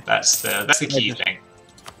 Yeah. That's the key thing.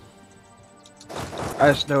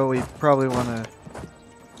 I just know we probably want to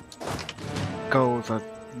go the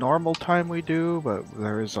normal time we do, but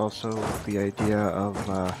there is also the idea of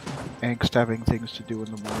angst having things to do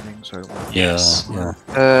in the morning, so I don't want to... Yes.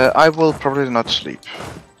 Yeah. I will probably not sleep.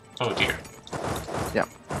 Oh dear. Yeah.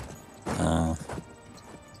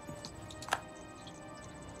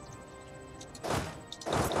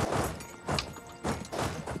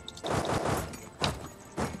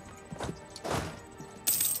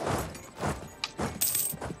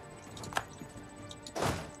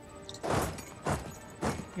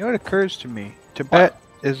 You know what occurs to me? Tibet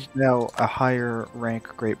is now a higher rank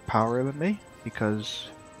great power than me, because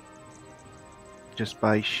just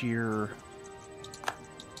by sheer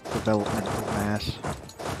developmental mass.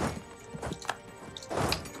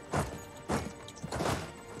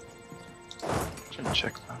 Can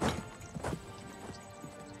check that.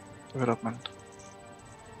 Development.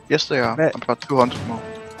 Yes, they are. Tibet. About 200 more.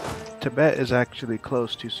 Tibet is actually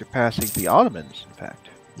close to surpassing the Ottomans, in fact.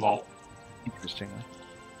 Lol. Interestingly.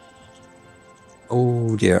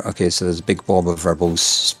 Oh dear. Okay, so there's a big blob of rebels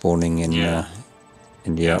spawning in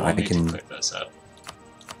India. We'll need to clear those up.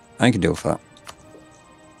 I can deal with that.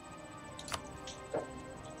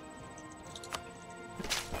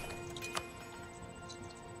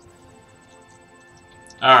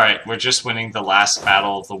 Alright, we're just winning the last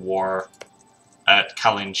battle of the war at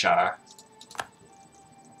Kalinchar.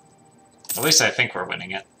 At least I think we're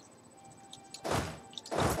winning it.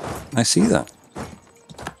 I see that.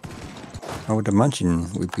 I would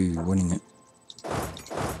imagine we'd be winning it.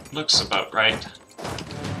 Looks about right.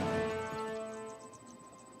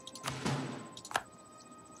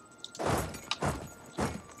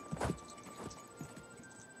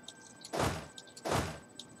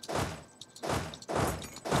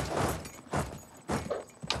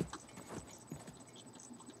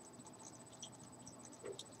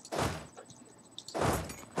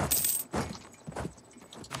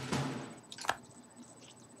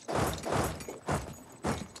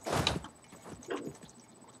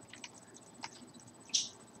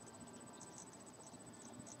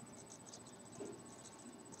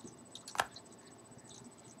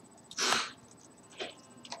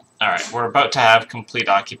 Alright, we're about to have complete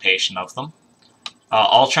occupation of them.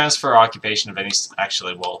 I'll transfer occupation of any...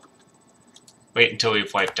 Actually, we'll wait until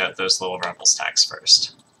we've wiped out those little rebel stacks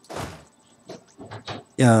first.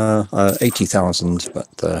 Yeah, 80,000,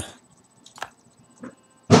 but...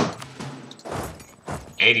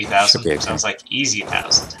 80,000? okay. Sounds like easy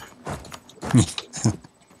 1,000.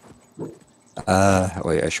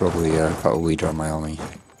 Wait, I should probably put a leader on my army.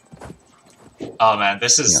 Oh man,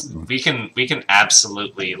 this is... We can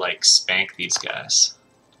absolutely, like, spank these guys.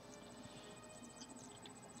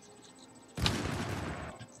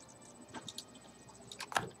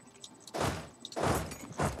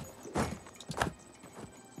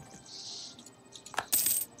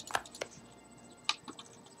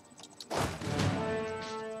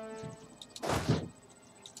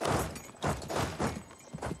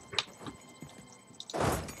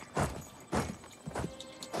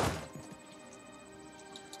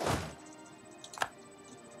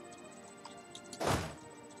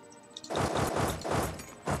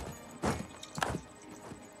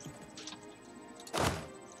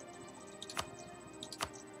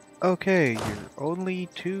 Okay, your only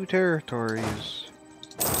 2 territories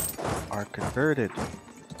are converted.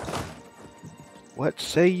 What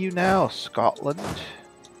say you now, Scotland?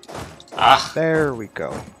 Ah, There we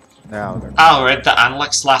go. Now they're I read the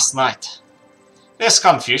Anlex last night. This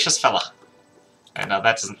Confucius fella. No,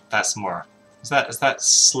 that doesn't. That's more. Is that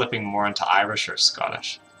slipping more into Irish or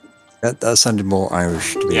Scottish? That sounded more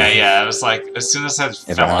Irish to me. Yeah. I was like, as soon as I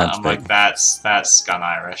said If I fella, had I'm to like, pick. that's gun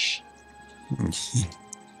Irish.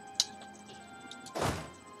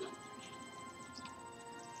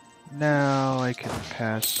 Now I can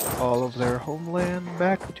pass all of their homeland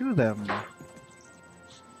back to them.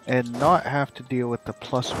 And not have to deal with the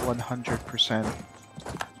plus 100%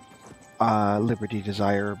 liberty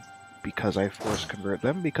desire because I force convert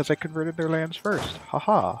them because I converted their lands first.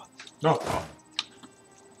 Haha. Oh.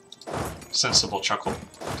 Sensible chuckle.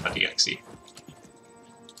 .exe.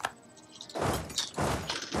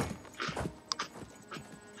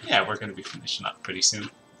 Yeah, we're gonna be finishing up pretty soon.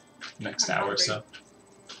 Next I'm hour or hungry. so.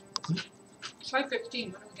 It's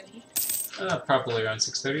 5:15. What are we gonna eat? Probably around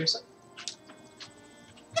 6:30 or so.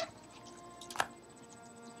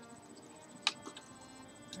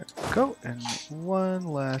 Go, and one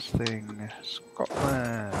last thing.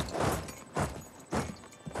 Scotland.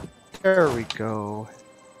 There we go.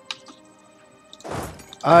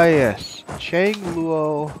 Ah yes, Chang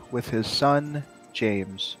Luo with his son,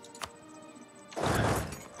 James.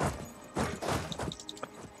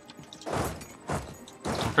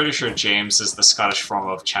 I'm pretty sure James is the Scottish form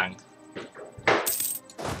of Chang.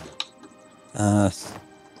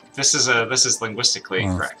 This is linguistically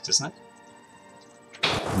incorrect, isn't it?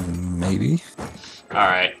 Maybe. All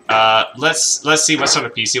right. Let's see what sort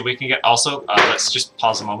of PC we can get. Also, let's just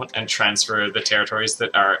pause a moment and transfer the territories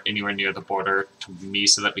that are anywhere near the border to me,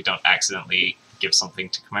 so that we don't accidentally give something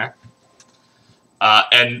to Khmer.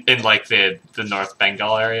 And in like the North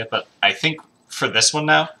Bengal area. But I think for this one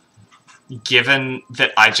now, given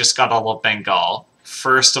that I just got all of Bengal,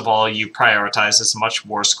 first of all, you prioritize as much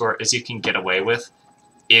war score as you can get away with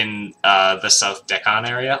in the South Deccan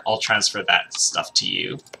area. I'll transfer that stuff to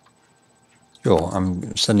you. Sure,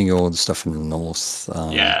 I'm sending you all the stuff in the north.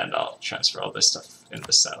 Yeah, and I'll transfer all this stuff in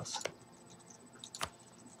the south.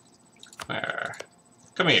 Where?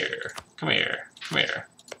 Come here. Come here. Come here.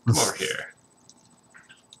 Come over here.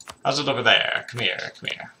 How's it over there? Come here. Come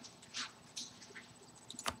here.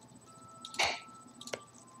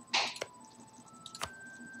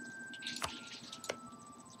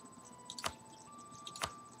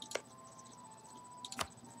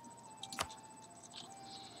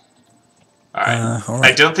 Alright. all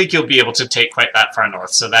right. I don't think you'll be able to take quite that far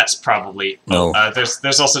north, so that's probably... No.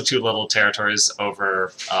 There's also 2 little territories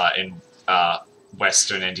over in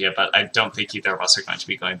western India, but I don't think either of us are going to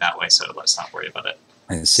be going that way, so let's not worry about it.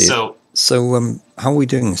 I see. So, how are we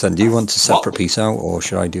doing this then? Do you want to separate piece out, or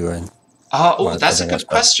should I do a... well, that's I a think good that's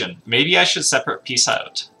question. Maybe I should separate piece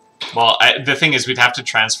out. Well, the thing is, we'd have to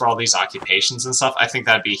transfer all these occupations and stuff. I think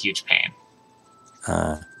that'd be a huge pain.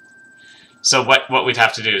 So what we'd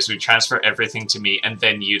have to do is we'd transfer everything to me, and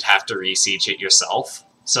then you'd have to re-siege it yourself.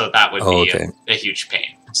 So that would be a huge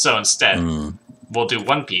pain. So instead, we'll do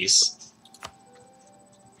one piece,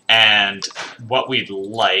 and what we'd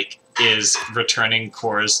like is returning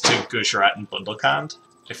cores to Gujarat and Bundelkhand,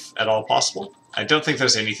 if at all possible. I don't think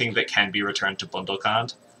there's anything that can be returned to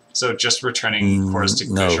Bundelkhand, so just returning cores to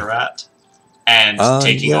Gujarat, and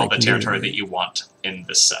taking all the territory that you want in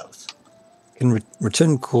the south. Can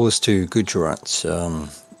return cores to Gujarat.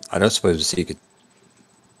 I don't suppose you could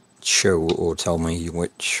show or tell me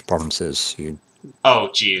which provinces you...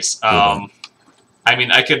 Oh, geez. I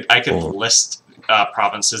mean, I could list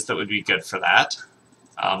provinces that would be good for that.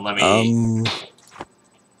 Let me...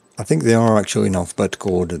 I think they are actually in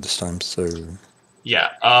alphabetical order this time, so...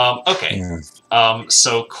 Yeah, okay. Yeah.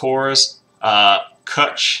 So cores,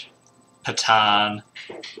 Kutch, Patan,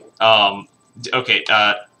 okay,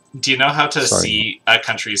 do you know how to see a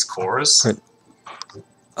country's cores?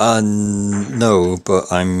 No,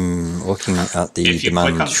 but I'm looking at the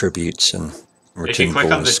demand tributes and return If you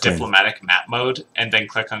click on the screen. diplomatic map mode and then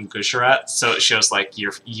click on Gujarat, so it shows like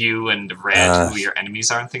you and red who your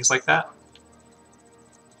enemies are and things like that.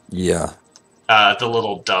 Yeah. The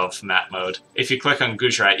little dove map mode. If you click on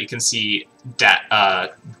Gujarat, you can see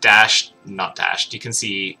not dashed. You can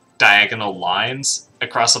see diagonal lines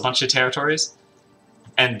across a bunch of territories.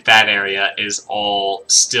 And that area is all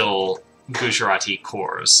still Gujarati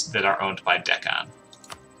cores that are owned by Deccan.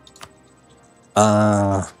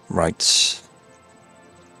 Right.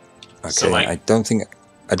 Okay, So, like, I don't think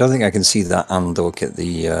I don't think I can see that and look at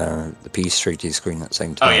the peace treaty screen at the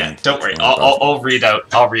same time. Oh yeah, don't worry. unfortunately, but I'll read out.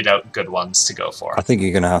 I'll read out good ones to go for. I think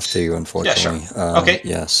you're going to have to, unfortunately. Okay.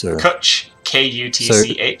 Yeah, so... Kutch,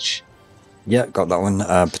 Kutch. Yeah, got that one.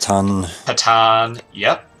 Patan. Patan,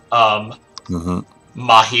 yep. Mm-hmm.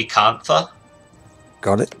 Mahikantha,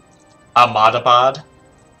 Got it. Ahmadabad.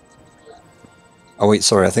 Oh, wait,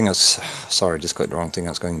 sorry, I think that's... Sorry, I just clicked the wrong thing.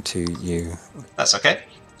 That's going to you. That's okay.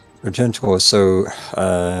 Return to course, so...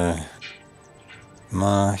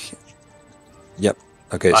 Yep.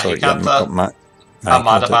 Okay, sorry. Yeah, Mahikantha,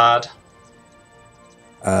 Ahmadabad,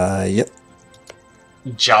 Yep.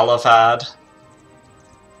 Jalavad,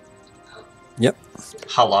 Yep.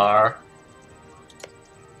 Halar.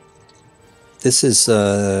 This is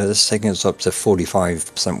taking us up to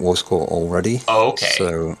 45% war score already. Okay.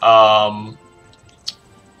 So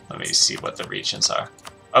let me see what the regions are.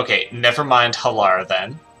 Okay, never mind Halar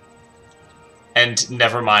then. And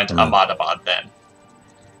never mind Ahmadabad then.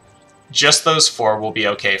 Just those 4 will be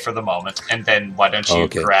okay for the moment, and then why don't you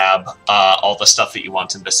grab all the stuff that you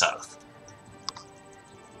want in the south?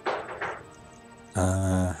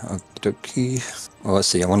 Okay. Well, let's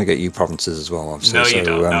see. I want to get you provinces as well, obviously. No, you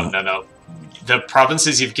don't. No. The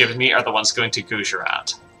provinces you've given me are the ones going to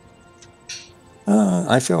Gujarat.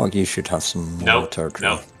 I feel like you should have some more territory.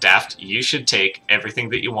 No, Daft, you should take everything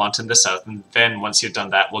that you want in the south, and then once you've done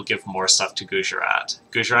that, we'll give more stuff to Gujarat.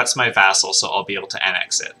 Gujarat's my vassal, so I'll be able to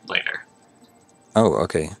annex it later. Oh,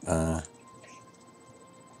 okay.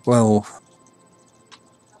 Well...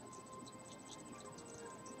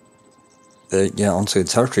 yeah, honestly, the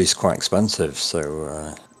territory is quite expensive,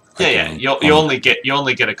 so... yeah, you only get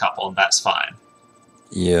a couple, and that's fine.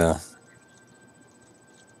 Yeah.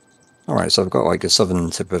 Alright, so I've got like a southern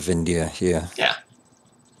tip of India here. Yeah.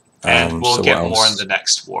 And we'll so get more in the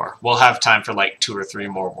next war. We'll have time for like 2 or 3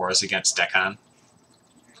 more wars against Deccan.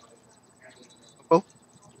 Well,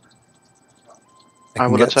 I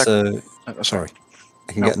will attack. Sorry.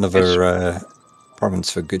 I can get another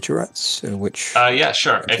province for Gujarat, which... yeah,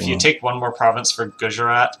 sure. If you take one more province for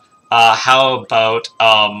Gujarat, how about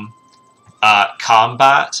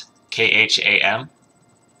Combat? Kham?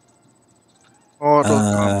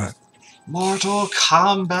 Mortal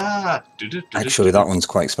Kombat! Actually, that one's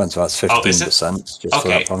quite expensive. That's 15% just for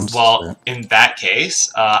that province. Well, in that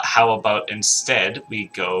case, how about instead we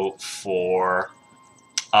go for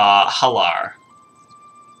Halar?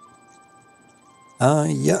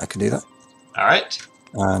 Yeah, I can do that. Alright.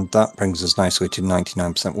 And that brings us nicely to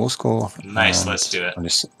 99% war score. Nice, let's do it. I'm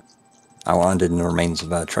just outlined in the remains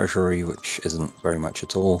of our treasury, which isn't very much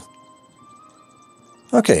at all.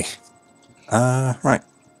 Okay. Right.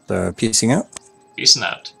 So, piecing out. Peacing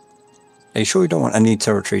out. Are you sure you don't want any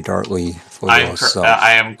territory directly for yourself?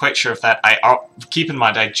 I am quite sure of that. Keep in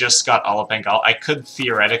mind, I just got all of Bengal. I could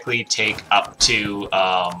theoretically take up to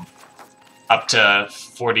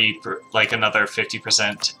 40, like another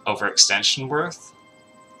 50% overextension worth.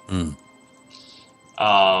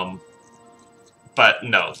 But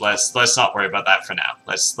no, let's not worry about that for now.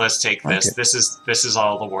 Let's take this. Okay. This is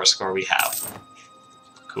all the war score we have.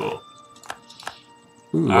 Cool.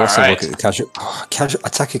 Ooh, also look at the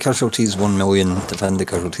attacker casualties 1 million, defender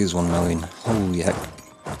casualties 1 million. Holy heck.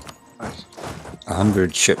 Nice.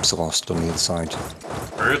 100 ships lost on the other side.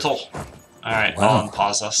 Brutal. Alright, wow. I'll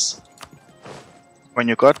unpause us. When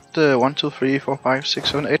you got 1, 2, 3, 4, 5, 6,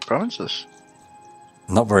 7, 8 provinces.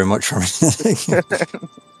 Not very much for me.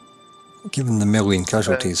 Given the million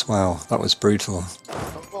casualties, wow, that was brutal.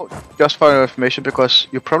 Just for your information, because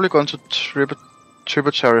you're probably going to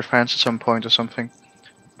tributary France at some point or something.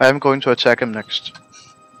 I am going to attack him next.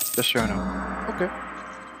 Just so you know. Okay.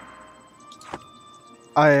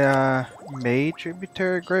 I may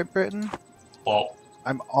tributary Great Britain. Well,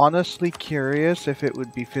 I'm honestly curious if it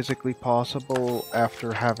would be physically possible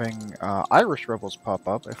after having Irish rebels pop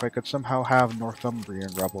up, if I could somehow have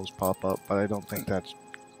Northumbrian rebels pop up, but I don't think that's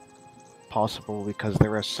possible because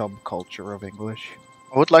they're a subculture of English.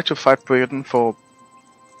 I would like to fight Britain for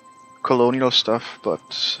colonial stuff, but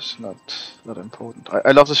it's not that important.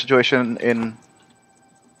 I love the situation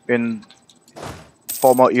in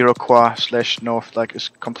former Iroquois / North, like it's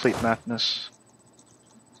complete madness.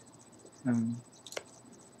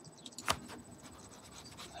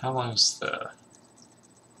 How long's the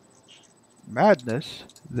madness?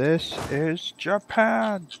 This is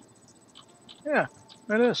Japan. Yeah,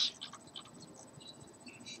 it is.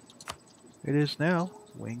 It is now.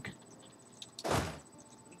 Wink.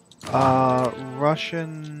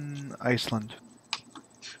 Russian Iceland.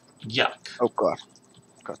 Yuck. Oh god.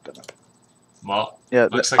 God damn it. Well, yeah,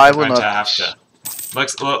 looks like I we're will going not. to have to.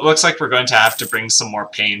 Looks like we're going to have to bring some more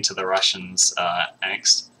pain to the Russians,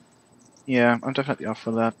 Angst. Yeah, I'm definitely up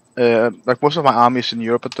for that. Like most of my army is in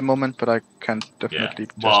Europe at the moment, but I can definitely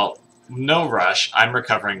just. Well, no rush. I'm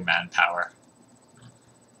recovering manpower.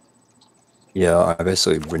 Yeah, I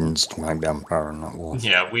basically rinsed my manpower in that war.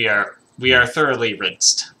 Yeah, we are thoroughly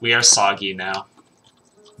rinsed. We are soggy now.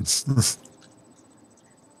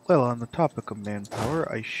 Well, on the topic of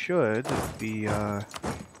manpower, I should be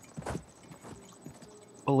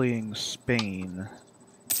bullying Spain.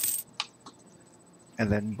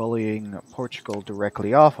 And then bullying Portugal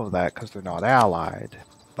directly off of that because they're not allied.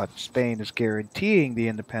 But Spain is guaranteeing the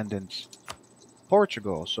independence of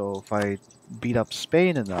Portugal, so if I beat up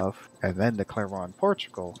Spain enough and then declare war on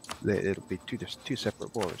Portugal, it'll be two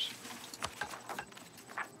separate wars.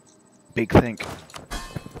 Big think.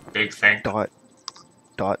 Big thing. Dot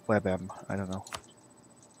WebM. I don't know.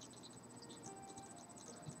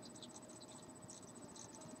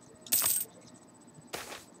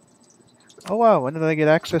 Oh wow, when did I get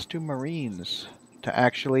access to Marines? To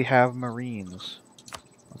actually have Marines. I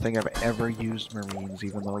don't think I've ever used Marines,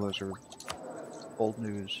 even though those are old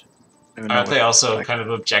news. Aren't they also kind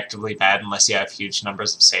of objectively bad unless you have huge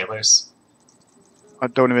numbers of sailors? I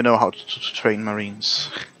don't even know how to train Marines.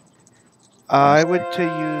 I would to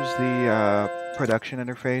use the production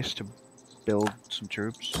interface to build some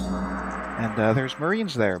troops. And there's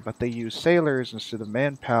Marines there, but they use sailors instead of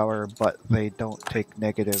manpower, but they don't take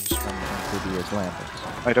negatives from amphibious landings.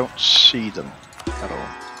 I don't see them at all.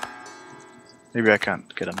 Maybe I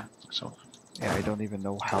can't get them. So Yeah, I don't even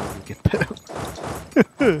know how you get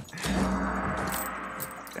them.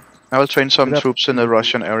 I will train some Get up troops in the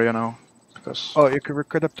Russian area now. Because Oh, you can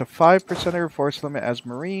recruit up to 5% of your force limit as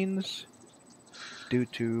Marines due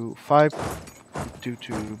to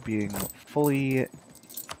being fully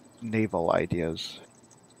naval ideas.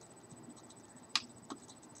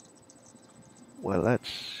 Well, that's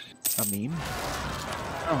a meme.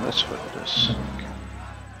 oh, that's what it is.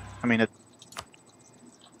 I mean,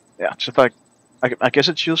 yeah, just like I guess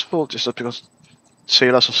it's useful just because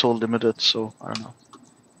sailors are so limited. So I don't know.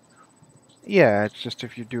 Yeah, it's just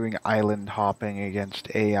if you're doing island hopping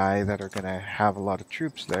against AI that are going to have a lot of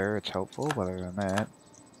troops there, it's helpful, but other than that.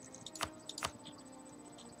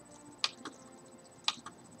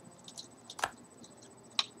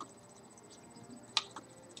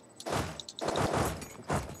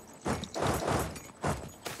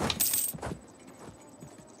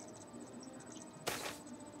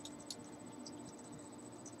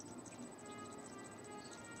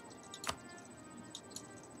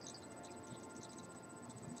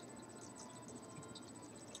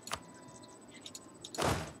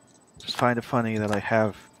 Just find it funny that I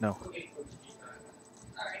have, no,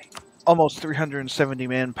 almost 370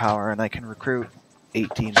 manpower and I can recruit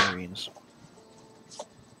 18 Marines.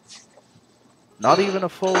 Not even a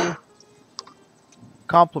full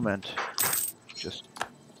complement. Just,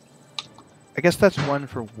 I guess that's one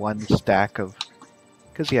for one stack of,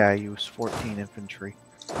 because yeah, I use 14 infantry.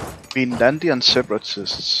 Greenlandian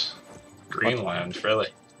separatists. Greenland, really?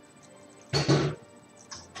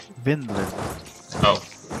 Vinland. Oh,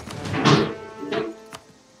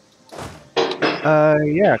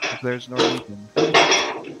 Yeah, because there's Norwegian.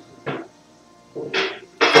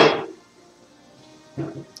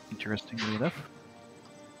 Interestingly enough.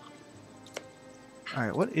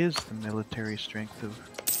 Alright, what is the military strength of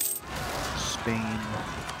Spain?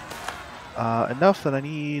 Enough that I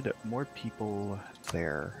need more people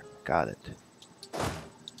there. Got it.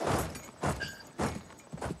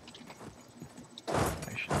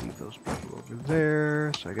 I should leave those people over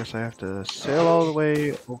there, so I guess I have to sail all the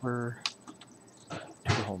way over to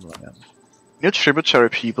the homeland. You know, tributary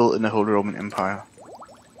people in the Holy Roman Empire.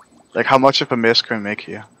 Like, how much of a mess can we make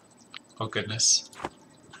here? oh goodness.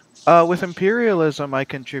 With imperialism, I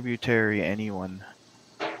can tributary anyone.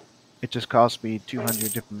 It just costs me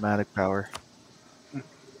 200 diplomatic power.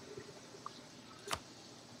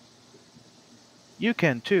 You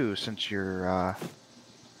can too, since you're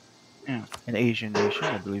Yeah. an Asian nation.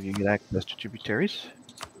 I believe you get access to tributaries.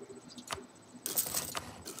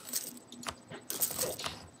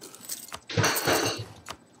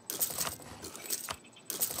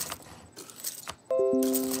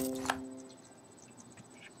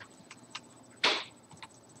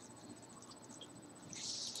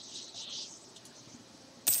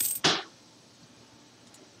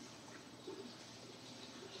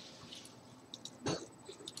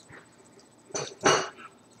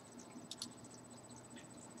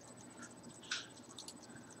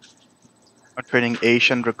 I'm training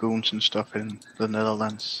Asian dragoons and stuff in the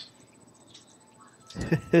Netherlands.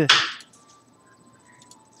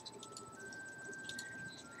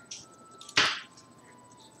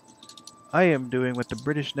 I am doing what the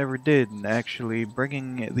British never did and actually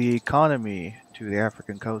bringing the economy to the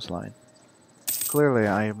African coastline. Clearly,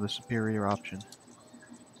 I am the superior option.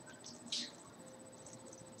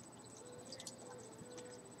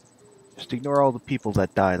 Just ignore all the people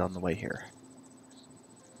that died on the way here.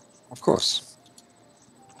 Of course.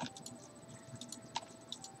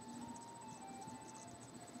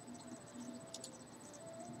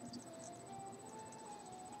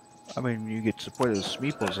 I mean, you get support of the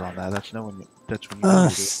Smeeples on that. That's no one. That's when you know you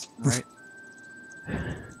do it, right?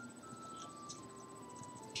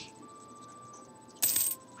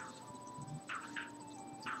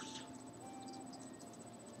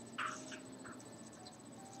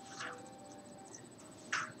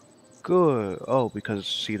 Good. Oh, because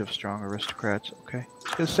seat of strong aristocrats. Okay. I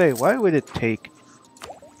was gonna say, why would it take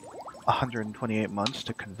 128 months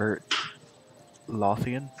to convert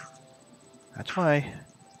Lothian? That's why.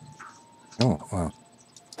 Oh, wow.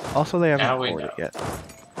 Also, they haven't Now we poured it know. yet.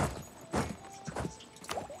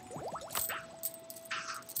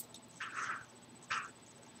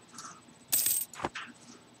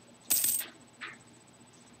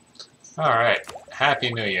 Alright,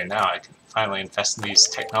 Happy New Year. Now I can finally invest in these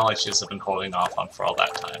technologies I've been holding off on for all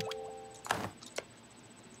that time.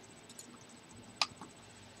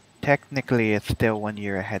 Technically, it's still 1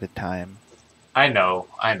 year ahead of time. I know.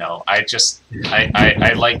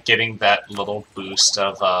 I like getting that little boost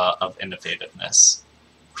of innovativeness.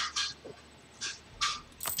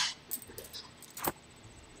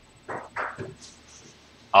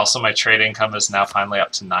 Also, my trade income is now finally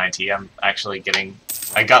up to 90. I'm actually getting...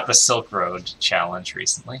 I got the Silk Road challenge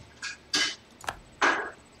recently.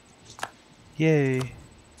 Yay.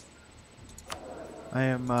 I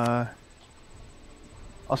am,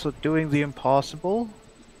 also doing the impossible.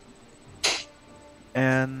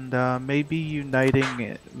 And, maybe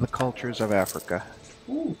uniting the cultures of Africa.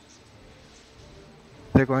 Ooh.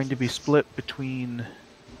 They're going to be split between,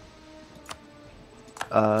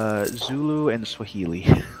 Zulu and Swahili.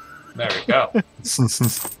 There we go.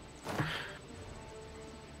 It's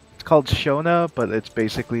called Shona, but it's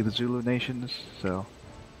basically the Zulu nations, so...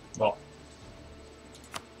 Well,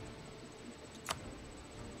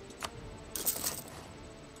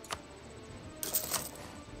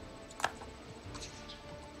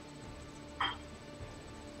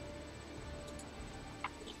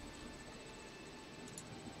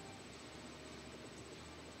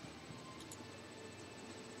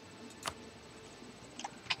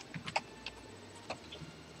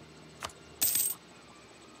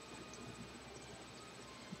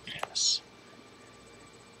 yes.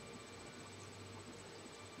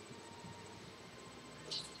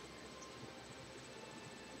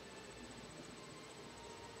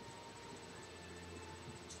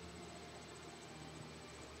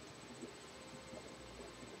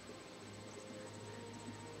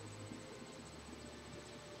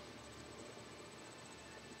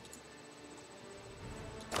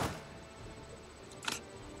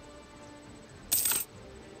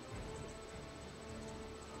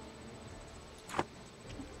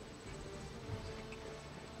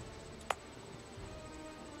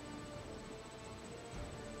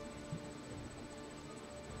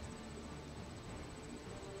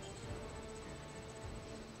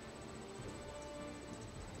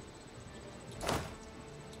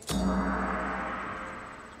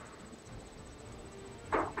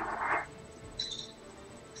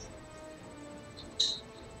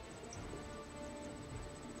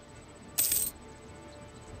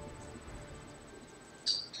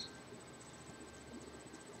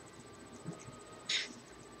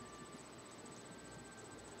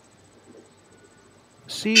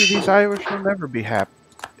 See, these Irish will never be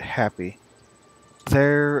happy.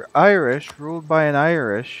 They're Irish, ruled by an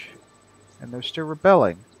Irish, and they're still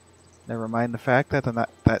rebelling. Never mind the fact that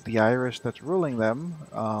the Irish that's ruling them,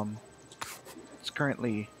 is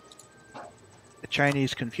currently a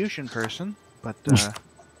Chinese Confucian person, but,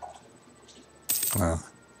 Wow.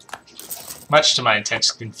 Much to my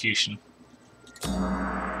intense confusion.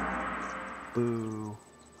 boo.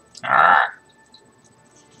 Arrgh.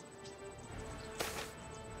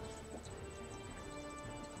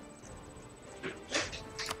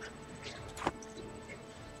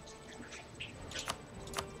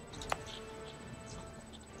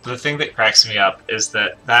 The thing that cracks me up is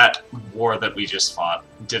that that war that we just fought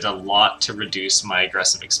did a lot to reduce my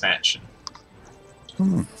aggressive expansion.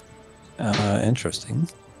 Hmm. Interesting.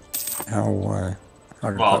 How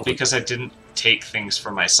did Well, that because I didn't take things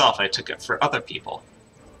for myself, I took it for other people.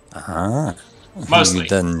 work? Uh-huh. Mostly.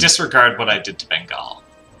 Then... Disregard what I did to Bengal.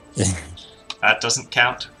 That doesn't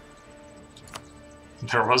count.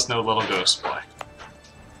 There was no little ghost boy.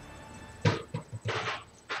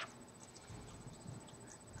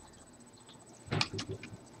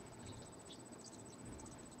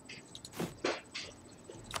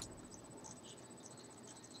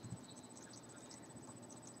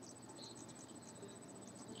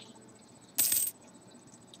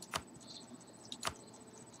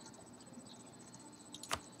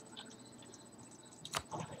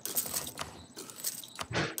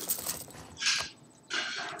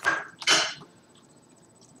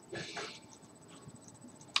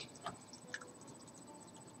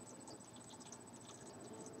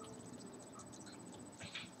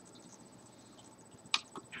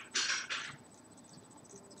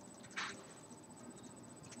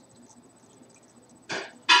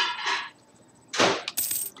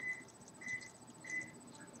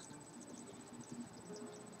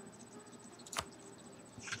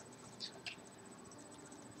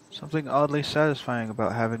 Something oddly satisfying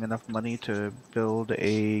about having enough money to build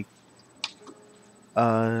a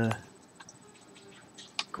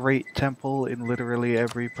great temple in literally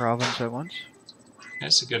every province at once.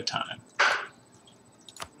 It's a good time.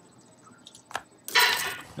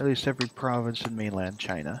 At least every province in mainland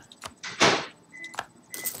China.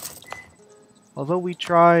 Although we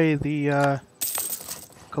try, the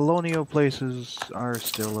colonial places are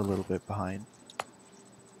still a little bit behind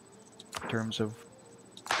in terms of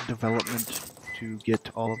development to get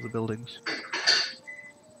all of the buildings.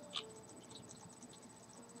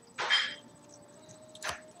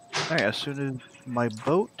 Alright, as soon as my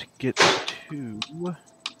boat gets to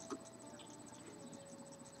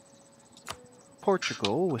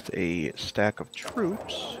Portugal with a stack of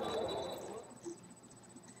troops,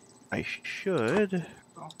 I should...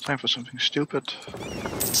 Time for something stupid.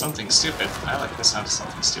 Something stupid. I like the sound of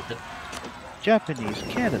something stupid. Japanese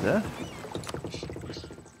Canada.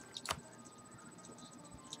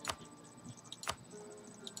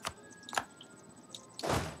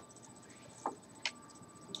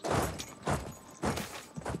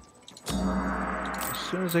 As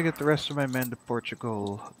soon as I get the rest of my men to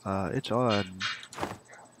Portugal, it's on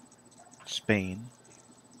Spain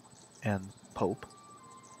and Pope.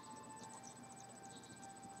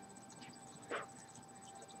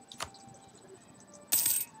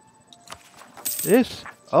 This,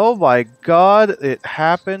 oh my god, it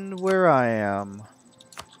happened where I am.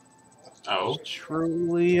 Oh. It's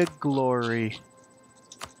truly a glory.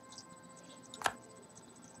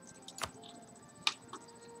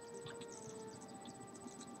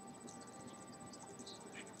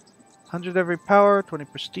 $100 every power, 20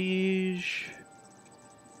 prestige,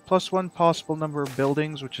 +1 possible number of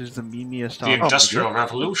buildings, which is the memeiest The option. Industrial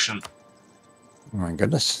Revolution. Oh my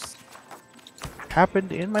goodness.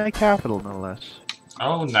 Happened in my capital, no less.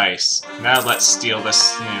 Oh, nice. Now let's steal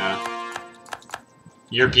this, yeah.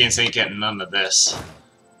 Europeans ain't getting none of this.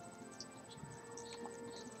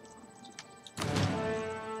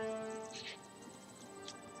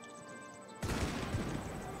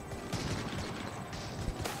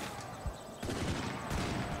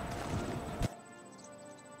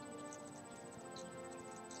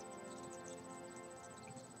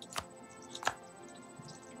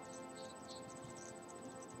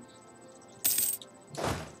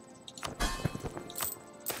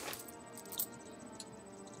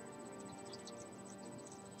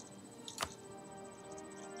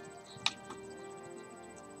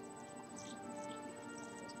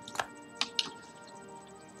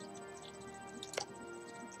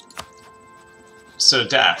 So,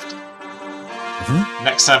 Daft,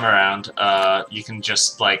 next time around, you can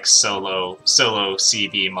just, like, solo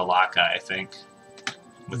CB Malacca, I think.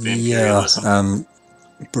 With the imperialism.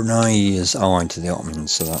 Brunei is allied to the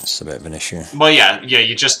Ottomans, so that's a bit of an issue. Well, yeah,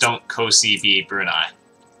 you just don't co-CB Brunei.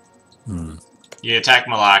 You attack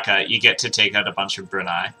Malacca, you get to take out a bunch of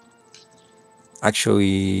Brunei.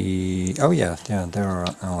 Actually, oh yeah, they're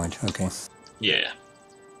allied, okay. Yeah.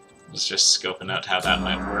 I was just scoping out how that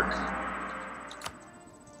might work.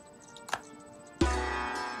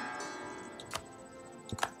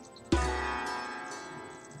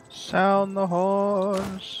 Sound the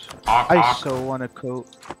horns. Honk, I honk. so want to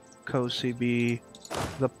co-CB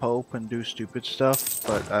the Pope and do stupid stuff,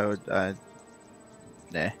 but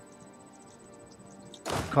nah.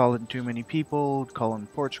 Calling too many people, calling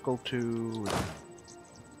Portugal too.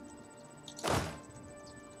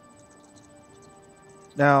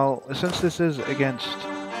 Now, since this is against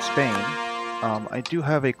Spain, I do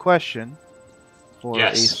have a question for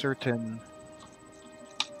Yes. a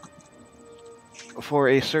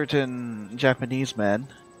certain Japanese man.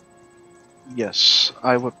 Yes,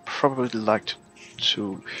 I would probably like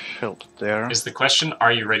to help there. Is the question,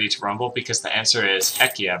 are you ready to rumble? Because the answer is,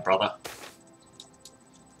 heck yeah, brother.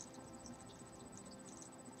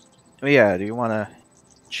 Oh yeah, do you want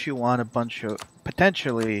to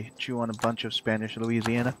potentially chew on a bunch of Spanish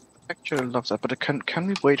Louisiana? Actually love that, but can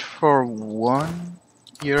we wait for 1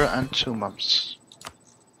 year and 2 months?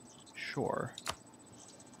 Sure.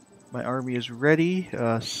 My army is ready.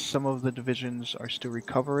 Some of the divisions are still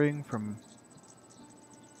recovering from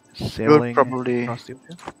sailing probably- across the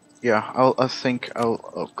ocean. Yeah, I think I'll.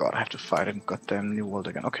 Oh god, I have to fight in goddamn New World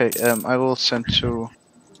again. Okay, I will send to.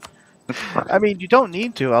 I mean, you don't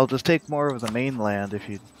need to. I'll just take more of the mainland if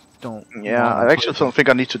you don't. Yeah, want I actually don't think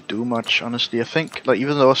I need to do much, honestly. I think, like,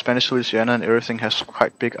 even though Spanish Louisiana and everything has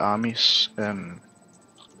quite big armies, you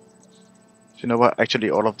know what? Actually,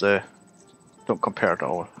 all of the don't compare at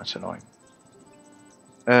all. That's annoying.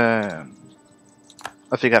 I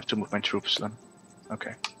think I have to move my troops then.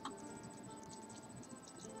 Okay.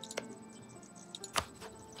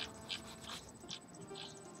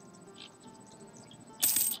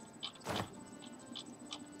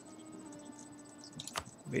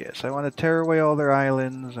 Yes, I want to tear away all their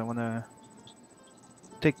islands. I want to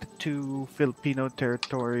take the 2 Filipino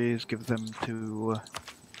territories, give them to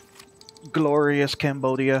glorious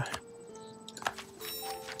Cambodia.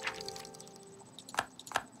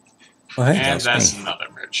 Well, hey, And that's me. another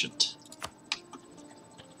merchant.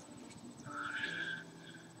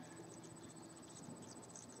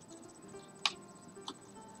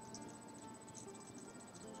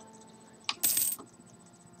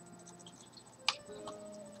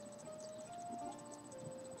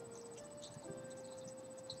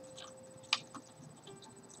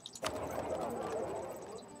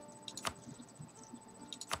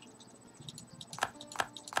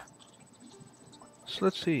 So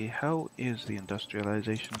let's see, how is the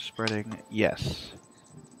industrialization spreading? Yes.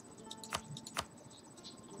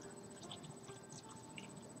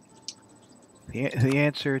 The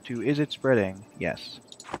answer to is it spreading? Yes.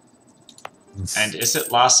 And is it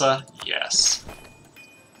Lhasa? Yes.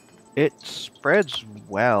 It spreads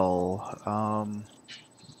well.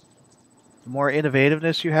 The more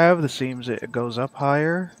innovativeness you have, the seems it goes up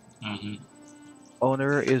higher. Mm-hmm.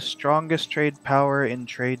 Owner is strongest trade power in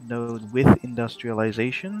trade node with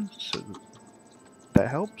industrialization, so that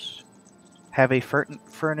helps. Have a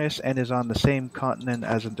furnace and is on the same continent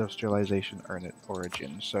as industrialization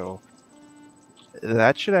origin, so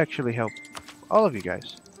that should actually help all of you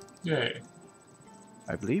guys, Yay.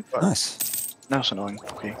 I believe. Nice. That's annoying.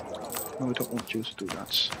 Okay. No, we don't want you to do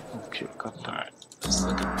that. Okay, got that. Alright. Let's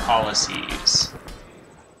look at policies.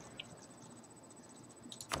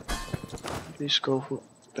 Please go for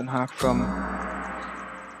Den Haag from...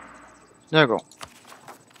 There you go.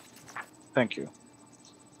 Thank you.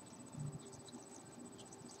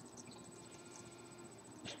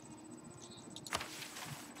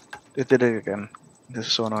 It did it again. This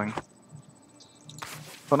is so annoying.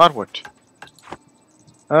 But not what?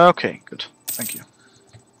 Okay, good. Thank you.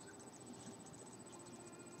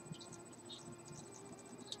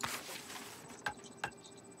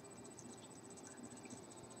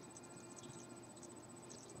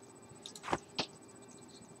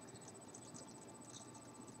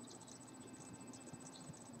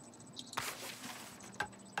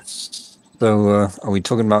 So, are we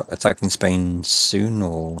talking about attacking Spain soon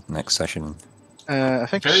or next session? I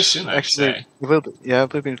think Very soon, I'd actually say. it will be, yeah,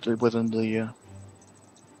 it will be within the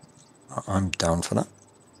I'm down for that.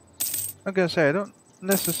 I'm gonna say I don't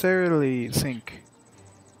necessarily think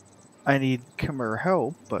I need Khmer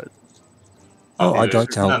help, but Oh, We I'd would like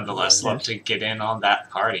to help. nonetheless love to get in on that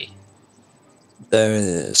party.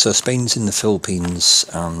 So Spain's in the Philippines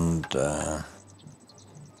and in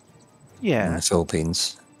yeah, the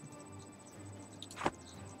Philippines.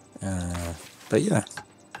 But yeah,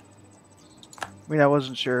 I mean I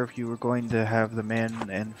wasn't sure if you were going to have the men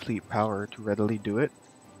and fleet power to readily do it,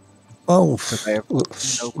 well, because I have no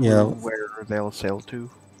clue yeah, where they'll sail to.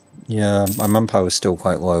 yeah. My manpower is still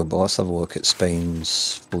quite low, but let's have a look at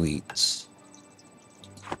Spain's fleets.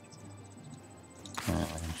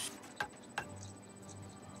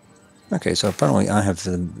 Okay, so apparently I have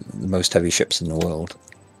the most heavy ships in the world.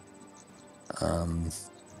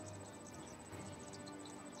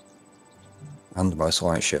 And the most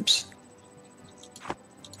light ships.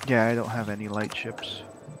 Yeah, I don't have any light ships.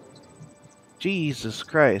 Jesus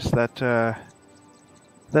Christ, that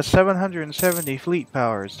 770 fleet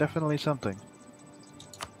power is definitely something.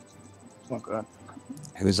 oh god.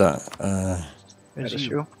 Who's that? As That is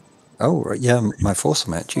you. you. Oh, right, yeah, my force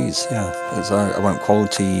met. Jeez, yeah. I went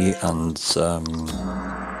quality and is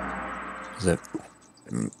it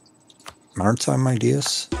maritime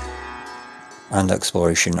ideas and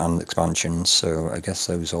exploration and expansion? So I guess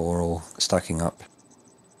those are all stacking up.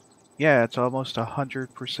 Yeah, it's almost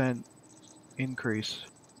 100% increase.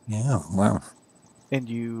 Yeah, wow. And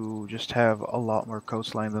you just have a lot more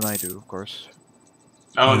coastline than I do, of course.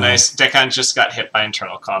 Oh, Yeah. nice. Deccan just got hit by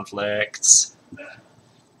internal conflicts.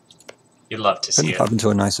 You'd love to see Couldn't it. happen to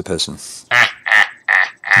a nicer person.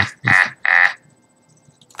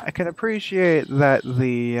 I can appreciate that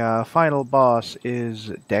the final boss is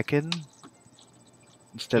Deccan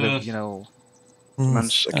instead of,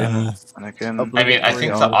 Once again and again. I mean, I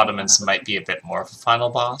think the Obligatory Ottomans might be a bit more of a final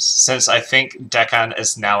boss, since I think Deccan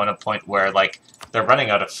is now in a point where, like, they're running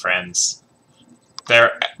out of friends.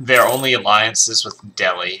 Their only alliance is with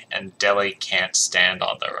Delhi, and Delhi can't stand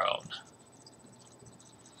on their own.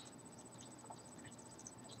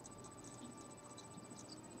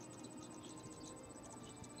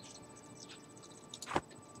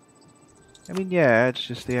 I mean, yeah, it's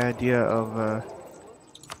just the idea of,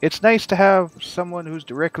 it's nice to have someone who's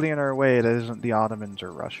directly in our way that isn't the Ottomans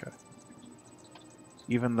or Russia.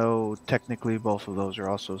 Even though technically both of those are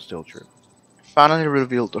also still true. finally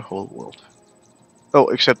revealed the whole world. Oh,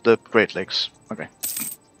 except the Great Lakes. Okay.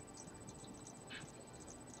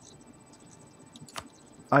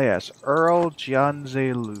 Ah yes, Earl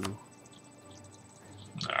Jianze Lu.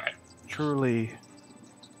 Alright. Truly.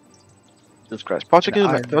 Jesus Christ. Portuguese,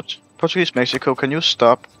 I- Portuguese Mexico, can you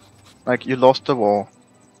stop? Like, you lost the war.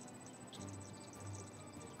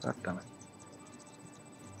 God damn it.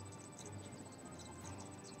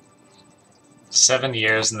 7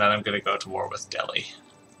 years, and then I'm gonna go to war with Delhi.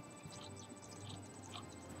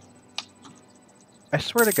 I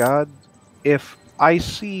swear to God, if I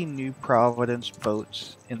see New Providence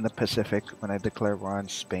boats in the Pacific when I declare war on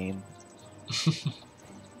Spain,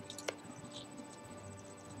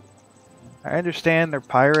 I understand they're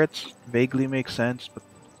pirates, vaguely makes sense, but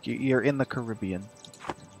you're in the Caribbean.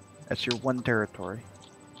 That's your one territory.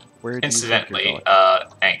 Where do you think you're Incidentally, going?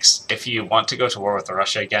 thanks. If you want to go to war with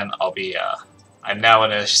Russia again, I'll be, I'm now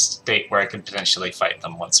in a state where I could potentially fight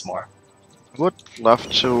them once more. Would love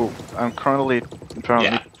to. I'm currently apparently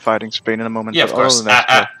Yeah. fighting Spain in a moment. Yeah, but of course. Other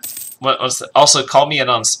than that, Also, call me in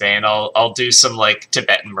on Spain. I'll do some, like,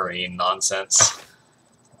 Tibetan Marine nonsense.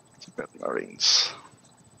 Tibetan Marines.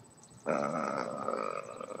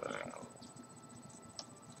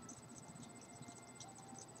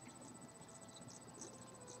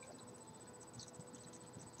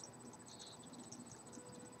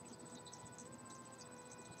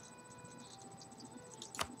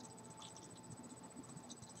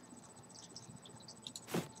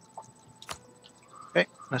 Okay,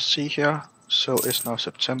 let's see here. So it's now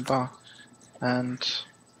September, and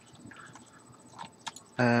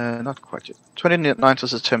not quite yet. 29th of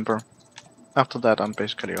September. After that, I'm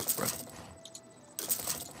basically up for it.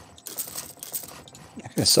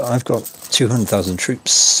 Okay, so I've got 200,000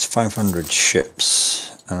 troops, 500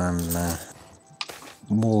 ships, and I'm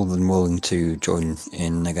more than willing to join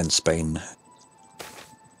in against Spain.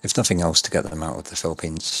 If nothing else, to get them out of the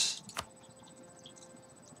Philippines.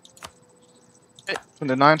 Okay,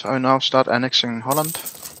 29th, I now start annexing Holland.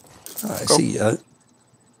 I Go. see. I'm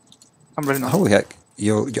ready now. Holy heck,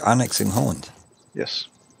 you're annexing Holland, Yes.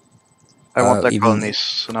 I want their even- colonies,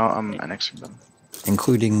 so now I'm annexing them.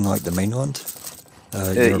 including like the mainland.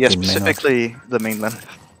 Yes, European mainland. specifically the mainland.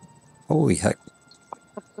 Holy heck!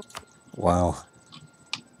 Wow.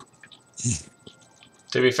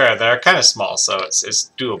 To be fair, they're kind of small, so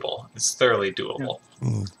it's doable. It's thoroughly doable.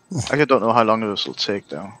 I don't know how long this will take,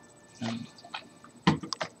 though.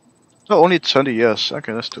 Oh, only 20 years.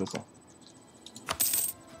 Okay, that's doable.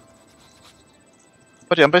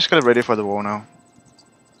 But yeah, I'm basically ready for the war now.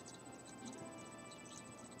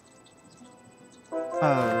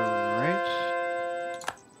 Alright.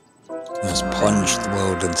 Let's plunge the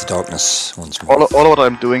world into darkness once more. All what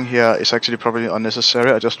I'm doing here is actually probably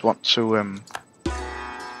unnecessary. I just want to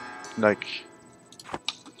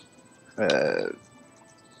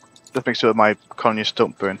just make sure my colonies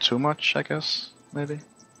don't burn too much, I guess, maybe.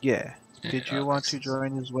 Yeah. Did you want to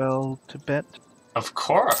join as well, Tibet? Of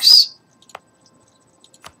course.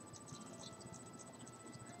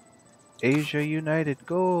 Asia United,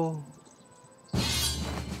 go!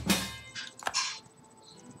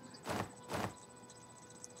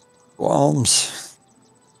 Worms.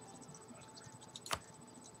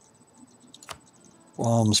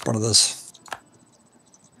 Worms, brothers.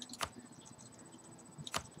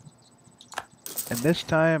 And this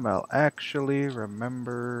time I'll actually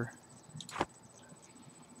remember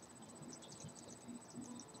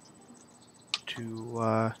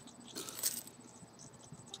to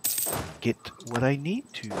get what I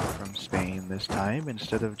need to from Spain this time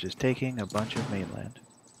instead of just taking a bunch of mainland.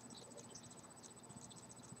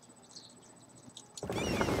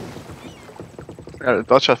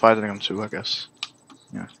 Dutch are fighting them too, I guess.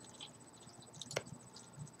 Yeah.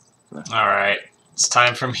 Alright. It's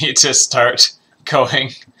time for me to start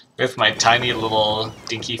going with my tiny little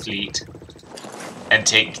dinky fleet and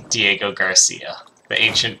take Diego Garcia, the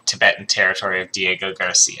ancient Tibetan territory of Diego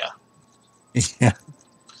Garcia. Yeah.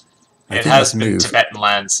 I It think has that's a been move. Tibetan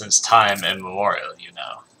land since time immemorial, you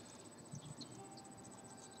know.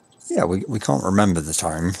 Yeah, we can't remember the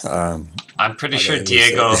time. I'm pretty sure it was,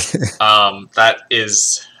 Diego, that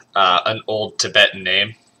is an old Tibetan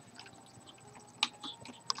name.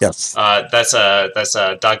 Yes. That's a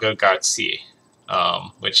Dago Gartsi,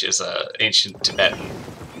 which is a ancient Tibetan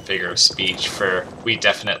figure of speech for "we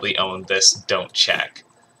definitely own this, don't check."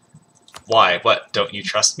 Why? What? Don't you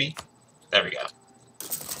trust me? There we go.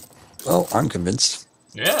 Well, I'm convinced.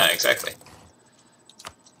 Yeah, exactly.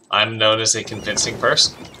 I'm known as a convincing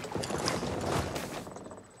person.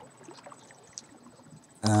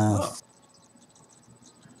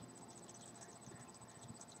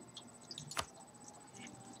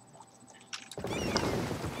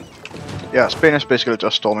 Yeah, Spain is basically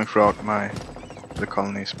just storming throughout the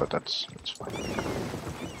colonies, but that's fine.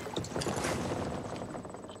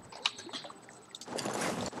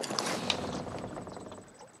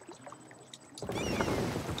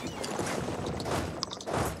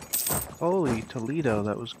 Holy Toledo,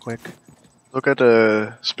 that was quick. Look at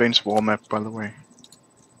Spain's war map, by the way.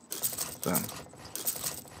 Damn.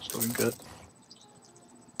 It's looking good.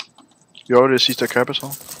 You already seized the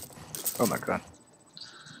capital? Oh my god.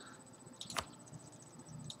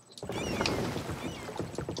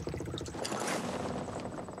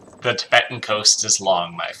 The Tibetan coast is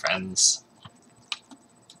long, my friends.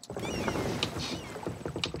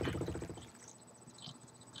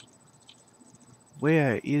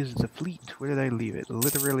 Where is the fleet? Where did I leave it?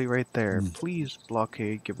 Literally right there. Please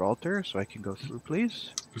blockade Gibraltar so I can go through,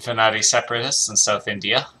 please. Venati separatists in South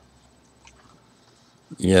India.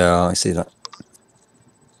 Yeah, I see that.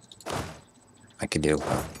 I could deal with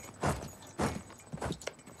that.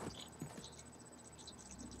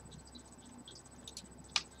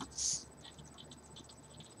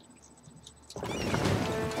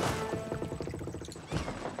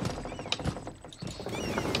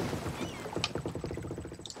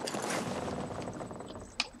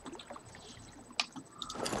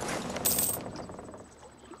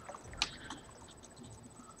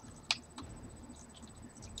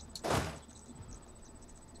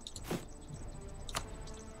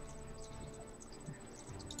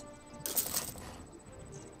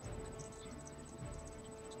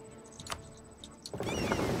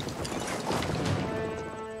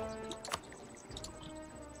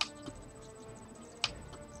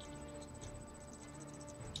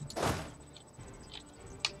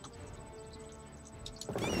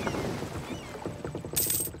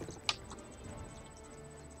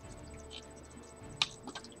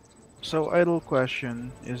 So, idle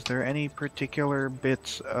question. Is there any particular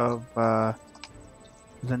bits of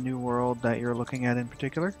the New World that you're looking at in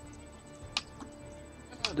particular?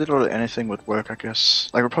 Literally anything would work, I guess.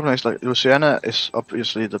 Like, the problem is, like, Louisiana is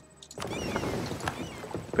obviously the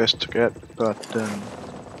best to get, but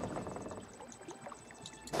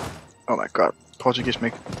oh my god, Portuguese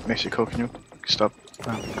Mexico, can you stop?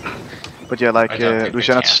 No. But yeah, like, I don't think they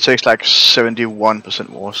Louisiana can. takes like 71%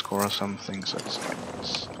 war score or something, so it's like,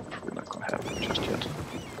 it's probably not gonna happen just yet.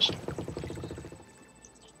 So.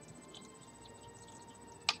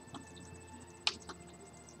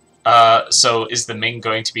 So is the Ming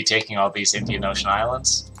going to be taking all these Indian Ocean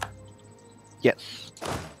islands? Yes.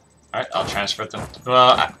 Alright, I'll transfer them.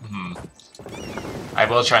 Well, I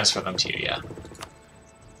will transfer them to you, yeah.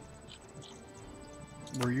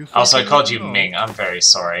 Were you Also, I thinking called of- you no. Ming. I'm very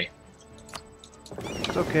sorry.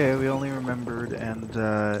 It's okay, we only remembered, and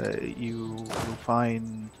you will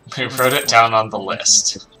find... We wrote it down on the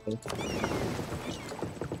list.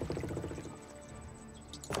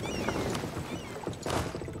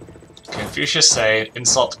 Confucius say,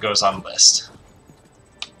 insult goes on list.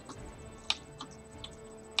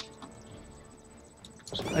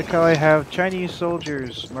 Like how I have Chinese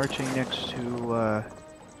soldiers marching next to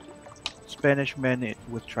Spanish men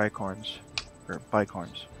with tricorns, or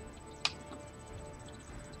bicorns.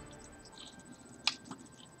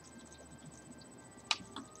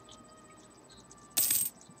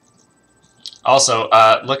 Also,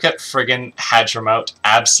 look at friggin' Hadramaut,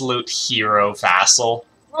 absolute hero vassal,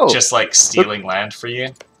 Oh, just like stealing land for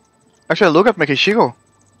you. actually, look at Mexico.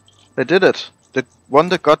 They did it. They won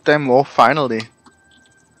the goddamn war finally.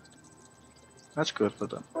 That's good for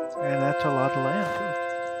them. And that's a lot of land,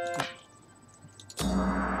 too.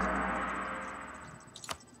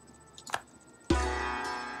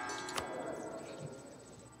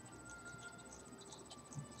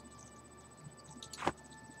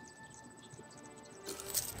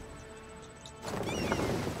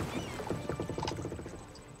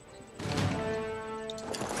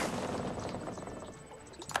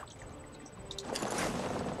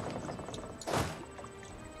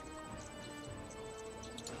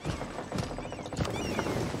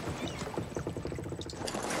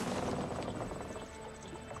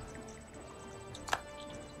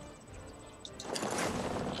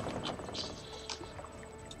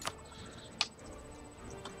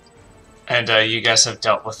 And you guys have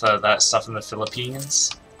dealt with that stuff in the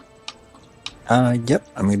Philippines? Yep.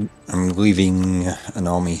 I'm leaving an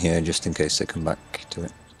army here just in case they come back to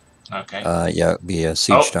it. Okay. Yeah, it'll be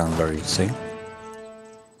siege Oh. down very soon.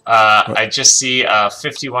 I just see a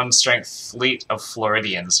 51 strength fleet of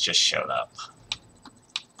Floridians just showed up.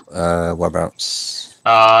 Whereabouts?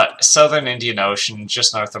 Southern Indian Ocean,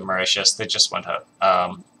 just north of Mauritius. They just went up.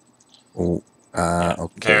 Oh, Yeah,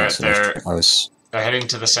 okay. they're I was. They're heading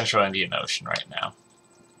to the Central Indian Ocean right now.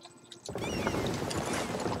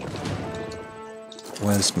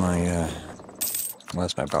 Where's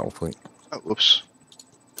my battle fleet? Oh, whoops.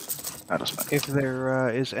 That is bad. If there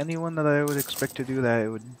is anyone that I would expect to do that, it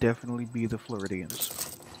would definitely be the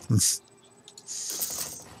Floridians.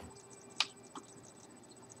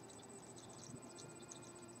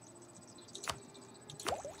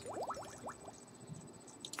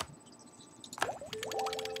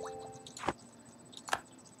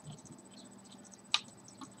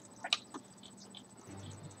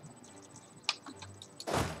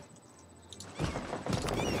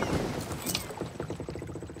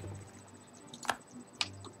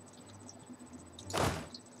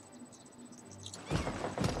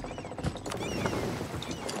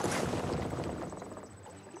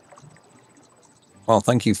 Well,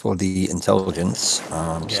 thank you for the intelligence.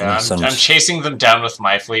 Yeah, I'm chasing them down with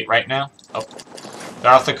my fleet right now. Oh,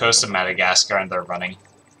 they're off the coast of Madagascar and they're running.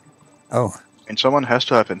 Oh. And someone has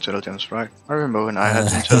to have intelligence, right? I remember when I had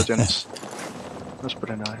intelligence. That's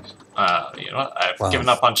pretty nice. You know what? I've given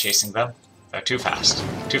up on chasing them. They're too fast.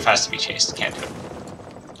 Too fast to be chased. Can't do it.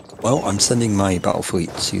 Well, I'm sending my battle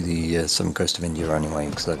fleet to the southern coast of India anyway,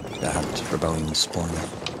 because I had rebellions spawning.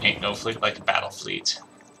 Ain't no fleet like a battle fleet.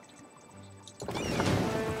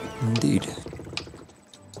 Indeed.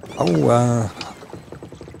 Oh,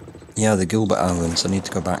 yeah, the Gilbert Islands. I need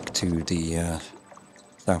to go back to the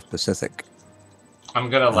South Pacific.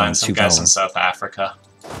 I'm gonna land some guys in South Africa.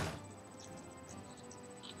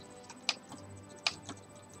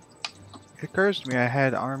 It occurs to me I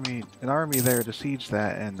had an army there to siege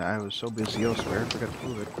that, and I was so busy elsewhere I forgot to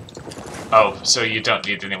move it. Oh, so you don't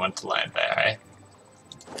need anyone to land there, eh?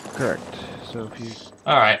 Correct. So if you...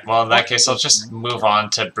 Alright, well in that case I'll just move on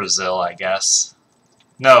to Brazil, I guess.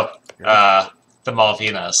 No, the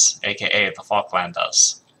Malvinas, aka the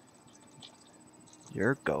Falklands.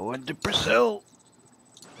 You're going to Brazil!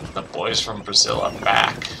 The boys from Brazil are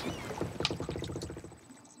back.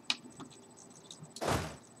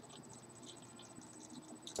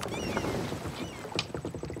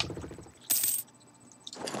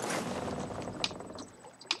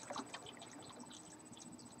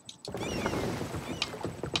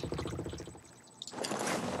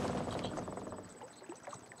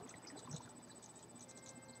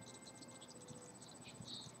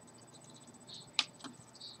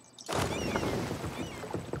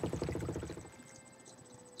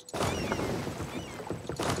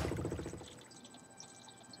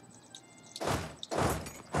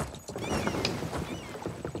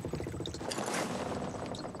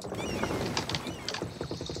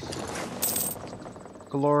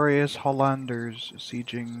 Glorious Hollanders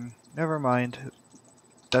sieging... Never mind.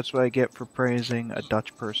 That's what I get for praising a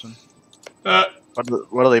Dutch person. What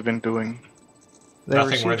have they been doing? They were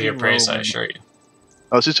Nothing worthy of sieging praise, I Rome, assure you.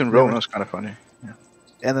 Oh, it's in Rome. That's kind of funny. Yeah.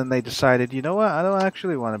 and then they decided, you know what, I don't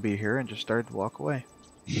actually want to be here, and just started to walk away.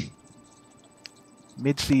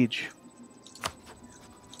 Mid-siege.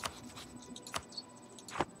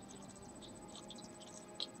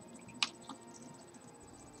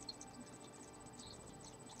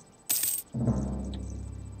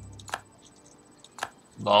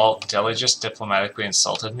 Lol, Delhi just diplomatically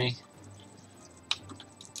insulted me?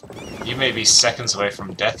 You may be seconds away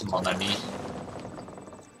from death, mon ami.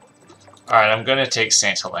 Alright, I'm gonna take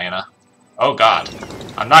St. Helena. Oh god.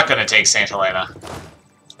 I'm not gonna take St. Helena.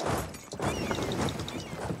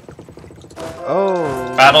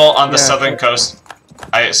 Oh! Battle on the yeah, southern coast.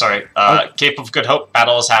 Cape of Good Hope.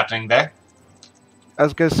 Battle is happening there. I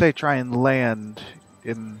was gonna say try and land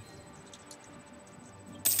in...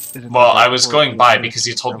 Well, I was going by because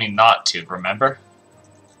you told me not to, remember?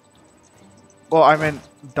 Well, I meant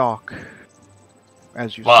dock.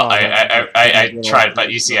 As you well, saw. I tried,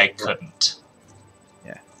 but you see, I couldn't.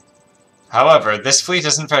 Yeah. However, this fleet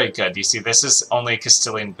isn't very good. You see, this is only a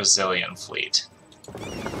Castilian-Brazilian fleet.